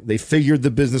got it. They figured the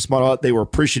business model out. They were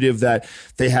appreciative that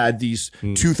they had these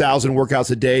 2,000 workouts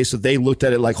a day. So they looked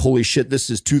at it like, holy shit, this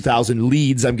is 2,000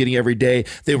 leads I'm getting every day.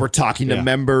 They were talking to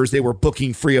members. They were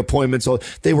booking free appointments. So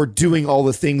they were doing all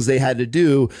the things they had to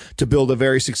do to build a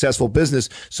very successful business.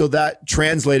 So that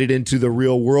translated into the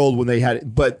real world when they had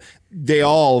it. But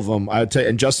all of them, I would tell you,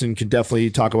 and Justin can definitely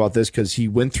talk about this because he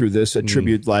went through this,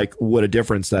 attribute like what a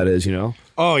difference that is,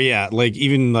 Oh yeah. Like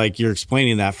even like you're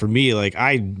explaining that for me, like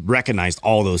I recognized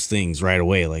all those things right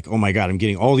away. Like, oh my God, I'm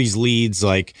getting all these leads.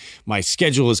 Like my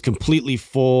schedule is completely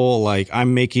full. Like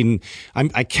I'm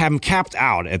capped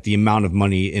out at the amount of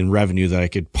money in revenue that I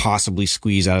could possibly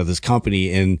squeeze out of this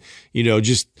company. And,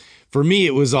 just for me,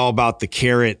 it was all about the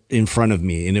carrot in front of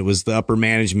me, and it was the upper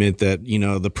management that,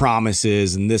 the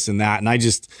promises and this and that. And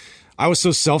I was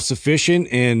so self-sufficient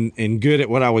and good at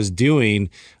what I was doing,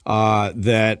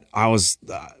 that I was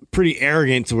pretty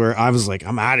arrogant to where I was like,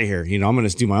 I'm out of here. I'm going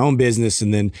to do my own business.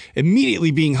 And then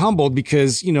immediately being humbled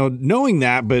because, knowing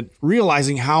that, but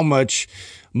realizing how much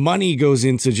money goes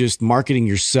into just marketing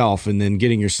yourself and then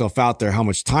getting yourself out there, how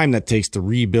much time that takes to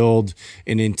rebuild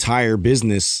an entire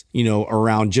business,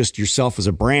 around just yourself as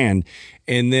a brand.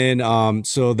 And then,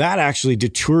 so that actually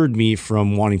deterred me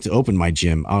from wanting to open my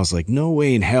gym. I was like, no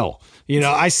way in hell.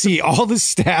 I see all the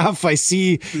staff, I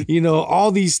see,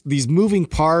 all these moving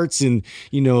parts and,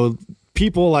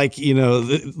 people like,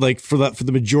 like for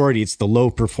the majority, it's the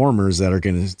low performers that are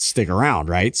going to stick around.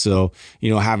 Right. So,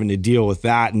 having to deal with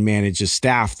that and manage a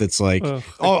staff that's like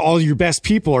all your best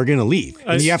people are going to leave.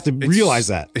 And you have to realize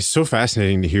that. It's so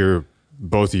fascinating to hear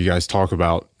both of you guys talk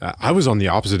about. I was on the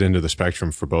opposite end of the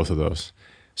spectrum for both of those.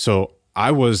 So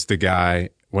I was the guy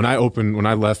when I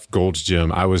left Gold's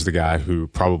Gym, I was the guy who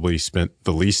probably spent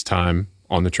the least time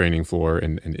on the training floor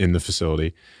and in the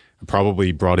facility. I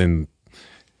probably brought in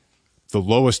the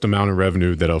lowest amount of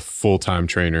revenue that a full-time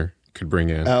trainer could bring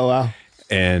in. Oh, wow.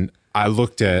 And I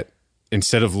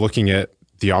instead of looking at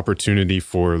the opportunity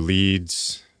for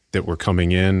leads that were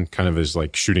coming in kind of as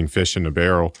like shooting fish in a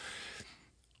barrel,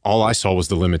 all I saw was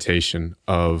the limitation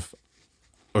of,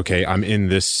 okay, I'm in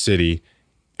this city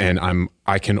and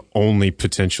I can only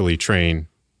potentially train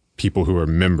people who are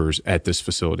members at this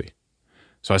facility.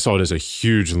 So I saw it as a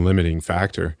huge limiting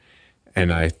factor.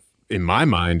 And in my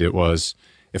mind, it was,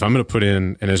 if I'm going to put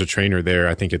in, and as a trainer there,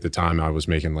 I think at the time I was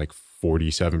making like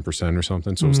 47% or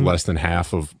something. So it was less than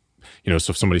half of, so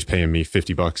if somebody's paying me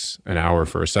 $50 an hour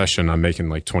for a session, I'm making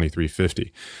like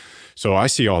 $23.50. So I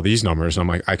see all these numbers. I'm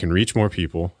like, I can reach more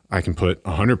people. I can put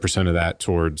 100% of that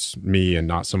towards me and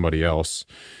not somebody else,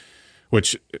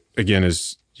 which again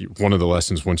is one of the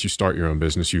lessons. Once you start your own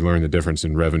business, you learn the difference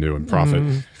in revenue and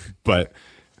profit. But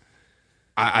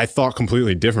I thought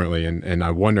completely differently, and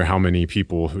I wonder how many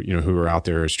people who are out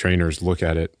there as trainers look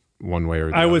at it one way or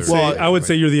the other. I would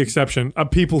say you're the exception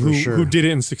of people who did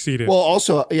it and succeeded. Well,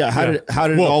 also, how did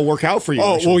it all work out for you?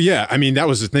 Oh, well, yeah. I mean, that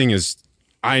was the thing is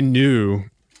I knew,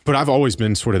 but I've always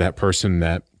been sort of that person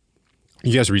that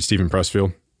you guys read Stephen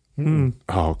Pressfield.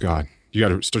 Oh God, you got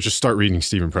to just start reading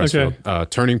Stephen Pressfield. Okay.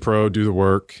 Turning Pro, Do the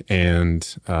Work,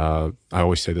 and I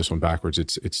always say this one backwards.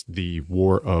 It's the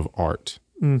War of Art.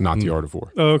 Not the Art of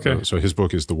War. Oh, okay. So his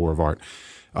book is The War of Art.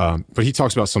 But he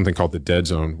talks about something called the dead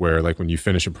zone, where like when you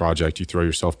finish a project, you throw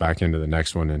yourself back into the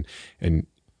next one, and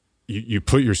you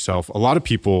put yourself. A lot of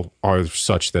people are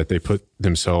such that they put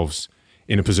themselves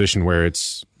in a position where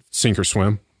it's sink or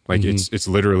swim. Like it's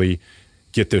literally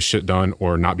get this shit done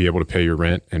or not be able to pay your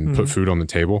rent and put food on the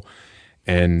table.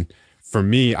 And for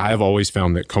me, I've always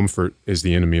found that comfort is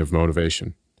the enemy of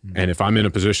motivation. And if I'm in a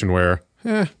position where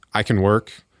I can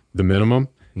work the minimum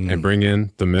and bring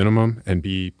in the minimum and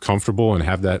be comfortable and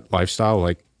have that lifestyle,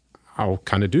 like I'll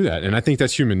kind of do that. And I think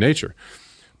that's human nature.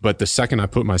 But the second I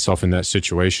put myself in that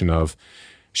situation of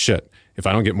shit, if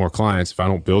I don't get more clients, if I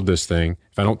don't build this thing,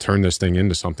 if I don't turn this thing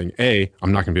into something,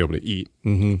 I'm not going to be able to eat.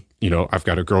 I've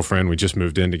got a girlfriend. We just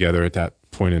moved in together at that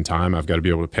point in time. I've got to be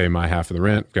able to pay my half of the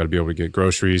rent. I've got to be able to get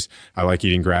groceries. I like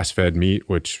eating grass-fed meat,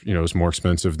 which, is more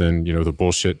expensive than, the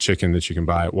bullshit chicken that you can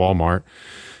buy at Walmart.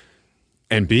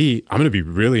 And B, I'm going to be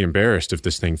really embarrassed if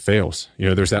this thing fails.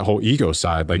 There's that whole ego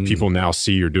side. Like people now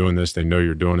see you're doing this. They know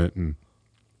you're doing it. And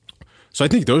so I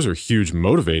think those are huge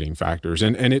motivating factors.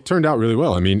 And it turned out really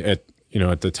well. I mean, at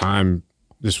the time,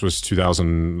 this was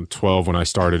 2012 when I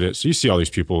started it. So you see all these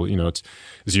people, it's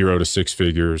 0 to 6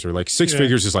 figures, or like 6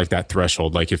 figures is like that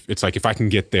threshold. Like if I can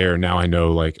get there, now I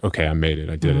know like, okay, I made it.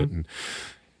 I did it. And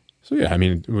so, yeah, I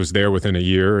mean, it was there within a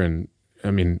year. And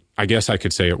I mean, I guess I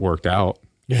could say it worked out.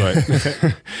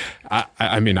 But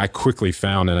I mean, I quickly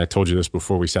found, and I told you this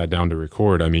before we sat down to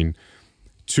record, I mean,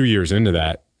 2 years into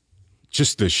that,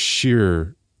 just the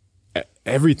sheer,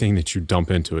 everything that you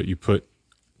dump into it, you put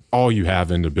all you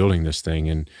have into building this thing.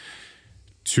 And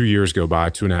 2 years go by,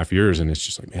 2.5 years, and it's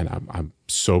just like, man, I'm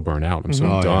so burnt out. I'm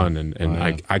so done.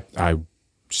 I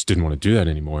just didn't want to do that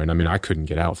anymore. And I mean, I couldn't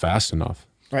get out fast enough.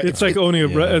 Right. It's like owning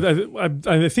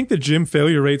I think the gym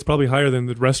failure rate is probably higher than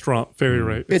the restaurant failure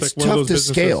rate. It's like tough to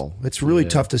scale. It's really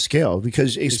tough to scale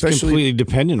because especially it's completely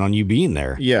dependent on you being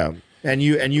there. Yeah. And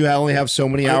you only have so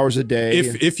many hours a day.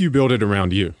 If you build it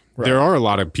around you. Right. There are a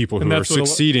lot of people who are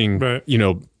succeeding,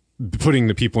 putting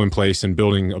the people in place and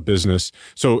building a business.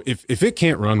 So if it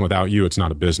can't run without you, it's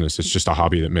not a business. It's just a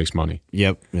hobby that makes money.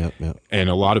 Yep. And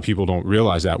a lot of people don't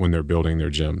realize that when they're building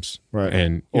their gyms.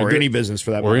 Right. Or any business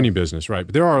for that matter. Or any business, right.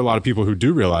 But there are a lot of people who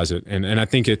do realize it. And I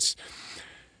think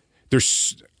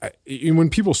when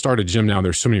people start a gym now,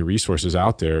 there's so many resources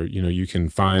out there. You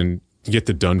can get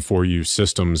the done for you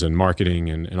systems and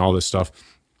marketing and all this stuff.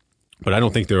 But I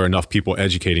don't think there are enough people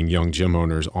educating young gym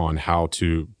owners on how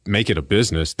to make it a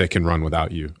business that can run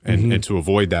without you and to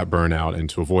avoid that burnout and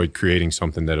to avoid creating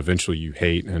something that eventually you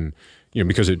hate and,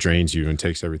 because it drains you and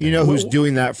takes everything. Who's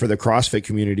doing that for the CrossFit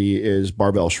community is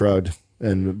Barbell Shred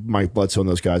and Mike Bledsoe and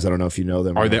those guys. I don't know if you know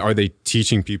them. Are they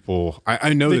teaching people?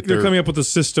 I know that they're coming up with the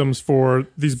systems for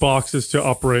these boxes to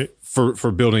operate.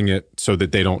 For building it so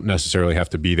that they don't necessarily have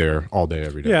to be there all day,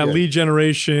 every day. Yeah, lead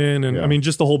generation and I mean,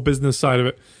 just the whole business side of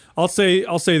it. I'll say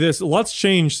this. A lot's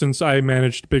changed since I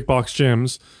managed big box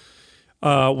gyms.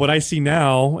 What I see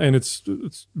now, and it's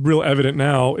real evident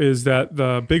now, is that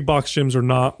the big box gyms are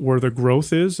not where the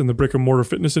growth is in the brick and mortar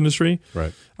fitness industry.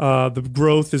 Right. The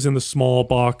growth is in the small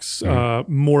box,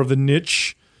 more of the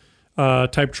niche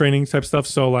type training type stuff.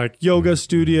 So like yoga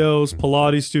studios,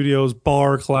 Pilates studios,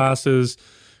 bar classes,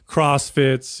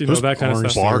 CrossFits, that kind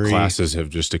of stuff. Bar classes have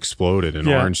just exploded in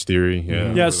Orange Theory.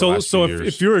 Yeah. So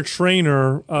if you're a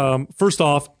trainer, first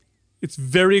off, it's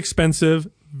very expensive,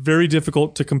 very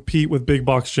difficult to compete with big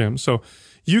box gyms. So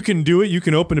you can do it. You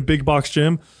can open a big box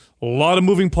gym. A lot of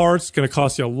moving parts. It's going to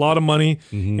cost you a lot of money,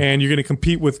 and you're going to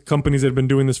compete with companies that have been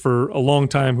doing this for a long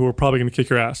time who are probably going to kick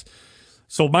your ass.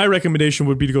 So my recommendation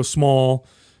would be to go small,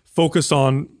 focus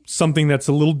on something that's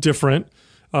a little different.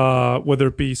 Whether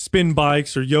it be spin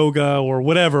bikes or yoga or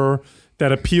whatever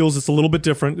that appeals, it's a little bit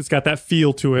different. It's got that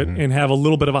feel to it and have a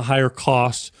little bit of a higher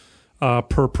cost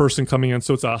per person coming in.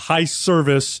 So it's a high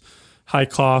service, high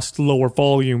cost, lower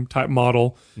volume type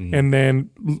model, and then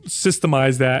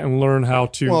systemize that and learn how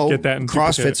to get that.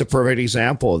 CrossFit's a perfect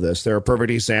example of this. They're a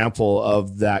perfect example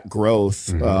of that growth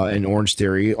in Orange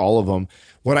Theory, all of them.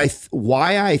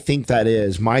 Why I think that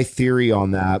is, my theory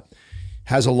on that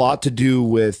has a lot to do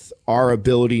with our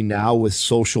ability now with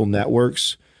social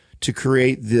networks to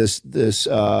create this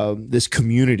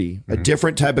community, a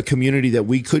different type of community that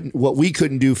we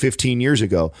couldn't do 15 years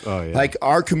ago. Oh, yeah. Like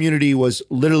our community was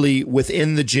literally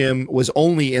within the gym, was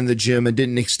only in the gym and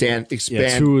didn't expand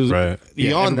right.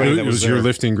 beyond It that. was your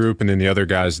lifting group and then the other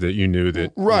guys that you knew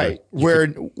that Right.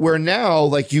 Where now,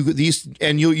 like you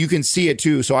can see it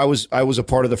too. So I was a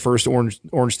part of the first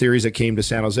Orange Theories that came to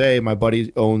San Jose. My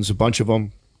buddy owns a bunch of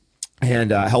them and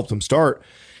helped them start.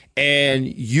 And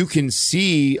you can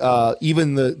see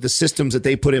even the systems that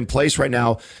they put in place right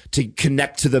now to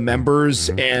connect to the members.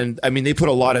 And I mean, they put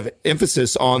a lot of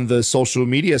emphasis on the social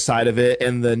media side of it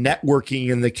and the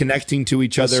networking and the connecting to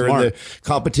each other and the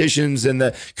competitions and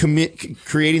the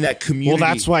creating that community. Well,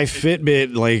 that's why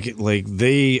Fitbit, like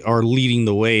they are leading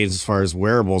the way as far as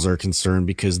wearables are concerned,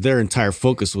 because their entire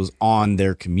focus was on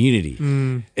their community.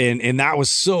 And that was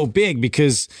so big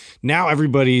because now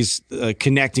everybody's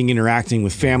connecting, interacting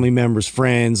with family members,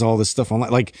 friends, all this stuff online.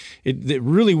 Like it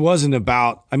really wasn't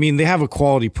about, I mean, they have a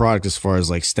quality product as far as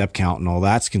like step count and all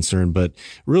that's concerned, but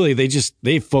really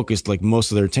they focused like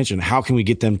most of their attention. How can we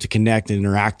get them to connect and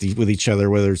interact with each other,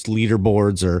 whether it's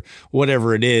leaderboards or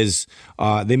whatever it is?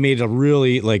 They made a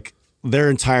really like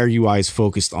their entire UI is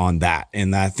focused on that.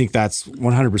 And I think that's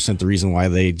 100% the reason why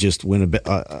they just went a bit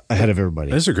ahead of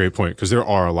everybody. That's a great point because there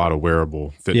are a lot of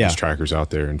wearable fitness trackers out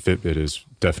there, and Fitbit is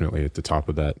definitely at the top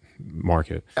of that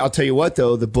market. I'll tell you what,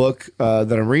 though, the book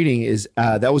that I'm reading is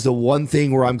that was the one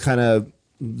thing where I'm kind of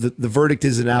the verdict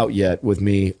isn't out yet with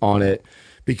me on it,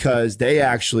 because they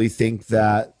actually think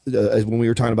that when we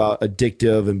were talking about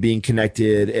addictive and being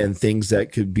connected and things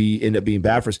that could end up being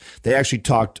bad for us, they actually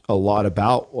talked a lot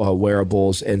about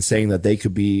wearables and saying that they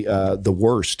could be the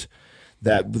worst.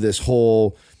 That this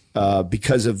whole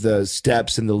because of the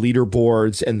steps and the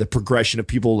leaderboards and the progression of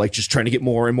people like just trying to get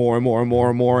more and more and more and more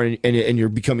and more, and you're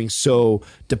becoming so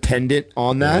dependent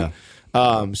on that. Yeah.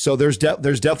 So there's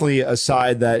definitely a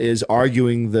side that is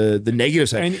arguing the negative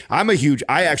side. And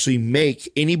I actually make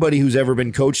anybody who's ever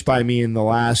been coached by me in the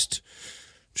last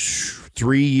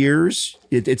 3 years,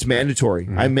 it's mandatory.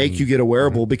 I make you get a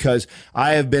wearable because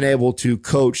I have been able to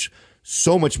coach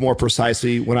so much more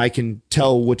precisely when I can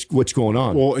tell what's going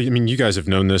on. Well, I mean, you guys have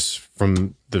known this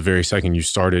from the very second you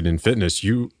started in fitness.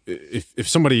 If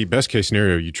somebody, best case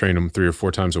scenario, you train them 3 or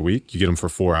 4 times a week, you get them for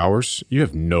 4 hours, you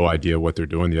have no idea what they're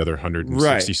doing the other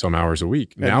 160 some hours a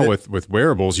week. Now with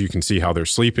wearables, you can see how they're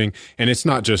sleeping. And it's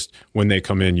not just when they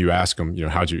come in, you ask them,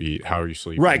 how'd you eat? How are you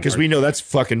sleeping? Right. Because we know that's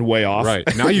fucking way off. Right.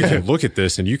 Now you can look at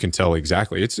this and you can tell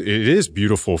exactly. It is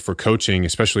beautiful for coaching,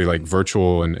 especially like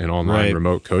virtual and online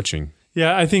remote coaching.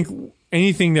 Yeah. I think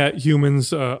anything that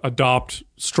humans adopt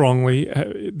strongly,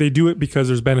 they do it because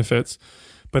there's benefits,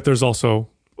 but there's also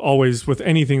always with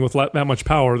anything with that much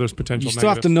power, there's potential. You still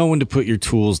have to know when to put your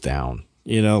tools down.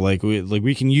 Like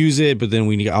we can use it, but then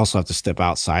we also have to step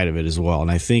outside of it as well. And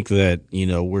I think that,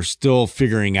 we're still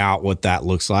figuring out what that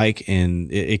looks like.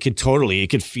 And it could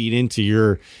feed into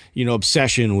your,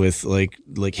 obsession with like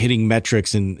hitting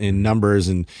metrics and numbers.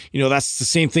 And, that's the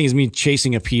same thing as me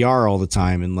chasing a PR all the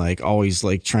time and like always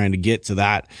like trying to get to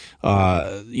that,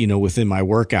 within my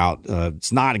workout.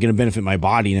 It's not going to benefit my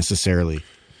body necessarily.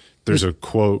 There's a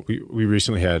quote. We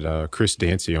recently had Chris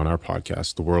Dancy on our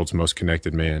podcast, The World's Most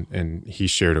Connected Man, and he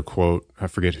shared a quote. I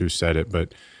forget who said it,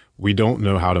 but we don't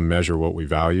know how to measure what we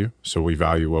value, so we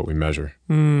value what we measure.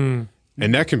 And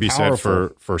that can be said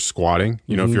for squatting.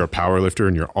 If you're a power lifter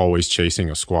and you're always chasing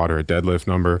a squat or a deadlift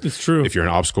number. It's true. If you're an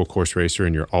obstacle course racer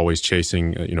and you're always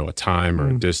chasing, a time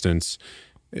or a distance.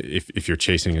 If you're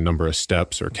chasing a number of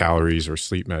steps or calories or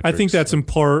sleep metrics. I think that's in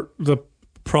part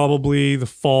probably the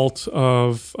fault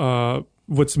of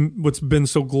what's been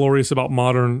so glorious about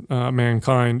modern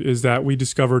mankind is that we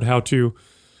discovered how to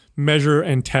measure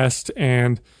and test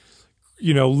and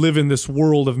live in this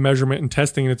world of measurement and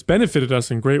testing, and it's benefited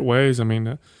us in great ways. I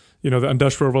mean, the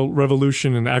Industrial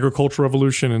Revolution and the Agricultural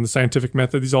Revolution and the scientific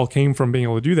method, these all came from being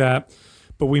able to do that,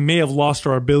 but we may have lost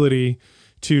our ability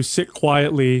to sit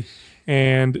quietly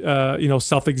and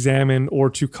self-examine or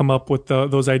to come up with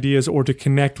those ideas or to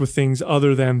connect with things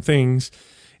other than things.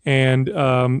 And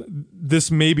this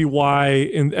may be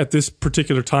why at this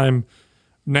particular time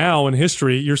now in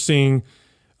history, you're seeing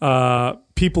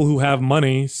people who have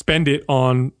money spend it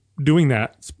on doing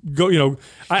that.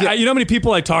 How many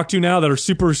people I talk to now that are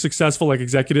super successful, like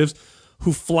executives,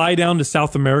 who fly down to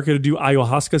South America to do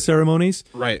ayahuasca ceremonies,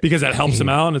 right? Because that helps them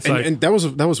out. And it's and that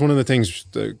was one of the things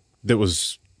that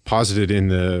was posited in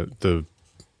the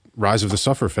Rise of the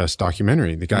Sufferfest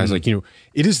documentary. The guy's like, it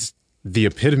is the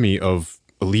epitome of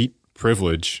elite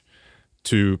privilege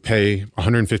to pay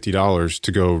 $150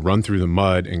 to go run through the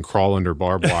mud and crawl under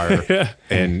barbed wire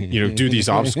and, do these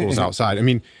obstacles outside. I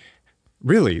mean,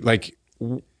 Really, like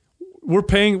we're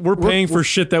paying for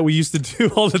shit that we used to do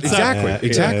all the time.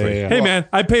 Exactly. Hey man,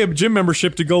 I pay a gym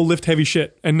membership to go lift heavy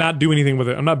shit and not do anything with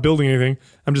it. I'm not building anything.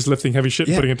 I'm just lifting heavy shit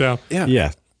and putting it down.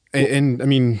 Yeah. And I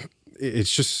mean,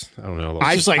 it's just, I don't know.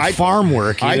 It's just like farm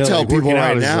work. I tell people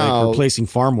right now, replacing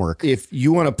farm work. If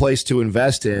you want a place to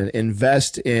invest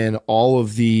in all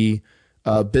of the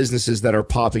businesses that are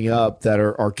popping up that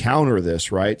are counter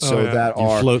this, right? That your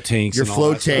are float tanks, your and all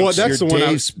float that stuff. tanks, Well,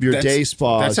 that's your day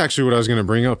spas. That's actually what I was going to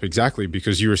bring up exactly,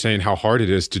 because you were saying how hard it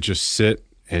is to just sit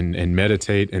and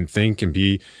meditate and think and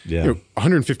be. Yeah.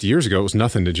 150 years ago, it was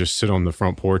nothing to just sit on the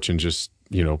front porch and just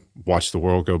watch the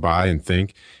world go by and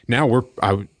think. Now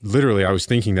I was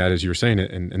thinking that as you were saying it,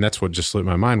 and that's what just slipped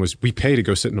my mind was we pay to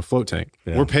go sit in a float tank.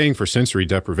 Yeah. We're paying for sensory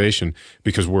deprivation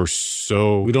because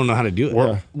we don't know how to do it.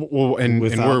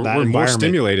 We're more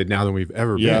stimulated now than we've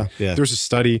ever been. Yeah. There's a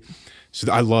study. So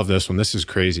I love this one. This is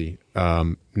crazy.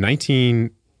 So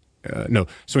in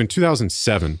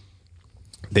 2007,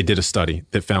 they did a study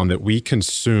that found that we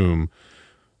consume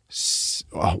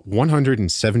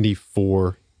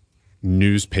 174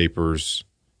 newspapers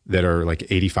that are like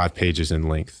 85 pages in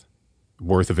length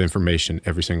worth of information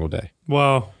every single day.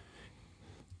 Wow.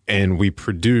 And we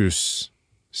produce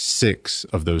 6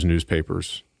 of those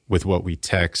newspapers with what we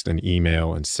text and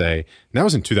email and say. And that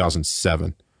was in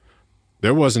 2007.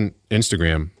 There wasn't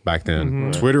Instagram back then.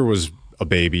 Mm-hmm. Twitter was a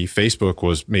baby. Facebook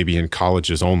was maybe in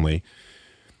colleges only.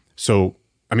 So,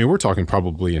 I mean, we're talking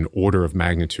probably an order of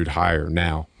magnitude higher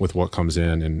now with what comes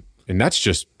in. And that's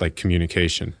just like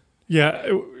communication.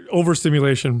 Yeah,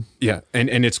 overstimulation. Yeah,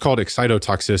 and it's called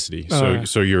excitotoxicity.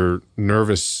 So your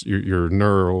your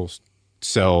neural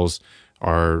cells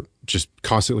are just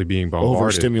constantly being bombarded.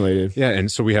 Overstimulated. Yeah, and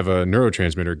so we have a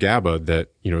neurotransmitter, GABA,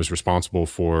 that is responsible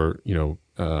for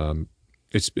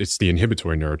it's the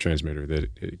inhibitory neurotransmitter that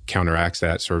it counteracts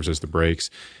that, serves as the brakes,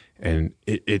 and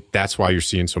that's why you're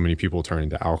seeing so many people turn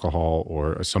into alcohol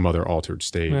or some other altered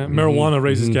state. Yeah, marijuana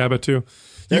raises GABA too.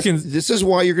 This is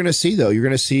why you're going to see, though. You're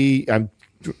going to see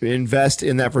invest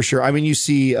in that for sure. I mean, you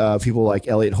see people like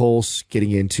Elliot Hulse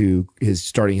getting into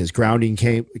starting his grounding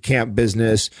camp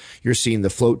business. You're seeing the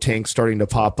float tanks starting to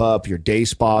pop up. Your day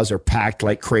spas are packed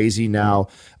like crazy now.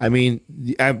 I mean,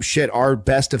 our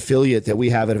best affiliate that we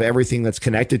have out of everything that's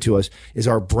connected to us is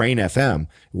our Brain FM.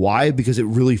 Why? Because it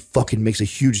really fucking makes a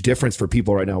huge difference for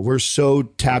people right now. We're so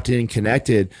tapped in and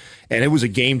connected. And it was a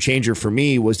game changer for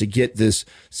me was to get this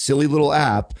silly little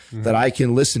app that I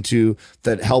can listen to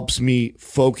that helps me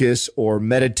focus or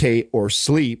meditate or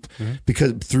sleep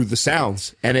because through the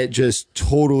sounds, and it just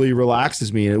totally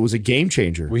relaxes me. And it was a game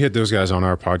changer. We had those guys on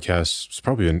our podcast. It's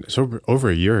probably over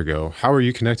a year ago. How are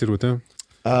you connected with them?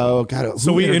 Oh God!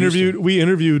 So we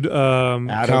interviewed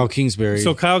Kyle Kingsbury.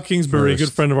 So Kyle Kingsbury, a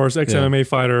good friend of ours, ex-MMA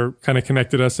fighter, kind of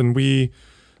connected us, and we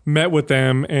met with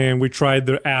them and we tried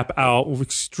their app out.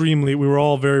 We were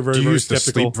all very, very, Do you very use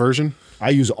skeptical. The sleep version? I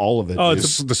use all of it. Oh,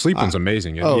 the sleep one's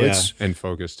amazing. And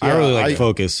focused. I really like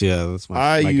Focus. Yeah, that's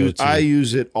my go-to. I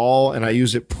use it all, and I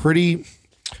use it pretty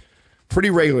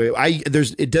regularly.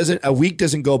 A week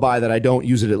doesn't go by that I don't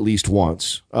use it at least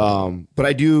once. But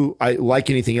I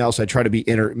like anything else. I try to be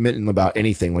intermittent about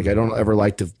anything. Like I don't ever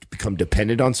like to become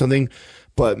dependent on something.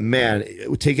 But man, it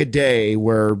would take a day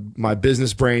where my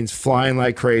business brain's flying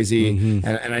like crazy.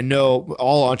 And I know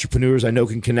all entrepreneurs I know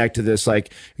can connect to this.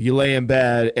 Like you lay in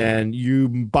bed and your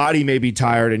body may be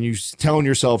tired and you're telling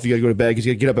yourself you got to go to bed because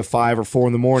you got to get up at 5 or 4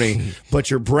 in the morning. But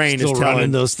your brain is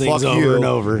telling those things fuck over you, and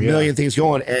over. A million things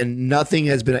going, and nothing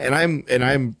has been. And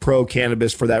I'm pro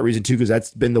cannabis for that reason too, because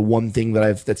that's been the one thing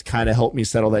that's kind of helped me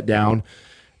settle that down.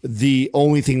 The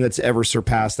only thing that's ever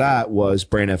surpassed that was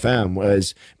Brain FM,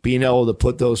 was being able to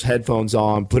put those headphones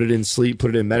on, put it in sleep,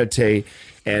 put it in meditate,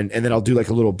 and then I'll do like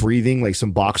a little breathing, like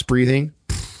some box breathing.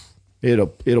 It'll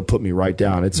put me right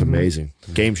down. It's amazing.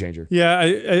 Game changer. Yeah,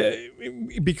 I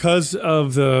because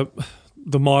of the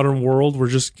modern world, we're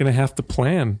just gonna have to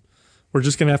plan. We're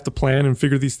just gonna have to plan and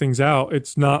figure these things out.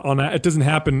 It's not on. It doesn't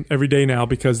happen every day now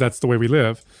because that's the way we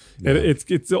live. Yeah.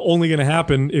 It's only gonna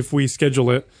happen if we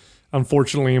schedule it,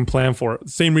 unfortunately, and plan for it.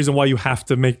 Same reason why you have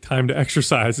to make time to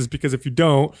exercise is because if you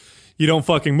don't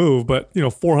fucking move. But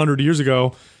 400 years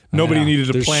ago, nobody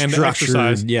needed to plan to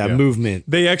exercise. Movement.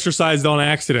 They exercised on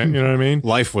accident. You know what I mean?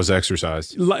 Life was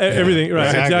exercised. Everything,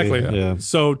 right? Exactly. Yeah.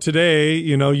 So today,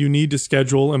 you need to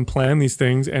schedule and plan these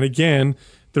things. And again,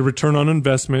 the return on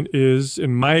investment is,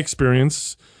 in my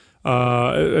experience,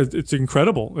 it's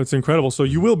incredible. It's incredible. So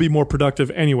you will be more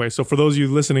productive anyway. So for those of you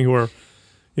listening who are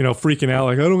freaking out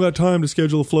like I don't got time to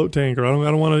schedule a float tank, or I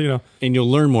don't want to, And you'll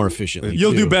learn more efficiently.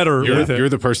 You'll do better with it. You're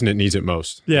the person that needs it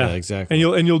most. Yeah, exactly.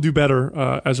 And you'll do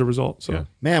better as a result. So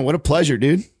Man, what a pleasure,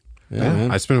 dude.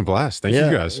 Yeah, it's been a blast. Thank you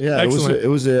guys. Yeah, Excellent. it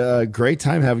was a great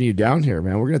time having you down here,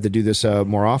 man. We're gonna have to do this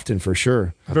more often for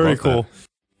sure. Very cool.